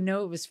 so I would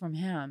know it was from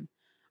him.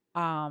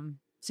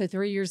 So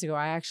 3 years ago,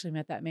 I actually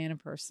met that man in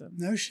person.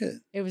 No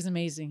shit. It was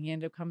amazing. He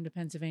ended up coming to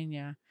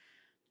Pennsylvania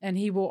and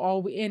he will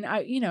always, and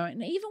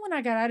and even when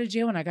I got out of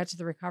jail and I got to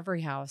the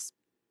recovery house,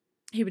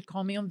 he would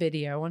call me on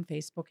video on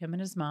Facebook, him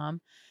and his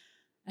mom,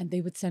 and they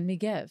would send me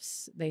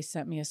gifts. They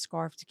sent me a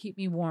scarf to keep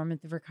me warm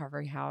at the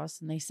recovery house.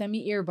 And they sent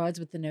me earbuds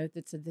with the note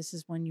that said, this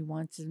is when you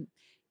want to,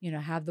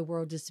 have the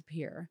world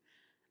disappear.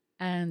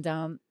 And,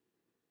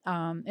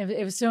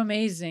 it was so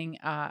amazing.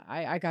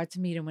 I got to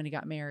meet him when he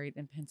got married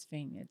in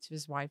Pennsylvania to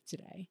his wife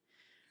today.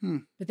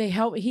 But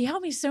he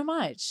helped me so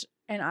much.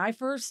 And I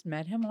first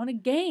met him on a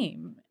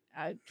game.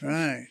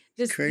 Right.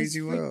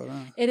 Crazy world.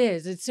 Huh? It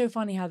is. It's so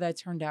funny how that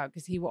turned out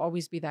because he will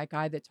always be that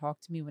guy that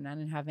talked to me when I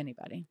didn't have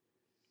anybody.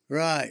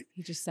 Right.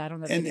 He just sat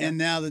on the and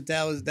now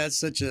that's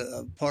such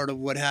a part of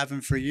what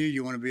happened for you.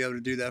 You want to be able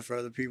to do that for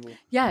other people.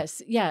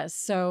 Yes.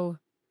 So,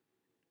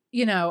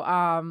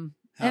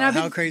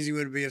 How crazy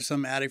would it be if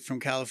some addict from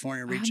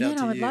California reached out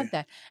to you? I would love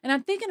that. And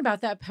I'm thinking about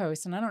that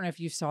post, and I don't know if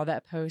you saw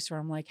that post where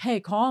I'm like, hey,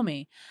 call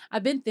me.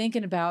 I've been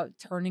thinking about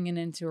turning it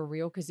into a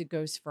reel because it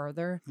goes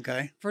further.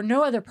 Okay. For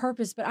no other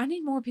purpose, but I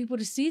need more people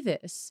to see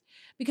this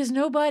because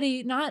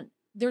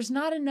there's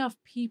not enough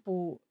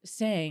people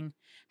saying,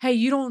 hey,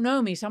 you don't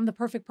know me, so I'm the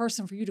perfect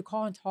person for you to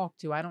call and talk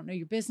to. I don't know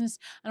your business.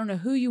 I don't know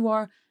who you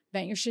are.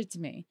 Vent your shit to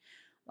me.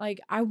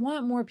 Like, I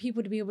want more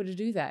people to be able to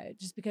do that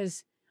just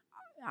because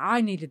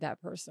I needed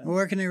that person. Well,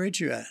 where can they reach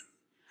you at?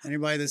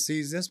 Anybody that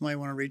sees this might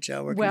want to reach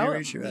out. Where can they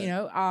reach you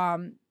at?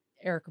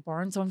 Erica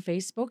Barnes on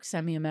Facebook.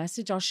 Send me a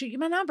message. I'll shoot you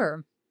my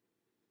number.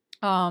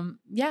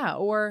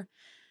 Or,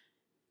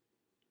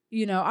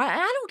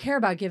 I don't care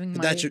about giving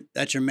but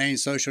that's your main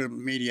social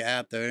media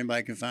app, though.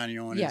 Anybody can find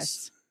you on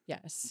it.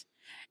 Yes.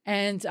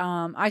 And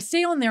I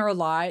stay on there a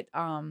lot.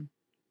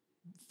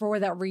 For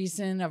that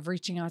reason of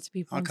reaching out to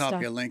people. I'll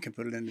copy a link and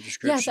put it in the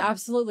description. Yes,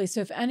 absolutely.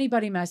 So if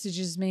anybody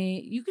messages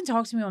me, you can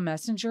talk to me on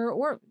Messenger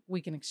or we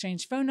can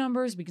exchange phone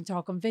numbers. We can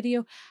talk on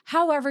video,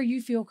 however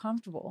you feel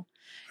comfortable.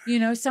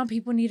 Some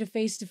people need a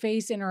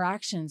face-to-face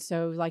interaction.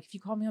 So like if you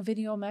call me on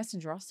video or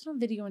Messenger, I'll sit on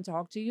video and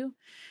talk to you.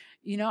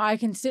 I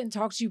can sit and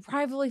talk to you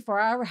privately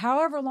for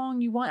however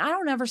long you want. I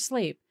don't ever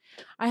sleep.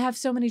 I have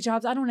so many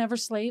jobs. I don't ever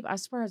sleep. I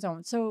swear I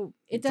don't. So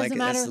it doesn't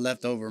matter. That's the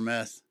leftover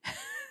meth.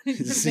 You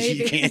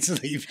can't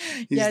sleep.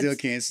 You still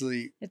can't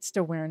sleep. It's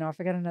still wearing off.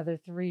 I got another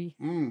 3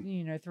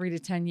 to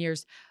 10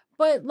 years.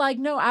 But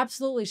no,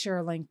 absolutely,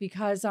 Cheryl,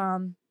 because,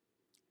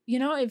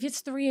 if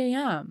it's 3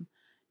 a.m.,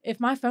 if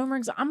my phone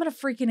rings, I'm going to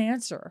freaking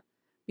answer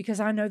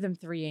because I know them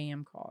 3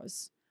 a.m.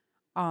 calls.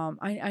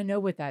 I know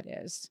what that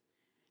is.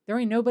 There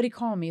ain't nobody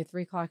calling me at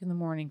 3 o'clock in the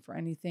morning for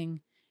anything.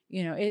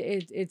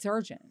 It's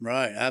urgent.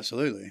 Right.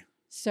 Absolutely.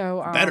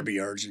 So it better be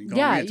urgent. Call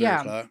me at 3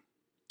 o'clock.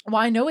 Well,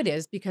 I know it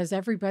is because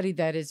everybody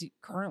that is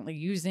currently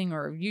using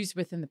or used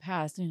within the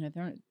past,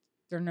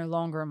 they're no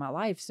longer in my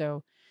life.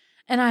 So,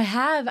 and I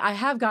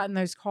have gotten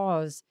those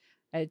calls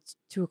at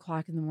 2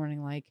 o'clock in the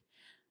morning, like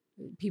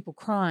people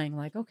crying,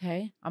 like,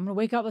 okay, I'm going to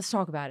wake up. Let's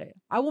talk about it.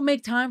 I will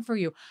make time for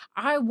you.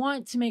 I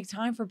want to make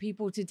time for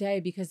people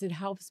today because it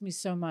helps me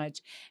so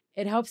much.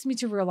 It helps me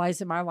to realize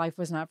that my life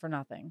was not for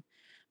nothing.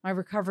 My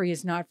recovery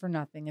is not for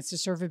nothing. It's to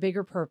serve a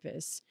bigger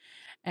purpose.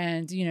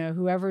 And,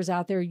 whoever's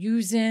out there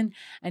using,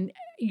 and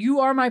you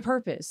are my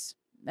purpose.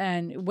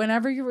 And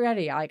whenever you're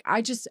ready, like,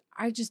 I just,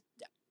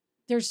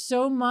 there's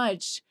so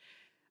much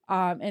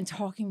in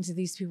talking to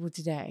these people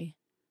today,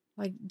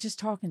 like just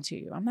talking to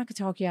you. I'm not going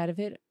to talk you out of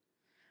it.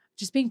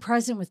 Just being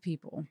present with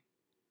people.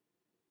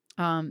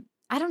 I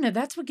don't know.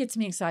 That's what gets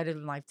me excited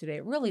in life today.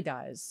 It really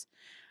does.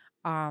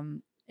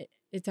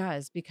 It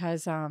does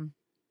because I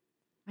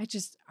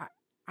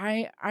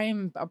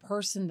am a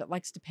person that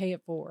likes to pay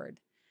it forward.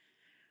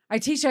 I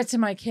teach that to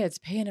my kids,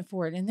 paying it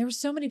forward. And there were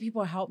so many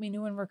people who helped me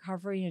new in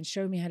recovery and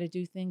showed me how to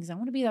do things. I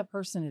want to be that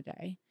person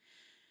today.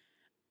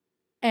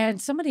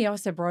 And somebody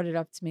else that brought it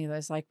up to me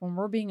was like, when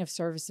we're being of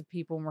service to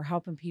people and we're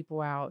helping people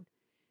out,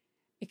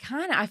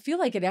 I feel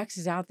like it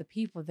X's out the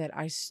people that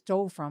I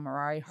stole from or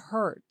I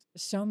hurt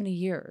so many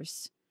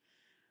years.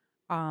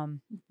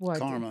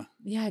 Karma.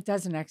 Yeah, it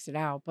doesn't exit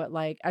out. But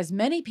like as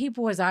many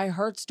people as I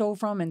hurt, stole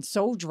from, and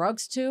sold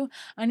drugs to,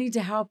 I need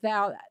to help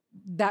out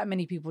that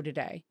many people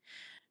today.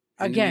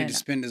 And you need to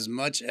spend as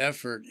much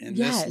effort in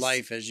this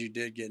life as you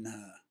did getting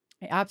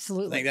high.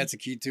 Absolutely. I think that's a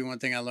key too. One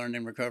thing I learned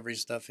in recovery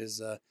stuff is,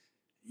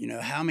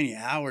 how many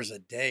hours a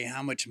day,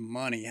 how much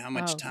money, how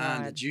much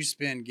time did you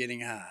spend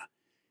getting high?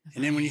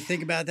 And then when you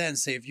think about that and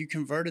say, if you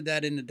converted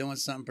that into doing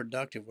something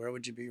productive, where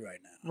would you be right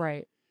now?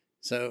 Right.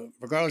 So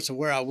regardless of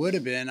where I would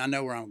have been, I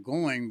know where I'm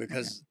going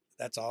because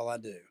that's all I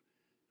do.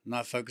 I'm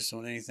not focused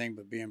on anything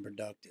but being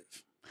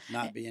productive.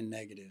 not being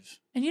negative.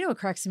 And you know what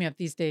cracks me up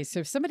these days? So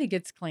if somebody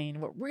gets clean,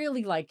 what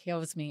really like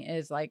kills me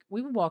is like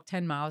we would walk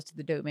 10 miles to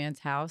the dope man's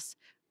house.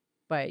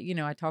 But, you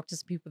know, I talk to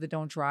some people that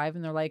don't drive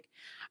and they're like,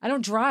 I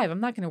don't drive. I'm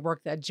not going to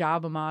work that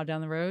job a mile down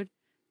the road.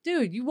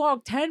 Dude, you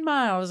walk 10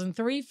 miles in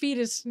 3 feet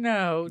of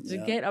snow to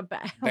Yep. get a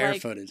bag.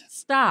 Barefooted. Like,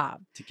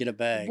 stop. To get a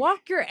bag.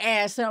 Walk your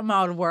ass a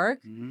mile to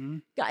work. Mm-hmm.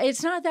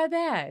 It's not that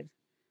bad.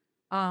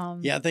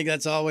 Yeah, I think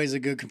that's always a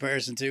good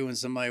comparison too when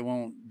somebody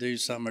won't do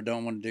something or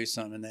don't want to do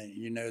something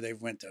and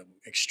they've went to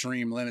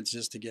extreme limits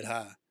just to get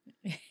high.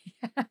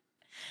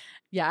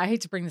 Yeah, I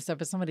hate to bring this up,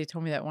 but somebody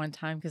told me that one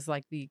time because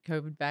like the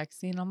COVID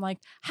vaccine. I'm like,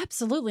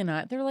 absolutely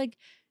not. They're like,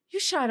 you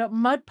shot up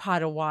mud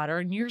pot of water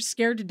and you're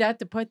scared to death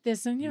to put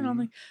this in. You know, I'm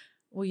like,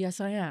 well,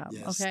 yes, I am.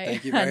 Yes, Okay.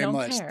 thank you I very don't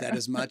much. care. That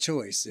is my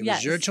choice. It Yes.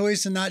 was your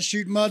choice to not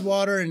shoot mud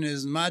water, and it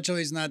is my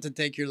choice not to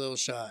take your little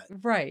shot.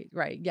 Right.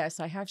 Yes,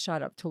 I have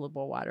shot up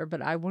toiletable water,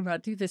 but I will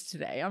not do this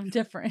today. I'm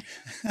different.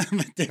 I'm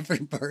a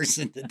different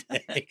person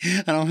today.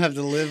 I don't have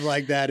to live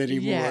like that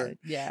anymore.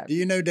 Yeah. Do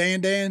you know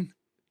Dan? Dan.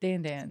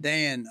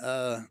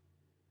 Dan,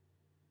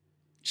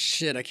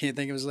 shit, I can't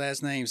think of his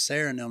last name.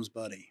 Sarah and them's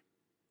buddy.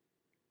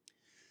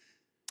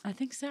 I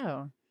think so.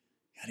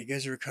 God, he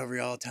goes to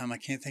recovery all the time. I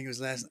can't think of his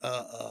last.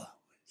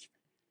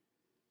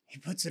 He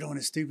puts it on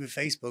his stupid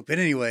Facebook. But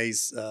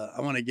anyways, I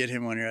want to get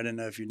him on here. I didn't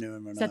know if you knew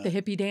him or Is not. that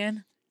the hippie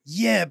Dan?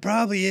 Yeah, it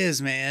probably is,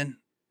 man.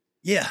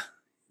 Yeah.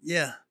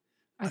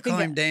 I call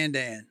him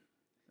Dan.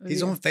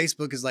 He's on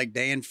Facebook as like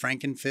Dan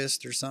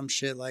Frankenfist or some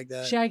shit like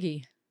that.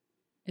 Shaggy.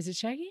 Is it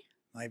Shaggy?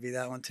 Might be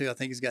that one too. I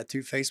think he's got 2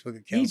 Facebook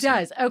accounts. He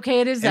does.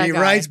 Okay, it is that and he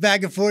guy. writes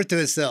back and forth to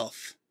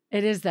himself.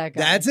 It is that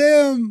guy. That's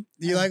him.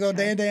 Do you like old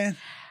Okay. Dan?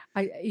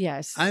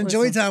 Yes. I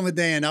enjoy Listen. time with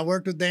Dan. I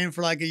worked with Dan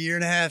for like a year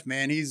and a half,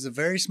 man. He's a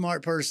very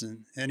smart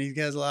person, and he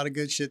has a lot of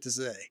good shit to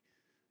say.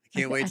 I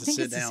can't wait to sit down I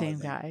think it's the same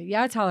with him. guy.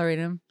 Yeah, I tolerate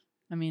him.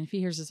 I mean, if he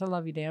hears this, I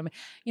love you, Dan. But,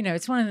 you know,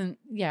 it's one of the,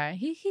 yeah,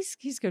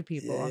 he's good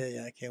people.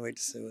 Yeah. I can't wait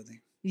to sit with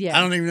him. Yeah.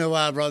 I don't even know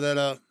why I brought that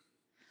up.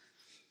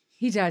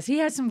 He does. He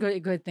has some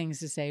good things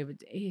to say, but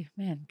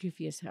man,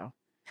 goofy as hell.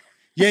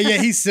 Yeah,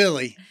 he's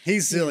silly.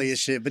 He's silly as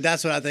shit. But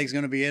that's what I think is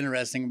going to be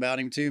interesting about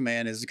him too,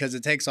 man, is because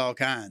it takes all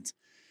kinds.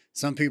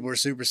 Some people are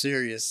super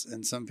serious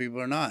and some people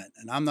are not.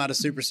 And I'm not a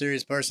super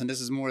serious person. This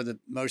is more of the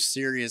most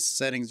serious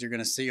settings you're going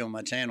to see on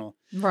my channel.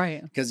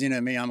 Right. Because, you know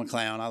me, I'm a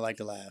clown. I like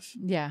to laugh.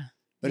 Yeah.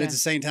 But at the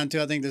same time,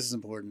 too, I think this is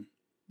important.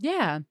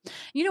 Yeah.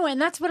 You know,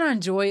 and that's what I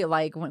enjoy,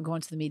 like when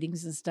going to the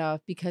meetings and stuff,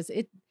 because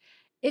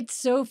it's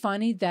so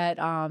funny that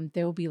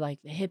there will be like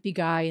the hippie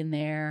guy in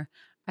there.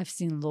 I've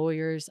seen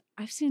lawyers.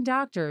 I've seen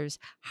doctors,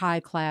 high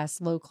class,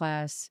 low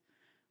class.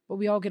 But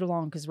we all get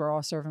along because we're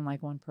all serving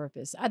like one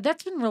purpose.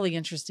 That's been really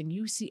interesting.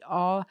 You see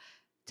all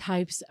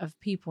types of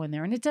people in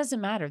there, and it doesn't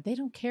matter. They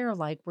don't care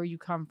like where you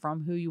come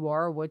from, who you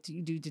are, what do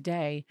you do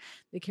today.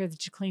 They care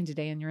that you clean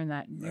today and you're in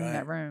that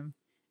room,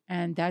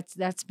 and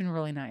that's been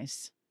really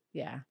nice.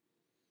 Yeah.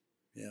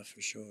 Yeah,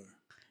 for sure.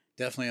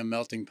 Definitely a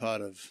melting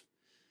pot of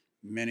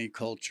many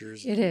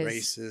cultures and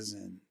races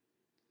and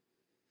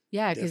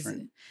because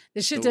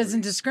this shit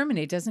doesn't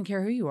discriminate. Doesn't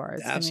care who you are.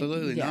 It's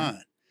absolutely not.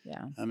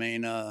 Yeah. I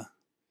mean,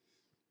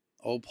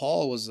 old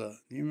Paul was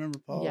you remember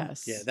Paul?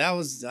 Yes. Yeah, that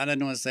was, I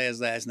didn't want to say his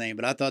last name,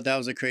 but I thought that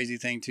was a crazy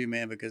thing too,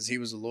 man, because he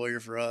was a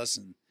lawyer for us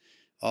and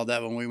all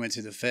that when we went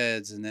to the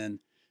feds. And then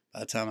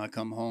by the time I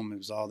come home, it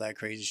was all that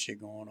crazy shit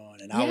going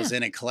on. And I was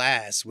in a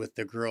class with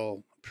the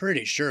girl,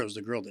 pretty sure it was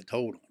the girl that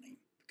told on him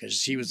because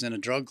she was in a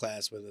drug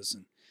class with us.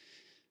 And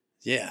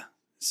yeah.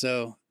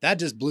 So that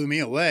just blew me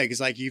away because,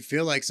 like, you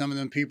feel like some of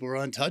them people are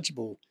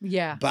untouchable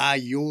by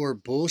your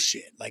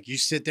bullshit. Like, you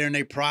sit there and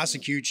they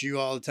prosecute you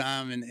all the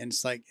time. And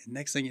it's like,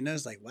 next thing you know,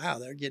 it's like, wow,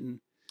 they're getting,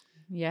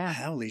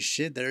 holy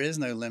shit, there is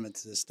no limit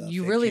to this stuff.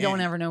 You really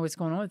don't ever know what's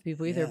going on with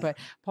people either. But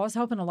Paul's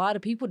helping a lot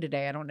of people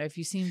today. I don't know if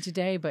you've seen him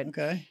today, but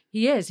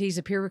he is. He's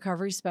a peer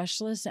recovery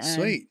specialist.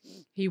 And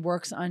he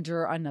works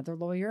under another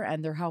lawyer,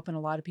 and they're helping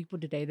a lot of people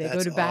today. They go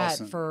to bat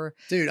for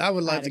Dude, I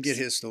would love to get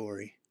his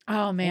story.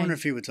 Oh, man. I wonder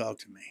if he would talk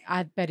to me.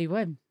 I bet he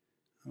would.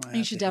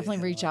 You should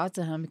definitely reach out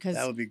to him because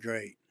that would be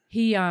great.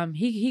 He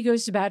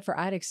goes to bat for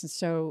addicts, and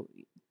so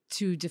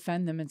to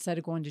defend them instead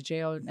of going to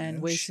jail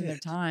and wasting their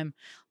time,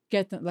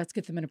 let's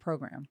get them in a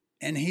program.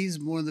 And he's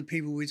one of the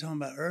people we talked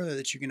about earlier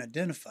that you can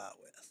identify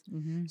with.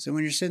 Mm-hmm. So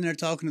when you're sitting there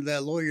talking to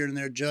that lawyer and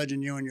they're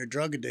judging you on your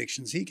drug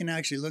addictions, he can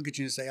actually look at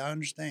you and say, I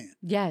understand.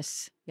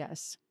 Yes.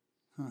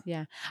 Huh.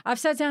 Yeah. I've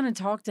sat down and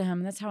talked to him,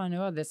 and that's how I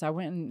know of this. I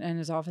went in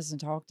his office and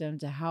talked to him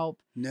to help.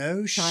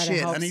 No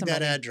shit. I need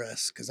that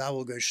address because I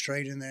will go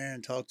straight in there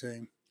and talk to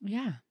him.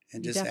 Yeah.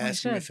 And just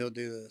ask him if he'll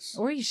do this.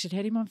 Or you should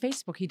hit him on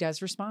Facebook. He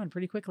does respond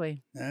pretty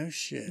quickly. No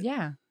shit.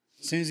 Yeah.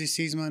 As soon as he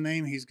sees my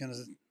name, he's going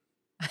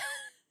to...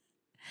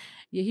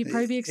 Yeah, he'd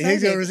probably be excited.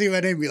 He's going to see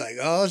my name and be like,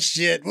 oh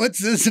shit, what's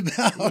this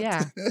about?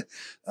 Yeah.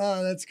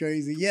 Oh, that's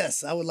crazy.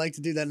 Yes, I would like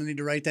to do that. I need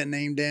to write that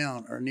name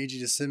down or need you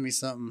to send me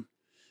something.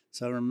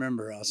 So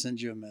remember, I'll send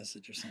you a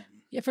message or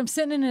something. Yeah, from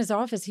sitting in his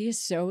office, he is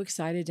so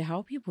excited to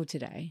help people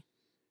today.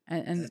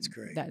 And that's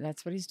great.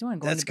 That's what he's doing.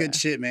 That's good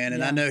shit, man.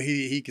 And I Yeah. know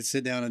he could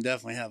sit down and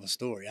definitely have a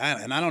story.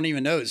 And I don't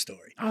even know his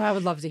story. Oh, I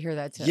would love to hear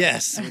that too.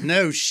 Yes.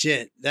 No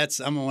shit.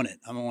 I'm on it.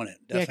 Yeah,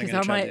 Definitely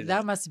gonna try to do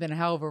that must have been a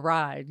hell of a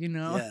ride, you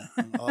know? Yeah,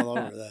 I'm all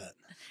over that.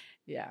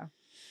 Yeah.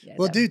 Yeah,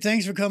 Well, dude,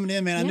 thanks for coming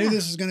in, man. I knew Yeah.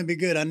 this was going to be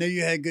good. I knew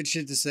you had good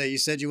shit to say. You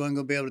said you weren't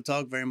going to be able to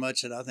talk very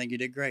much, and I think you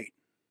did great.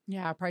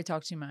 Yeah, I probably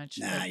talk too much.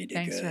 Nah, you did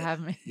Thanks good. for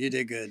having me. You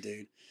did good,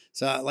 dude.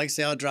 So, like I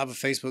say, I'll drop a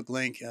Facebook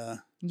link.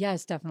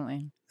 Yes,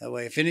 definitely. That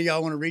way, if any of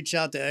y'all want to reach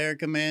out to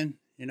Erica, man,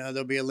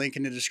 there'll be a link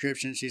in the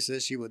description. She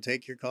says she will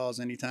take your calls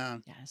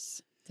anytime.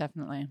 Yes,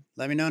 definitely.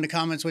 Let me know in the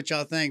comments what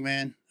y'all think,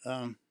 man.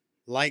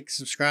 Like,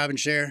 subscribe, and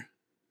share.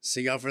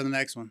 See y'all for the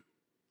next one.